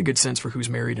got a pretty good sense for who's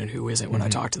married and who isn't when I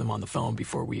talk to them on the phone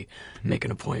before we make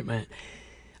an appointment.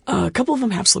 A couple of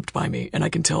them have slipped by me, and I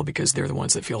can tell because they're the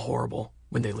ones that feel horrible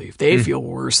when they leave. They feel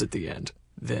worse at the end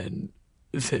than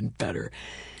better.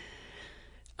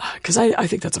 Because I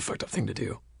think that's a fucked up thing to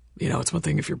do. You know, it's one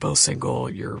thing if you're both single,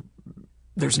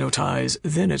 there's no ties.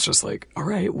 Then it's just like, all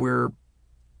right, we're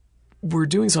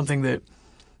doing something that.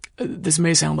 This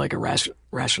may sound like a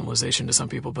rationalization to some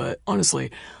people, but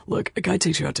honestly, look, a guy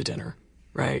takes you out to dinner,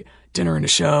 right? Dinner and a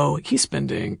show, he's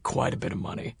spending quite a bit of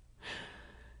money.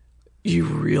 You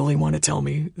really want to tell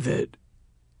me that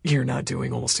you're not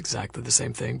doing almost exactly the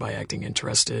same thing by acting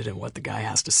interested in what the guy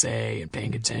has to say and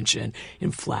paying attention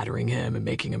and flattering him and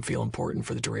making him feel important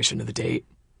for the duration of the date?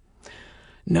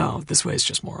 No, this way is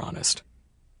just more honest.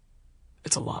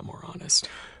 It's a lot more honest.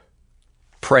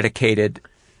 Predicated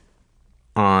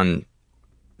on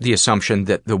the assumption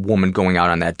that the woman going out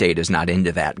on that date is not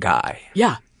into that guy.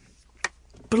 Yeah.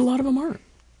 But a lot of them aren't.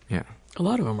 Yeah. A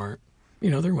lot of them aren't. You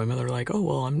know, they're women that are like, oh,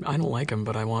 well, I don't like him,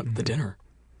 but I want the dinner.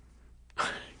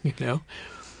 You know?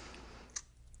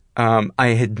 I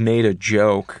had made a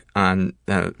joke on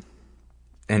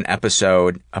an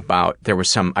episode about,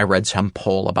 I read some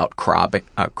poll about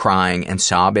crying and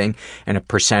sobbing and a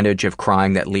percentage of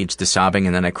crying that leads to sobbing,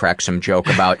 and then I cracked some joke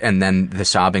about, and then the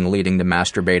sobbing leading to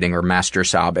masturbating or master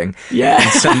sobbing. Yeah.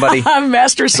 And somebody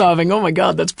master sobbing. Oh my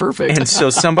God, that's perfect. And so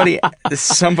somebody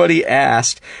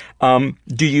asked,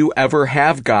 do you ever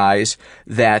have guys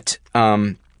that,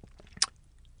 what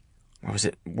was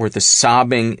it, where they're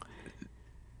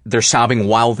sobbing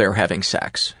while they're having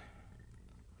sex?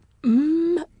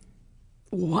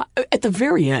 What? At the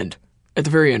very end,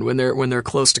 when they're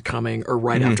close to coming or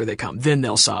right after they come, then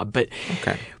they'll sob. But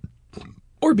okay,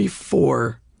 or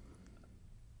before.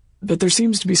 But there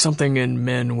seems to be something in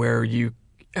men where during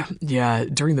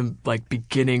the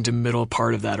beginning to middle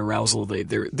part of that arousal,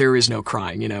 there is no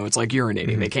crying. You know, it's like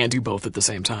urinating. They can't do both at the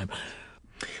same time.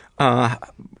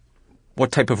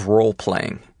 What type of role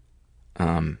playing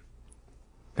have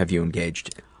you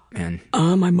engaged in?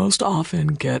 I most often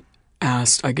get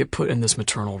asked, I get put in this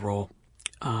maternal role.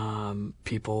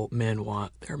 Men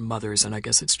want their mothers, and I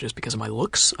guess it's just because of my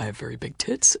looks. I have very big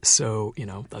tits, so, you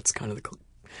know, that's kind of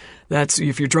that's,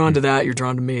 if you're drawn to that, you're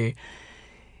drawn to me.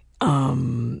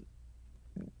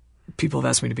 People have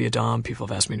asked me to be a dom, people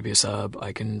have asked me to be a sub.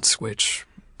 I can switch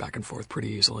back and forth pretty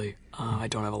easily. I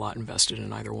don't have a lot invested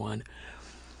in either one.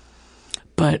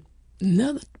 But,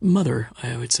 no, mother,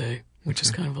 I would say, which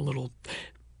is kind of a little...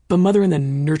 But mother in the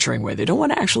nurturing way. They don't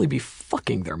want to actually be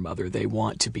fucking their mother. They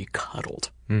want to be cuddled.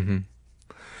 Mm-hmm.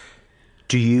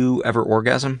 Do you ever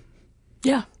orgasm?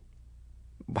 Yeah.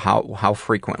 How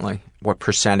frequently? What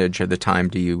percentage of the time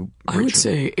do you reach? I would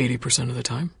say 80% of the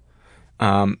time.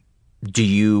 Do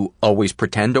you always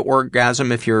pretend to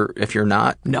orgasm if you're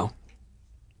not? No.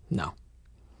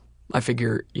 I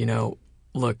figure, you know,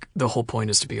 look, the whole point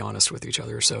is to be honest with each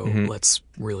other, so let's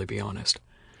really be honest.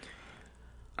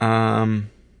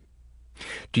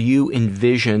 Do you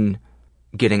envision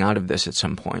getting out of this at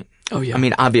some point? Oh, yeah. I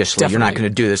mean, obviously, Definitely. You're not going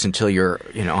to do this until you're,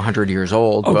 100 years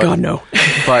old. Oh, God, no.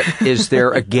 But is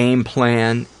there a game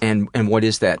plan, and what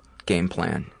is that game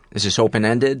plan? Is this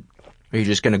open-ended? Are you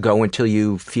just going to go until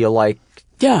you feel like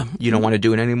you don't want to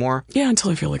do it anymore? Yeah, until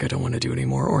I feel like I don't want to do it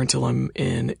anymore, or until I'm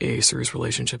in a serious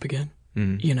relationship again.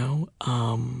 Mm. You know?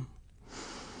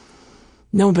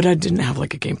 No, but I didn't have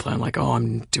like a game plan like, oh,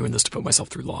 I'm doing this to put myself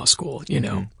through law school, you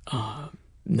know.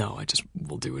 No, I just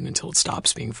will do it until it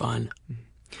stops being fun.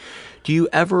 Do you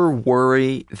ever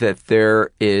worry that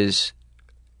there is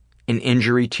an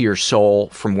injury to your soul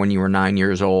from when you were 9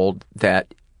 years old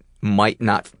that might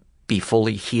not be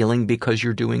fully healing because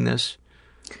you're doing this?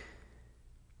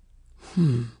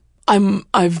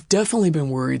 I've definitely been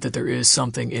worried that there is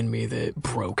something in me that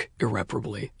broke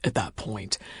irreparably at that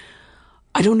point.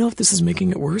 I don't know if this is making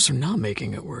it worse or not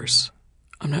making it worse.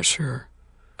 I'm not sure.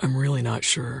 I'm really not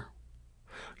sure.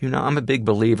 I'm a big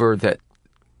believer that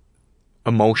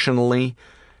emotionally,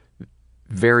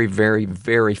 very, very,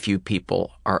 very few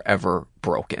people are ever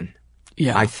broken.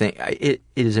 Yeah. I think it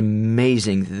is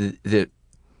amazing the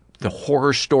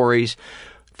horror stories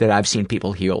that I've seen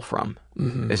people heal from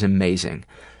is amazing.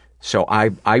 So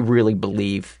I really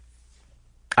believe,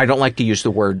 I don't like to use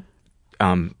the word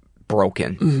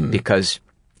broken because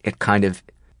it kind of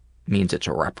means it's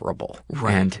irreparable.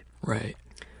 Right. And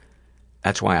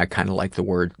that's why I kind of like the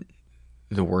word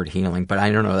healing. But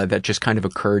I don't know, that just kind of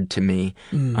occurred to me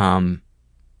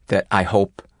that I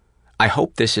hope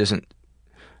this isn't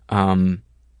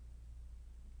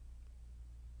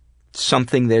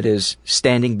something that is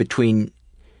standing between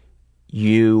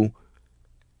you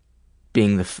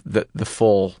being the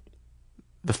full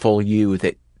you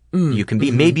that you can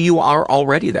be. Maybe you are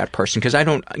already that person, because I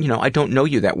don't know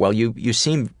you that well. You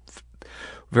seem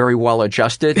very well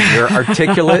adjusted. You're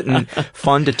articulate and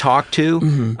fun to talk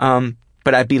to.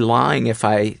 But I'd be lying if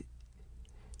I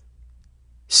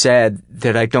said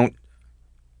that I don't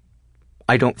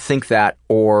think that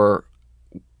or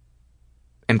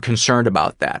am concerned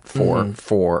about that for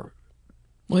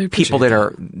people that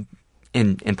are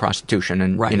in prostitution,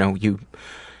 and you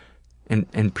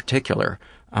in particular,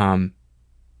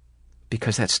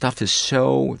 because that stuff is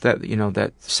so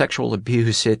that sexual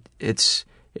abuse, it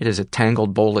is a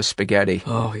tangled bowl of spaghetti.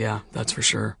 Oh yeah, that's for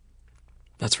sure.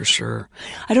 That's for sure.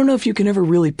 I don't know if you can ever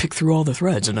really pick through all the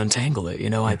threads and untangle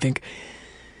it. I think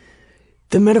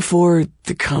the metaphor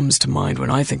that comes to mind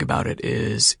when I think about it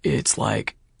is it's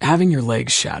like having your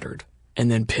legs shattered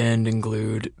and then pinned and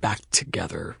glued back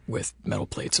together with metal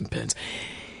plates and pins.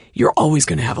 You're always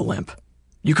going to have a limp.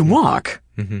 You can walk,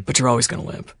 but you're always going to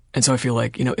limp. And so I feel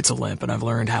like, it's a limp, and I've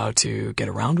learned how to get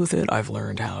around with it. I've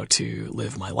learned how to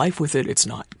live my life with it. It's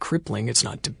not crippling. It's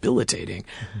not debilitating,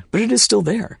 but it is still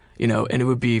there, and it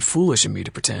would be foolish of me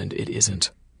to pretend it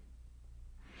isn't.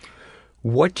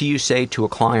 What do you say to a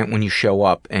client when you show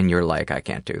up and you're like, I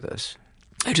can't do this?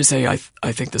 I just say, I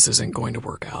think this isn't going to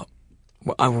work out.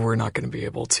 We're not going to be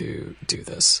able to do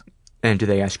this. And do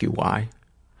they ask you why?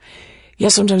 Yeah,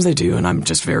 sometimes they do, and I'm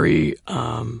just very,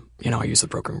 I use the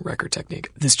broken record technique.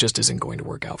 This just isn't going to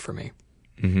work out for me.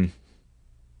 And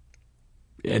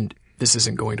this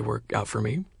isn't going to work out for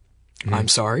me. I'm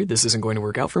sorry. This isn't going to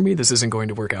work out for me. This isn't going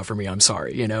to work out for me. I'm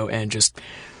sorry, and just...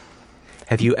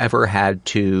 Have you ever had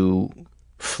to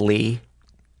flee?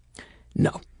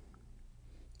 No,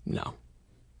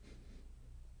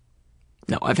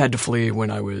 I've had to flee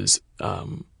when I was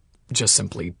just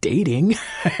simply dating.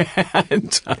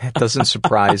 That doesn't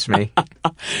surprise me.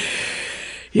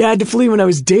 Yeah, I had to flee when I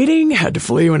was dating. Had to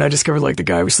flee when I discovered the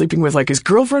guy I was sleeping with, his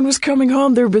girlfriend was coming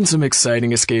home. There have been some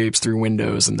exciting escapes through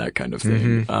windows and that kind of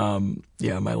thing.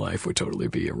 Yeah, my life would totally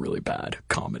be a really bad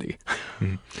comedy.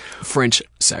 French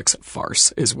sex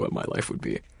farce is what my life would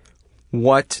be.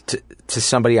 What, to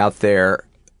somebody out there,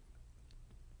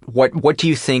 what do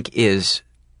you think is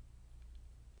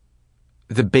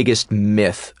the biggest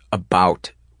myth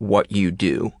about what you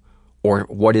do? Or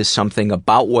what is something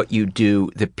about what you do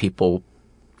that people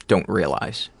don't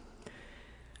realize?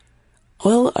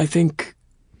 Well, I think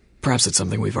perhaps it's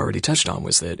something we've already touched on,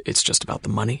 was that it's just about the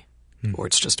money or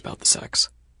it's just about the sex.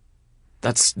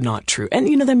 That's not true.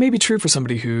 And, that may be true for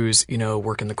somebody who's,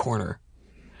 working the corner.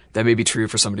 That may be true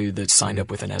for somebody that's signed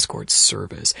up with an escort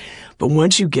service. But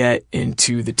once you get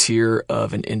into the tier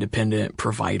of an independent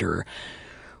provider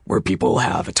where people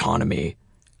have autonomy,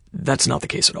 that's not the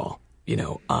case at all.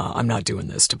 I'm not doing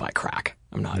this to buy crack.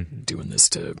 I'm not doing this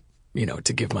to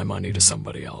give my money to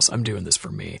somebody else. I'm doing this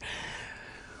for me.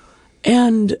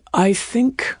 And I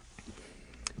think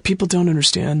people don't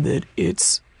understand that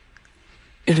it's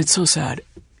so sad.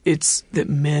 It's that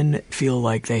men feel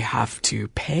like they have to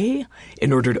pay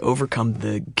in order to overcome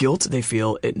the guilt they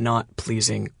feel at not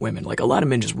pleasing women. A lot of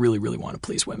men just really, really want to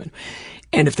please women.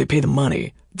 And if they pay the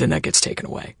money, then that gets taken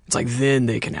away. It's then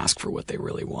they can ask for what they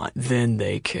really want. Then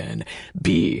they can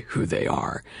be who they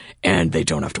are. And they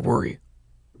don't have to worry.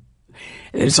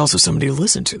 And it's also somebody to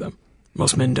listen to them.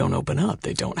 Most men don't open up.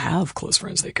 They don't have close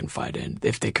friends they confide in.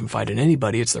 If they confide in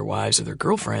anybody, it's their wives or their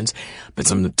girlfriends. But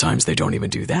sometimes they don't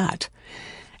even do that.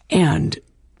 And,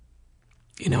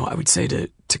 I would say to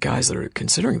guys that are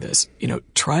considering this,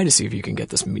 try to see if you can get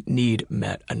this need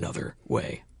met another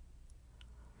way.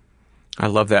 I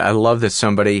love that. I love that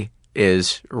somebody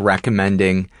is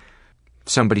recommending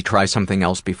somebody try something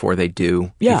else before they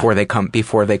do. Yeah. Before they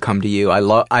come to you. I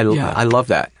love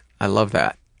that. I love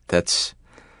that.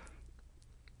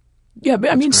 Yeah,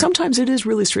 but I mean, sometimes it is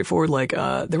really straightforward. Like,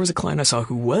 there was a client I saw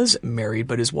who was married,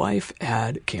 but his wife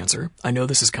had cancer. I know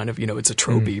this is kind of, it's a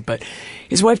tropey, but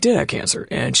his wife did have cancer,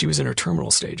 and she was in her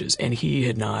terminal stages, and he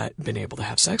had not been able to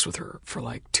have sex with her for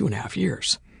like 2.5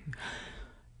 years.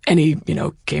 And he,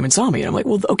 came and saw me, and I'm like,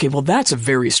 well, okay, well, that's a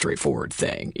very straightforward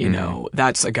thing.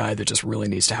 That's a guy that just really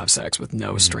needs to have sex with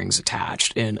no strings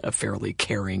attached in a fairly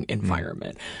caring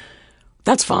environment.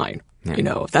 That's fine.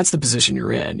 Yeah. If that's the position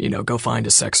you're in, go find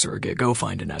a sex surrogate, go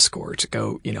find an escort,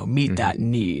 go, meet that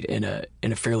need in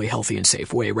a fairly healthy and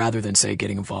safe way, rather than, say,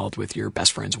 getting involved with your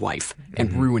best friend's wife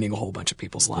and ruining a whole bunch of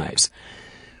people's lives.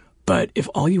 But if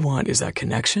all you want is that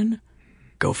connection,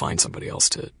 go find somebody else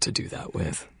to do that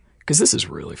with. Because this is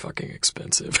really fucking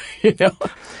expensive,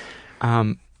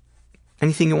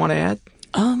 Anything you want to add?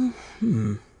 I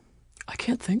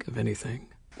can't think of anything.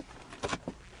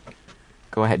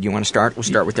 Go ahead. You want to start? We'll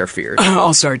start with their fears.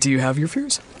 I'll start. Do you have your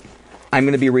fears? I'm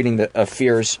going to be reading the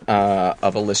fears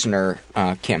of a listener,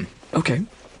 Kim. Okay.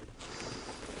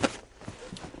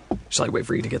 Shall I wait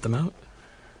for you to get them out?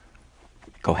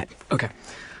 Go ahead. Okay.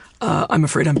 I'm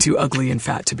afraid I'm too ugly and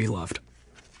fat to be loved.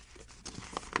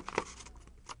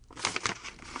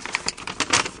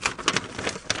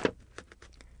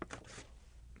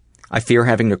 I fear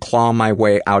having to claw my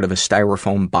way out of a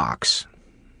styrofoam box.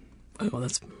 Oh,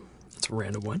 that's a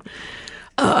random one.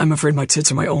 I'm afraid my tits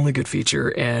are my only good feature,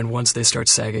 and once they start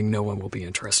sagging, no one will be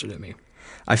interested in me.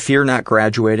 I fear not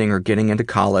graduating or getting into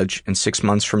college, and 6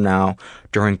 months from now,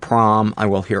 during prom, I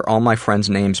will hear all my friends'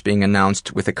 names being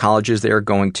announced with the colleges they are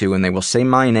going to, and they will say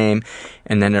my name,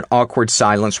 and then an awkward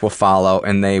silence will follow,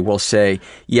 and they will say,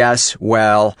 yes,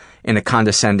 well, in a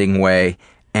condescending way,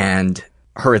 and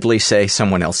hurriedly say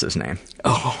someone else's name.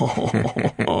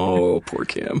 Oh, poor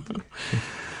Kim.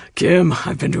 Kim,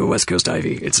 I've been to a West Coast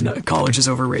Ivy. College is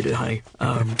overrated, honey.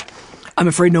 I'm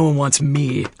afraid no one wants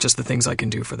me, just the things I can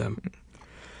do for them.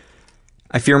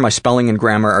 I fear my spelling and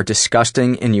grammar are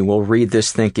disgusting, and you will read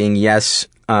this thinking, yes,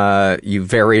 you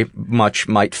very much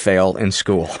might fail in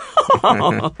school.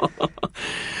 I'm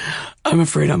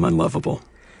afraid I'm unlovable.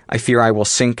 I fear I will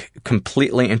sink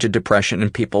completely into depression,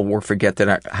 and people will forget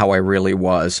how I really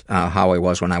was, how I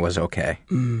was when I was okay.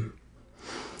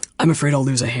 I'm afraid I'll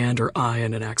lose a hand or eye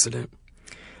in an accident.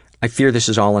 I fear this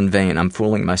is all in vain. I'm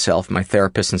fooling myself. My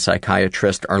therapist and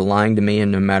psychiatrist are lying to me,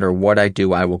 and no matter what I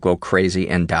do, I will go crazy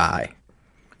and die.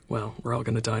 Well, we're all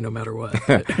going to die no matter what.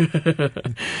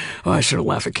 Oh, I shouldn't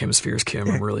laugh at Kim's fears, Kim.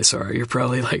 I'm really sorry. You're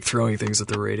probably throwing things at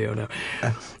the radio now.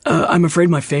 I'm afraid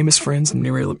my famous friends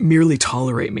merely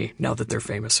tolerate me now that they're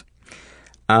famous.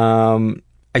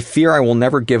 I fear I will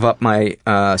never give up my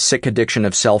sick addiction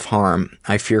of self-harm.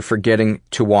 I fear forgetting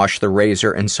to wash the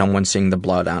razor and someone seeing the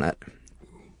blood on it.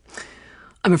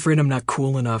 I'm afraid I'm not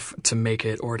cool enough to make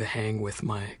it or to hang with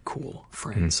my cool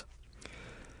friends.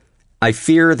 I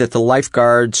fear that the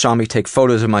lifeguard saw me take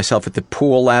photos of myself at the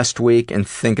pool last week and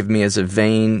think of me as a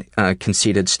vain,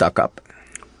 conceited stuck-up.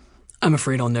 I'm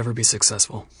afraid I'll never be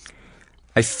successful.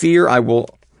 I fear I will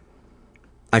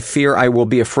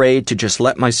be afraid to just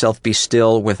let myself be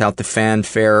still without the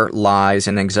fanfare, lies,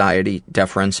 and anxiety,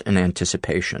 deference, and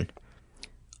anticipation.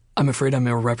 I'm afraid I'm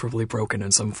irreparably broken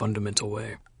in some fundamental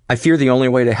way. I fear the only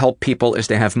way to help people is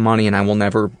to have money, and I will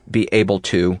never be able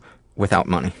to without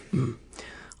money.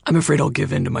 I'm afraid I'll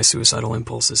give in to my suicidal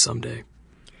impulses someday.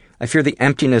 I fear the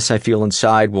emptiness I feel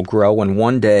inside will grow, and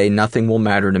one day nothing will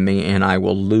matter to me, and I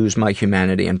will lose my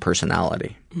humanity and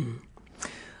personality.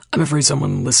 I'm afraid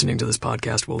someone listening to this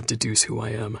podcast will deduce who I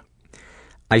am.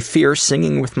 I fear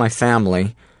singing with my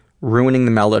family, ruining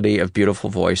the melody of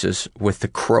beautiful voices with the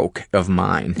croak of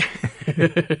mine.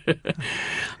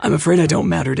 I'm afraid I don't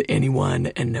matter to anyone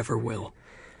and never will.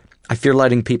 I fear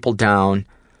letting people down.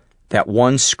 That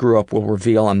one screw-up will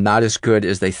reveal I'm not as good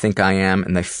as they think I am,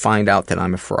 and they find out that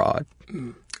I'm a fraud.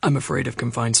 I'm afraid of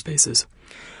confined spaces.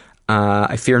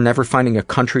 I fear never finding a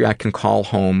country I can call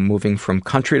home. Moving from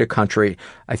country to country,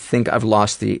 I think I've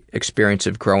lost the experience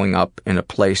of growing up in a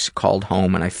place called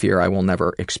home, and I fear I will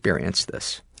never experience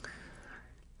this.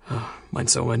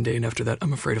 Mine's so mundane after that.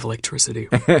 I'm afraid of electricity.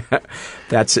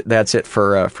 That's it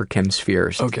for Kim's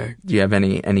fears. Okay. Do you have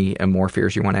any more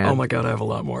fears you want to add? Oh my God, I have a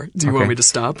lot more. Do you want me to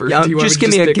stop, or yeah, do you want just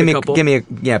me to pick a couple?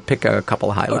 Pick a couple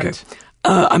of highlights. Okay.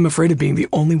 I'm afraid of being the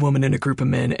only woman in a group of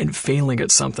men and failing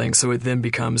at something, so it then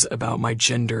becomes about my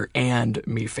gender and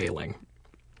me failing.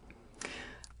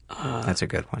 That's a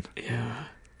good one. Yeah.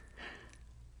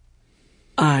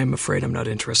 I'm afraid I'm not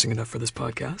interesting enough for this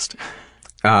podcast.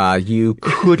 You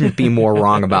couldn't be more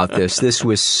wrong about this. This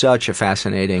was such a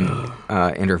fascinating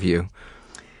interview.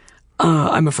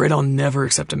 I'm afraid I'll never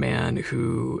accept a man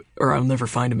I'll never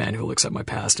find a man who will accept my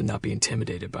past and not be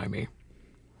intimidated by me.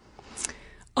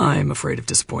 I'm afraid of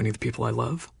disappointing the people I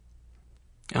love.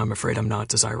 I'm afraid I'm not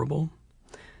desirable.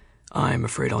 I'm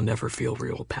afraid I'll never feel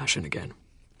real passion again.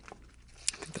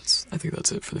 I think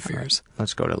that's it for the fears. Right.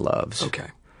 Let's go to loves. Okay.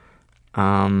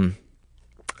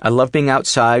 I love being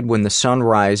outside when the sun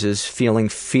rises, feeling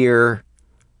fear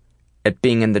at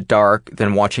being in the dark,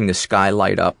 then watching the sky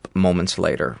light up moments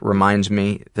later. Reminds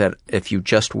me that if you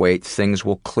just wait, things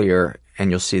will clear and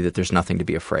you'll see that there's nothing to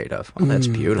be afraid of. Oh, that's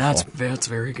beautiful. That's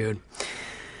very good.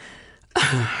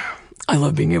 I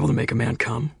love being able to make a man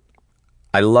come.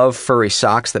 I love furry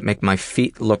socks that make my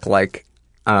feet look like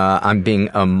I'm being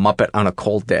a Muppet on a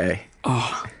cold day.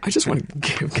 Oh, I just want to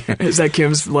give... Is that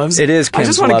Kim's loves? It is Kim's I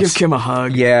just want to loves. give Kim a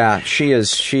hug. Yeah, she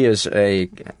is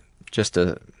just a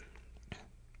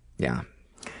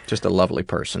lovely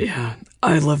person. Yeah,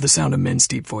 I love the sound of men's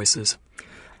deep voices.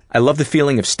 I love the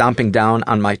feeling of stomping down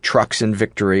on my trucks in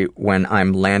victory when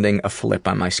I'm landing a flip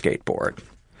on my skateboard.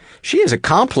 She is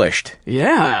accomplished.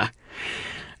 Yeah.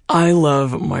 I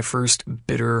love my first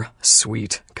bitter,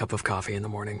 sweet cup of coffee in the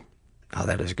morning. Oh,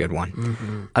 that is a good one.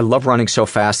 Mm-hmm. I love running so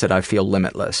fast that I feel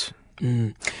limitless.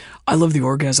 I love the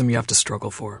orgasm you have to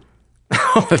struggle for.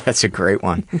 Oh, that's a great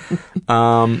one.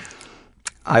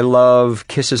 I love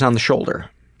kisses on the shoulder.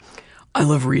 I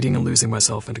love reading and losing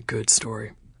myself in a good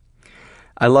story.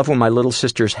 I love when my little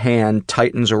sister's hand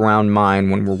tightens around mine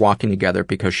when we're walking together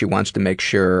because she wants to make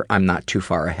sure I'm not too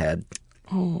far ahead.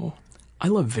 Oh, I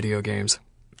love video games.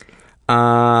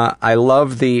 I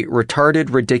love the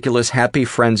retarded, ridiculous, happy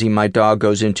frenzy my dog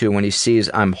goes into when he sees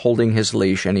I'm holding his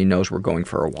leash and he knows we're going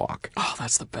for a walk. Oh,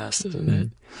 that's the best, isn't it?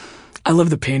 I love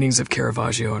the paintings of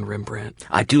Caravaggio and Rembrandt.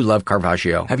 I do love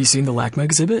Caravaggio. Have you seen the LACMA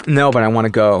exhibit? No, but I want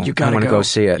to go. You gotta I want to go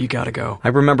see it. You gotta go. I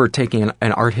remember taking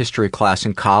an art history class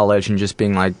in college and just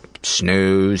being like,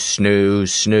 snooze,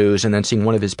 snooze, snooze, and then seeing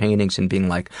one of his paintings and being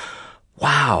like,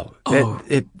 wow. Oh.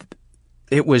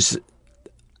 It was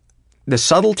the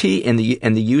subtlety and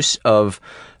the use of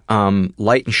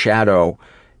light and shadow.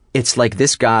 It's like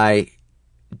this guy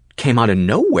came out of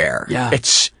nowhere. Yeah.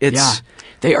 Yeah.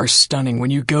 They are stunning. When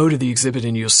you go to the exhibit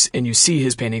and you see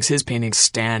his paintings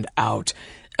stand out.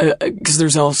 Because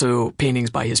there's also paintings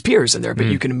by his peers in there, but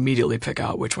you can immediately pick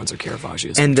out which ones are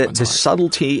Caravaggios. And the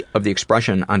subtlety of the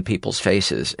expression on people's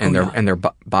faces and their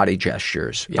body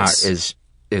gestures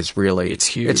is really... It's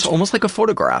huge. It's almost like a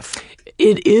photograph.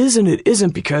 It is and it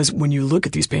isn't, because when you look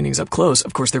at these paintings up close,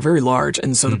 of course, they're very large,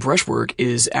 and so the brushwork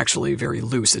is actually very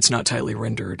loose. It's not tightly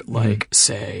rendered like,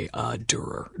 say,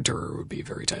 Dürer. Dürer would be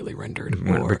very tightly rendered. I'm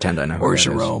going to pretend I know who Or that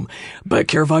Jerome. But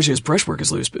Caravaggio's brushwork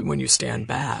is loose, but when you stand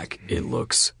back, it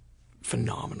looks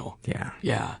phenomenal. Yeah.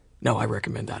 Yeah. No, I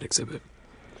recommend that exhibit.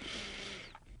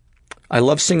 I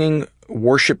love singing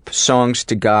worship songs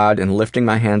to God and lifting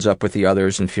my hands up with the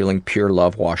others and feeling pure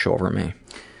love wash over me.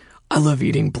 I love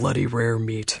eating bloody rare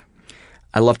meat.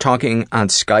 I love talking on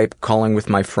Skype, calling with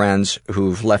my friends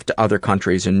who've left to other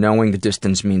countries and knowing the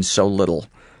distance means so little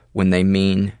when they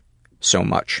mean so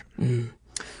much.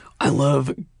 I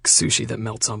love sushi that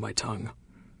melts on my tongue.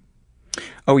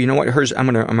 Oh, you know what? Hers. I'm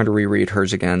gonna reread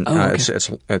hers again. Oh, okay.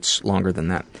 It's longer than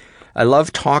that. I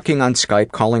love talking on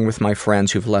Skype, calling with my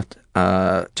friends who've left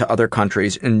to other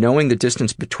countries, and knowing the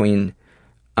distance between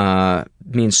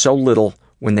means so little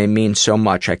when they mean so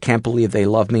much. I can't believe they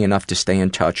love me enough to stay in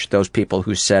touch. Those people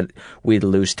who said we'd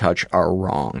lose touch are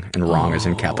wrong, and wrong is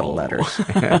in capital letters.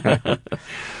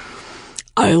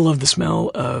 I love the smell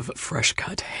of fresh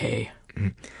cut hay.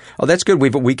 Oh, that's good.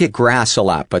 We get grass a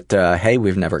lot, but hay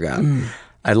we've never got.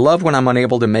 I love when I'm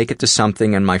unable to make it to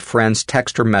something and my friends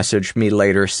text or message me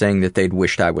later saying that they'd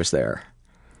wished I was there.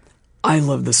 I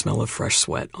love the smell of fresh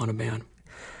sweat on a man.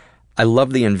 I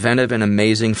love the inventive and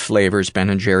amazing flavors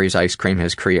Ben & Jerry's ice cream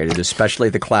has created, especially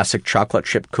the classic chocolate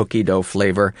chip cookie dough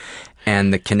flavor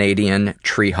and the Canadian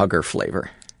tree hugger flavor.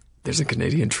 There's a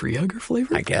Canadian tree hugger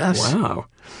flavor? I guess. Wow.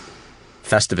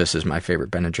 Festivus is my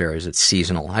favorite Ben & Jerry's. It's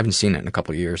seasonal. I haven't seen it in a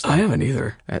couple of years, though. I haven't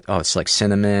either. It's like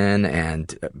cinnamon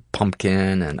and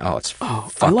pumpkin and it's I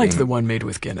fucking... liked the one made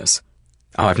with Guinness.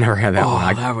 Oh, I've never had that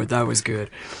one. That was good.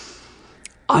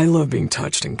 I love being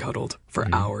touched and cuddled for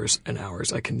hours and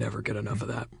hours. I can never get enough of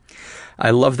that. I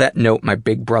love that note my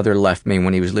big brother left me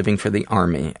when he was leaving for the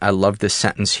army. I love this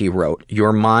sentence he wrote.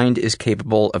 Your mind is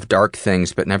capable of dark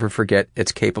things, but never forget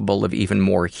it's capable of even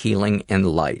more healing and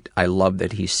light. I love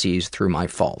that he sees through my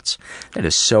faults. That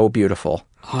is so beautiful.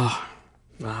 Oh,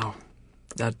 wow.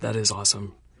 That is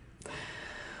awesome.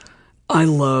 I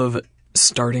love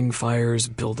starting fires,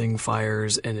 building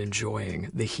fires, and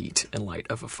enjoying the heat and light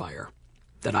of a fire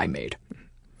that I made.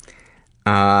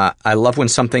 I love when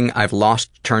something I've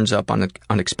lost turns up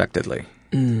unexpectedly.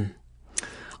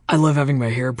 I love having my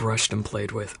hair brushed and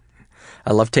played with.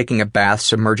 I love taking a bath,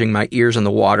 submerging my ears in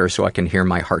the water so I can hear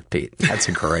my heartbeat. That's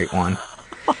a great one.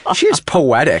 She is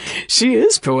poetic. She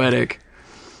is poetic.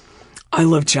 I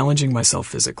love challenging myself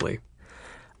physically.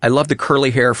 I love the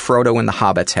curly hair Frodo and the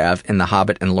hobbits have in The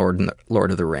Hobbit and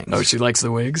Lord of the Rings. Oh, she likes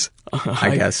the wigs?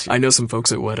 I guess. I know some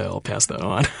folks at Weta. I'll pass that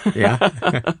on. Yeah.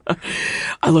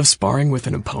 I love sparring with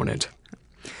an opponent.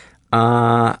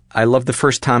 I love the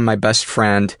first time my best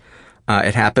friend,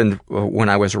 it happened when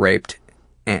I was raped,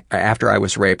 after I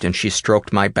was raped, and she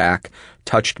stroked my back,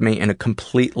 touched me in a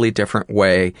completely different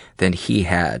way than he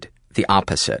had, the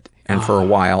opposite. And for a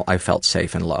while, I felt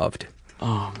safe and loved.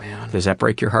 Oh, man. Does that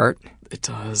break your heart? It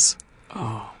does.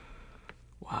 Oh,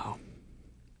 wow.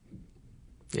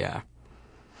 Yeah.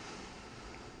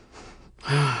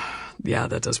 Yeah,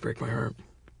 that does break my heart.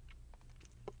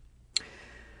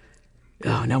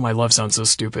 Oh, now my love sounds so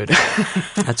stupid.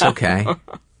 That's okay.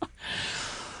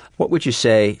 What would you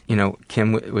say,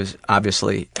 Kim was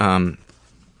obviously a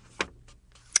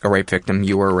rape victim.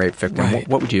 You were a rape victim. Right.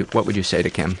 What would you say to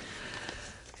Kim?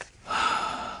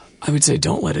 I would say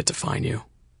don't let it define you.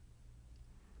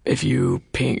 If you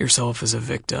paint yourself as a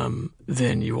victim,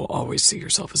 then you will always see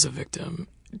yourself as a victim.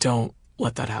 Don't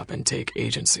let that happen. Take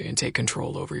agency and take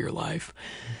control over your life.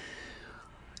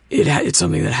 It's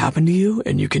something that happened to you,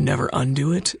 and you can never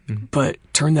undo it, but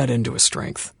turn that into a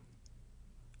strength.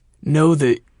 Know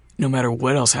that no matter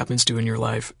what else happens to you in your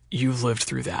life, you've lived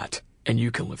through that, and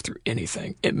you can live through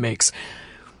anything. It makes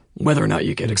whether or not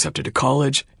you get accepted to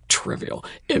college trivial.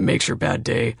 It makes your bad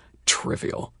day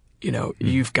trivial.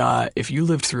 If you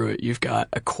lived through it, you've got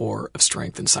a core of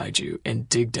strength inside you, and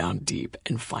dig down deep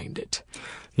and find it.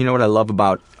 You know what I love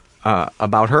about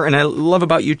her, and I love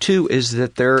about you too, is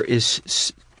that there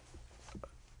is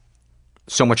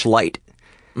so much light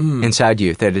inside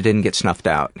you that it didn't get snuffed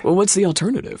out. Well, what's the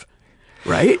alternative?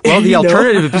 Right? Well, the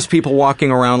alternative is people walking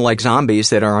around like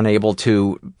zombies that are unable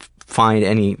to find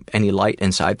any light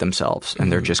inside themselves,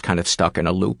 and they're just kind of stuck in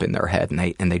a loop in their head,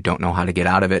 and they don't know how to get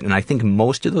out of it. And I think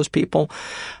most of those people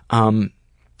aren't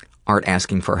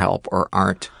asking for help or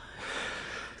aren't.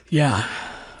 Yeah.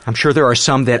 I'm sure there are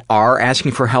some that are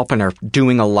asking for help and are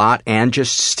doing a lot and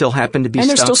just still happen to be stuck. And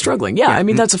they're stuck. still struggling. Yeah, I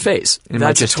mean, that's a phase.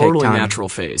 That's a totally natural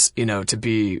phase, to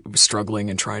be struggling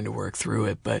and trying to work through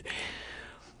it. But,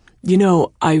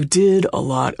 I did a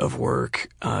lot of work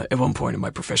at one point in my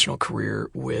professional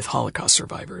career with Holocaust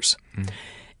survivors.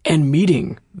 And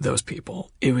meeting those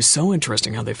people, it was so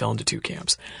interesting how they fell into two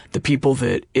camps. The people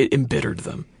that it embittered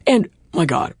them. And my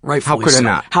God, rightfully so. How could it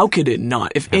not? How could it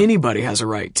not? If anybody has a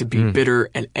right to be bitter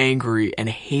and angry and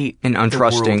hate and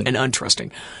untrusting the world and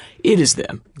untrusting, it is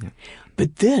them. Yeah.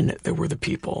 But then there were the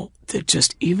people that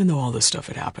just, even though all this stuff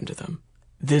had happened to them,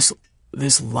 this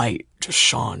light just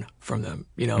shone from them.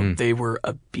 They were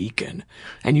a beacon,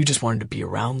 and you just wanted to be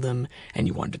around them, and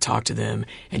you wanted to talk to them,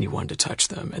 and you wanted to touch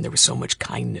them, and there was so much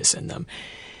kindness in them.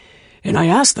 And I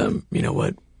asked them,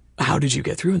 how did you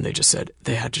get through? And they just said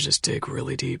they had to just dig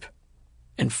really deep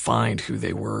and find who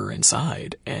they were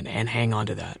inside and hang on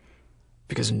to that,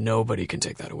 because nobody can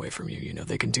take that away from you.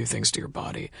 They can do things to your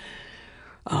body.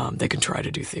 They can try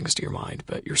to do things to your mind,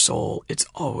 but your soul, it's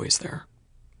always there.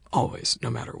 Always, no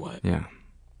matter what. Yeah.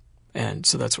 And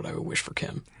so that's what I would wish for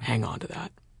Kim. Hang on to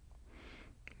that.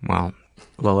 Well,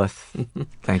 Lillith,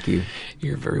 thank you.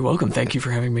 You're very welcome. Thank you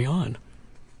for having me on.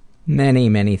 Many,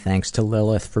 many thanks to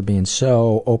Lillith for being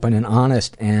so open and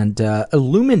honest and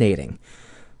illuminating.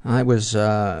 I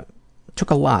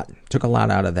took a lot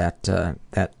out of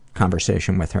that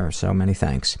conversation with her, so many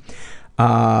thanks.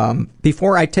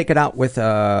 Before I take it out with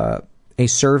a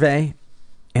survey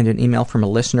and an email from a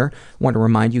listener, I want to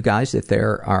remind you guys that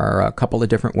there are a couple of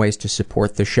different ways to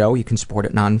support the show. You can support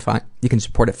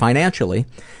it financially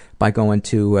by going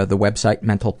to the website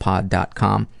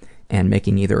mentalpod.com and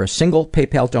making either a single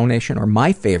PayPal donation or,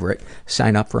 my favorite,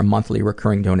 sign up for a monthly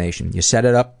recurring donation. You set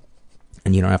it up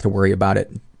and you don't have to worry about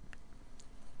it.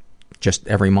 Just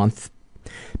every month,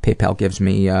 PayPal gives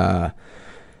me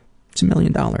it's $1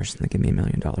 million. They give me $1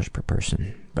 million per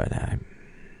person, but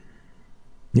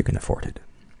you can afford it.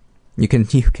 You can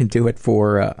do it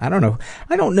for I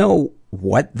don't know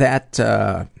what that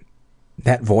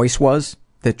voice was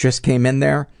that just came in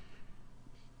there,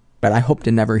 but I hope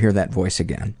to never hear that voice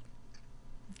again.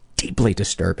 Deeply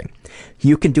disturbing.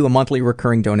 You can do a monthly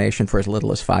recurring donation for as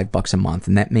little as $5 a month,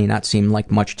 and that may not seem like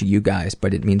much to you guys,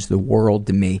 but it means the world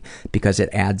to me because it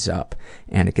adds up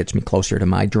and it gets me closer to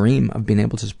my dream of being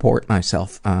able to support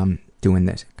myself doing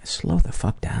this. Slow the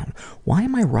fuck down. Why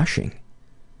am I rushing?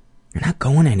 You're not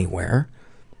going anywhere.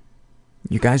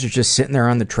 You guys are just sitting there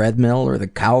on the treadmill or the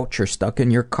couch or stuck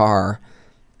in your car.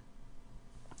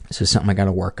 This is something I got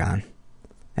to work on.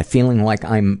 That feeling like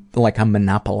I'm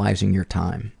monopolizing your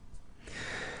time.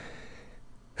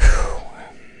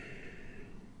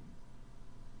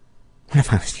 What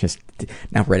if I was just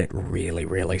now read it really,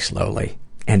 really slowly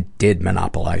and did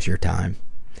monopolize your time?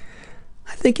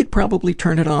 I think you'd probably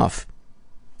turn it off.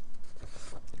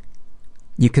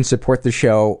 You can support the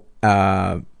show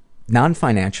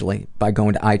non-financially by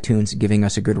going to iTunes, giving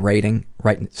us a good rating,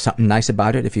 writing something nice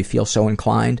about it if you feel so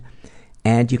inclined.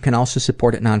 And you can also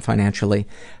support it non-financially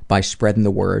by spreading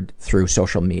the word through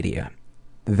social media.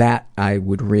 That I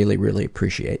would really, really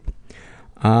appreciate.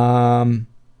 I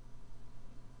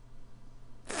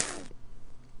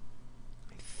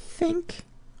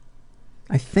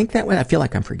think that way. I feel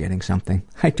like I'm forgetting something.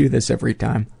 I do this every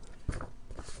time.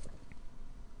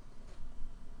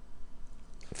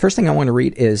 First thing I want to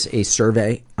read is a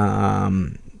survey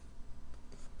from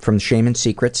the Shame and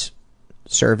Secrets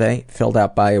survey filled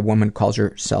out by a woman who calls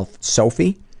herself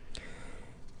Sophie.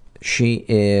 She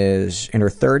is in her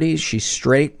 30s. She's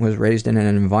straight, was raised in an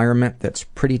environment that's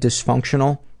pretty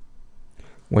dysfunctional,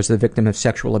 was the victim of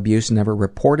sexual abuse, never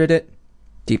reported it.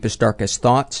 Deepest, darkest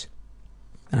thoughts.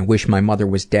 I wish my mother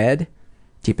was dead.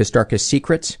 Deepest, darkest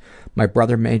secrets. My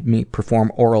brother made me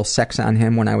perform oral sex on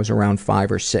him when I was around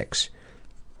 5 or 6.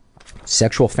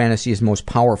 Sexual fantasy is most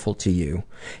powerful to you.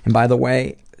 And by the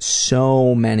way,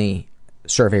 so many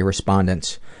survey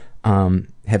respondents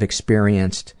have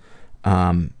experienced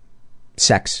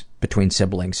sex between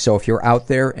siblings. So if you're out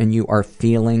there and you are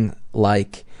feeling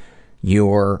like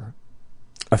you're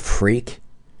a freak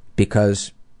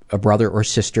because a brother or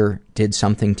sister did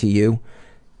something to you,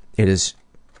 it is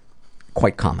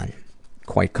quite common.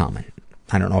 Quite common.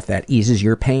 I don't know if that eases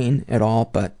your pain at all,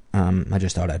 but I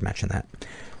just thought I'd mention that.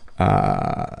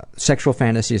 Sexual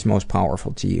fantasy is most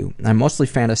powerful to you. I mostly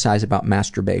fantasize about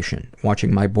masturbation,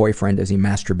 watching my boyfriend as he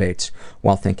masturbates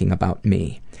while thinking about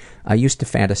me. I used to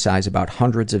fantasize about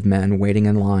hundreds of men waiting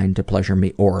in line to pleasure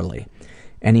me orally.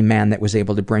 Any man that was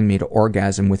able to bring me to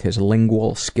orgasm with his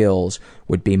lingual skills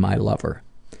would be my lover.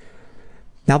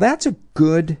 Now that's a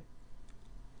good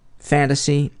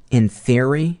fantasy in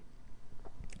theory,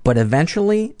 but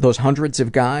eventually those hundreds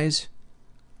of guys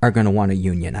are going to want to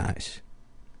unionize.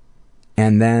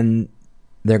 And then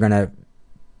they're going to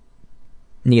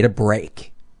need a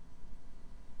break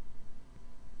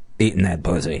eating that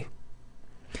pussy.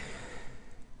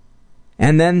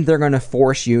 And then they're going to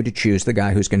force you to choose the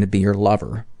guy who's going to be your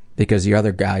lover because the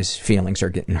other guy's feelings are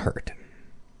getting hurt.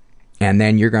 And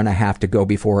then you're going to have to go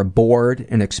before a board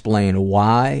and explain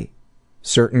why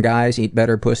certain guys eat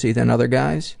better pussy than other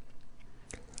guys.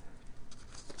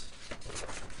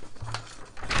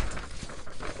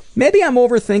 Maybe I'm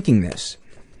overthinking this.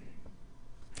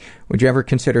 Would you ever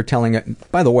consider telling it?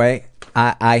 By the way,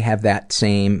 I have that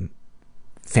same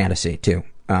fantasy too,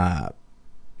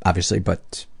 obviously,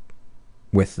 but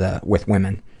with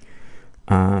women.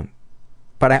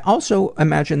 But I also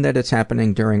imagine that it's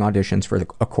happening during auditions for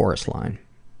a chorus line,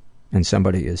 and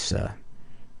somebody is.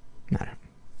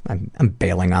 I'm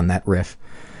bailing on that riff.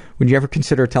 Would you ever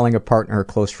consider telling a partner or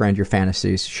close friend your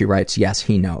fantasies? She writes, yes,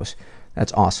 he knows.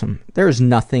 That's awesome. There is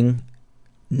nothing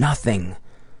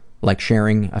like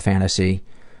sharing a fantasy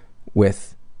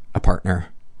with a partner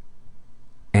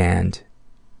and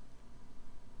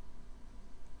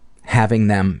having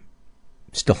them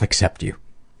still accept you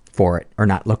for it or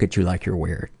not look at you like you're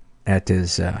weird. That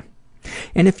is, and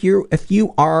if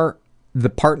you are the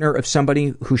partner of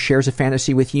somebody who shares a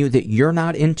fantasy with you that you're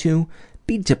not into,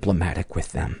 be diplomatic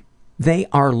with them. They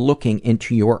are looking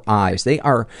into your eyes. They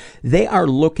are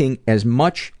looking as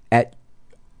much at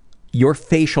your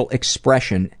facial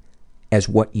expression as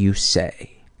what you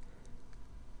say.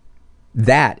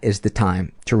 That is the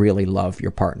time to really love your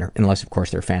partner, unless of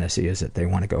course their fantasy is that they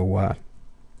want to go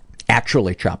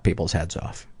actually chop people's heads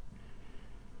off.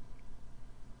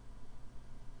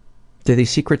 Do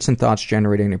these secrets and thoughts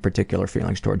generate any particular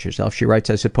feelings towards yourself? She writes,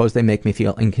 I suppose they make me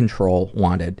feel in control,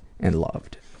 wanted, and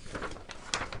loved.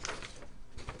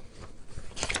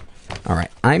 All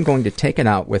right, I'm going to take it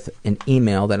out with an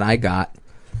email that I got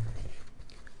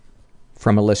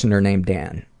from a listener named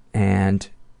Dan. And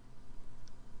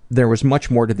there was much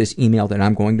more to this email than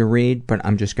I'm going to read, but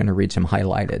I'm just going to read some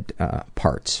highlighted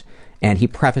parts. And he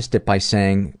prefaced it by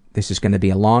saying, this is going to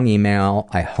be a long email.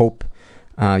 I hope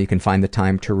you can find the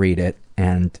time to read it,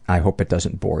 and I hope it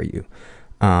doesn't bore you.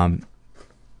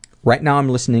 Right now I'm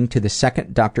listening to the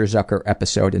second Dr. Zucker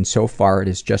episode, and so far it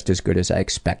is just as good as I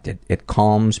expected. It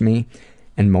calms me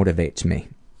and motivates me.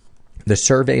 The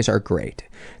surveys are great.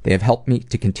 They have helped me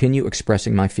to continue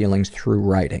expressing my feelings through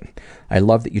writing. I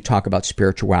love that you talk about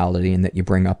spirituality and that you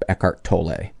bring up Eckhart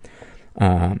Tolle.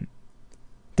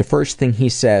 The first thing he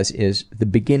says is, the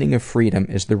beginning of freedom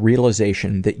is the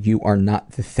realization that you are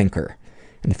not the thinker.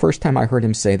 And the first time I heard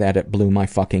him say that, it blew my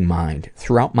fucking mind.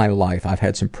 Throughout my life, I've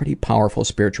had some pretty powerful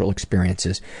spiritual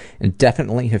experiences and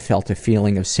definitely have felt a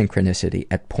feeling of synchronicity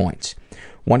at points.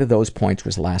 One of those points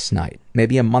was last night.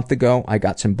 Maybe a month ago, I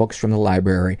got some books from the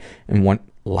library, and one...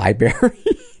 Library?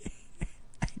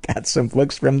 I got some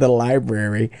books from the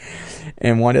library,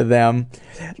 and one of them...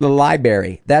 The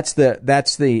library. That's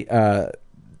the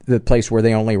place where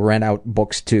they only rent out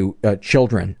books to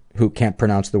children who can't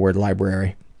pronounce the word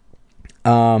library.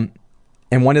 And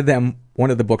one of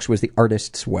the books was The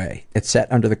Artist's Way. It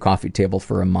sat under the coffee table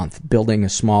for a month, building a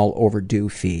small overdue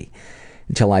fee,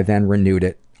 until I then renewed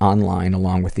it online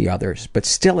along with the others. But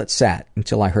still it sat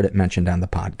until I heard it mentioned on the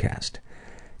podcast.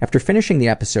 After finishing the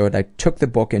episode, I took the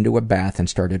book into a bath and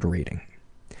started reading.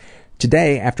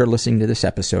 Today, after listening to this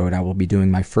episode, I will be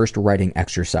doing my first writing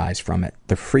exercise from it,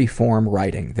 the free-form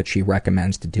writing that she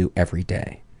recommends to do every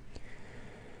day.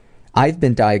 I've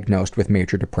been diagnosed with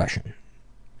major depression,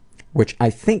 which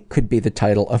I think could be the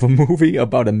title of a movie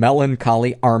about a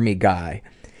melancholy army guy.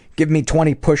 Give me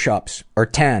 20 push-ups, or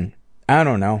 10. I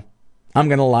don't know. I'm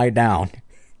going to lie down.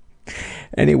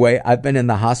 Anyway, I've been in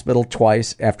the hospital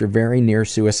twice after very near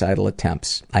suicidal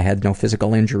attempts. I had no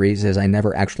physical injuries as I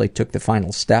never actually took the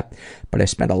final step, but I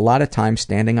spent a lot of time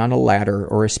standing on a ladder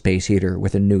or a space heater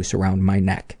with a noose around my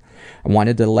neck. I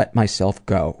wanted to let myself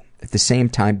go, at the same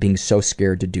time being so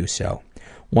scared to do so.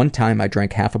 One time I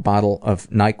drank half a bottle of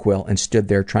NyQuil and stood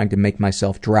there trying to make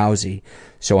myself drowsy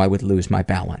so I would lose my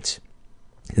balance.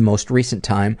 The most recent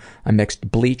time, I mixed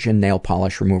bleach and nail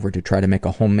polish remover to try to make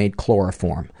a homemade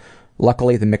chloroform.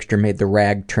 Luckily, the mixture made the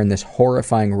rag turn this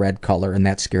horrifying red color, and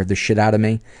that scared the shit out of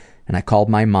me. And I called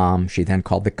my mom. She then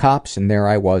called the cops, and there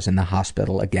I was in the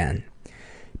hospital again.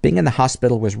 Being in the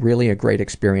hospital was really a great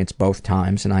experience both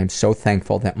times, and I am so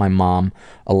thankful that my mom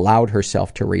allowed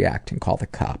herself to react and call the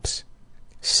cops.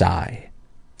 Sigh.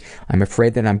 I'm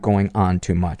afraid that I'm going on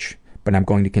too much, but I'm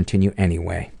going to continue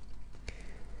anyway.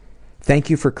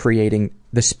 Thank you for creating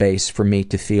the space for me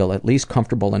to feel at least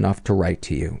comfortable enough to write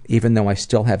to you, even though I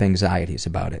still have anxieties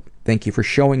about it. Thank you for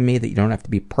showing me that you don't have to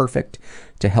be perfect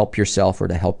to help yourself or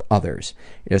to help others.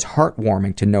 It is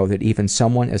heartwarming to know that even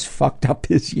someone as fucked up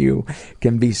as you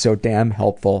can be so damn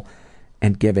helpful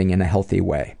and giving in a healthy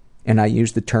way. And I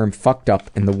use the term fucked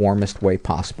up in the warmest way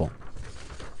possible.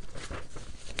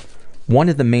 One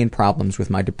of the main problems with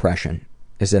my depression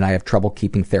is that I have trouble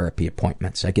keeping therapy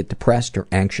appointments. I get depressed or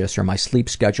anxious, or my sleep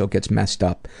schedule gets messed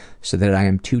up so that I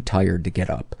am too tired to get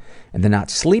up. And the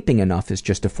not sleeping enough is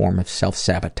just a form of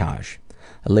self-sabotage.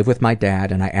 I live with my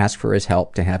dad, and I ask for his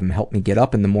help to have him help me get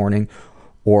up in the morning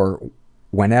or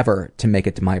whenever to make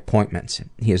it to my appointments.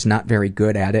 He is not very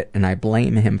good at it, and I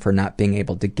blame him for not being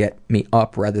able to get me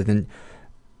up rather than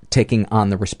taking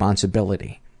on the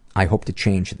responsibility. I hope to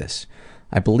change this.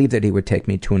 I believe that he would take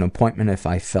me to an appointment if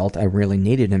I felt I really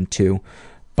needed him to,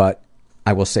 but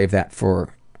I will save that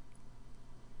for...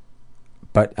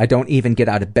 But I don't even get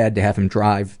out of bed to have him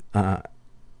drive.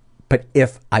 But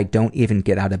if I don't even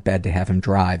get out of bed to have him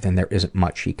drive, then there isn't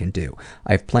much he can do.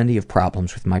 I have plenty of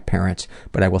problems with my parents,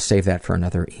 but I will save that for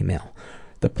another email.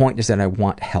 The point is that I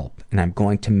want help, and I'm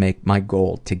going to make my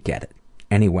goal to get it.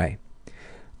 Anyway,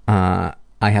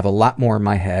 I have a lot more in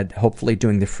my head. Hopefully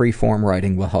doing the free-form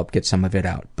writing will help get some of it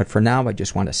out. But for now, I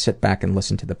just want to sit back and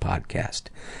listen to the podcast.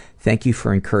 Thank you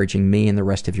for encouraging me and the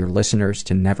rest of your listeners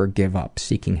to never give up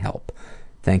seeking help.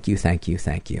 Thank you, thank you,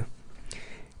 thank you.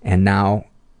 And now,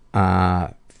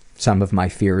 some of my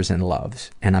fears and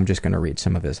loves. And I'm just going to read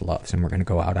some of his loves, and we're going to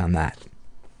go out on that.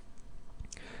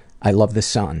 I love the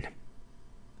sun.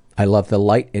 I love the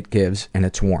light it gives and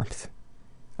its warmth.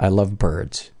 I love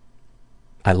birds.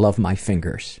 I love my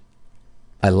fingers.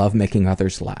 I love making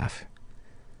others laugh.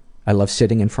 I love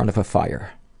sitting in front of a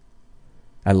fire.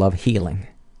 I love healing.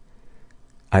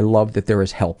 I love that there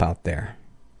is help out there.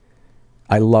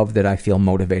 I love that I feel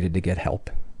motivated to get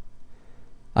help.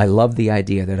 I love the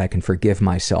idea that I can forgive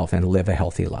myself and live a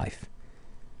healthy life.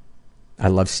 I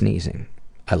love sneezing.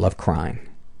 I love crying.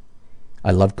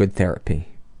 I love good therapy.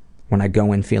 When I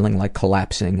go in feeling like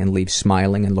collapsing and leave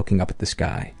smiling and looking up at the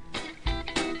sky.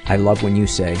 I love when you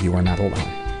say you are not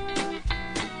alone.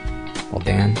 Well,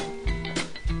 Dan,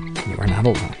 you are not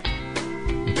alone.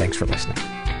 And thanks for listening.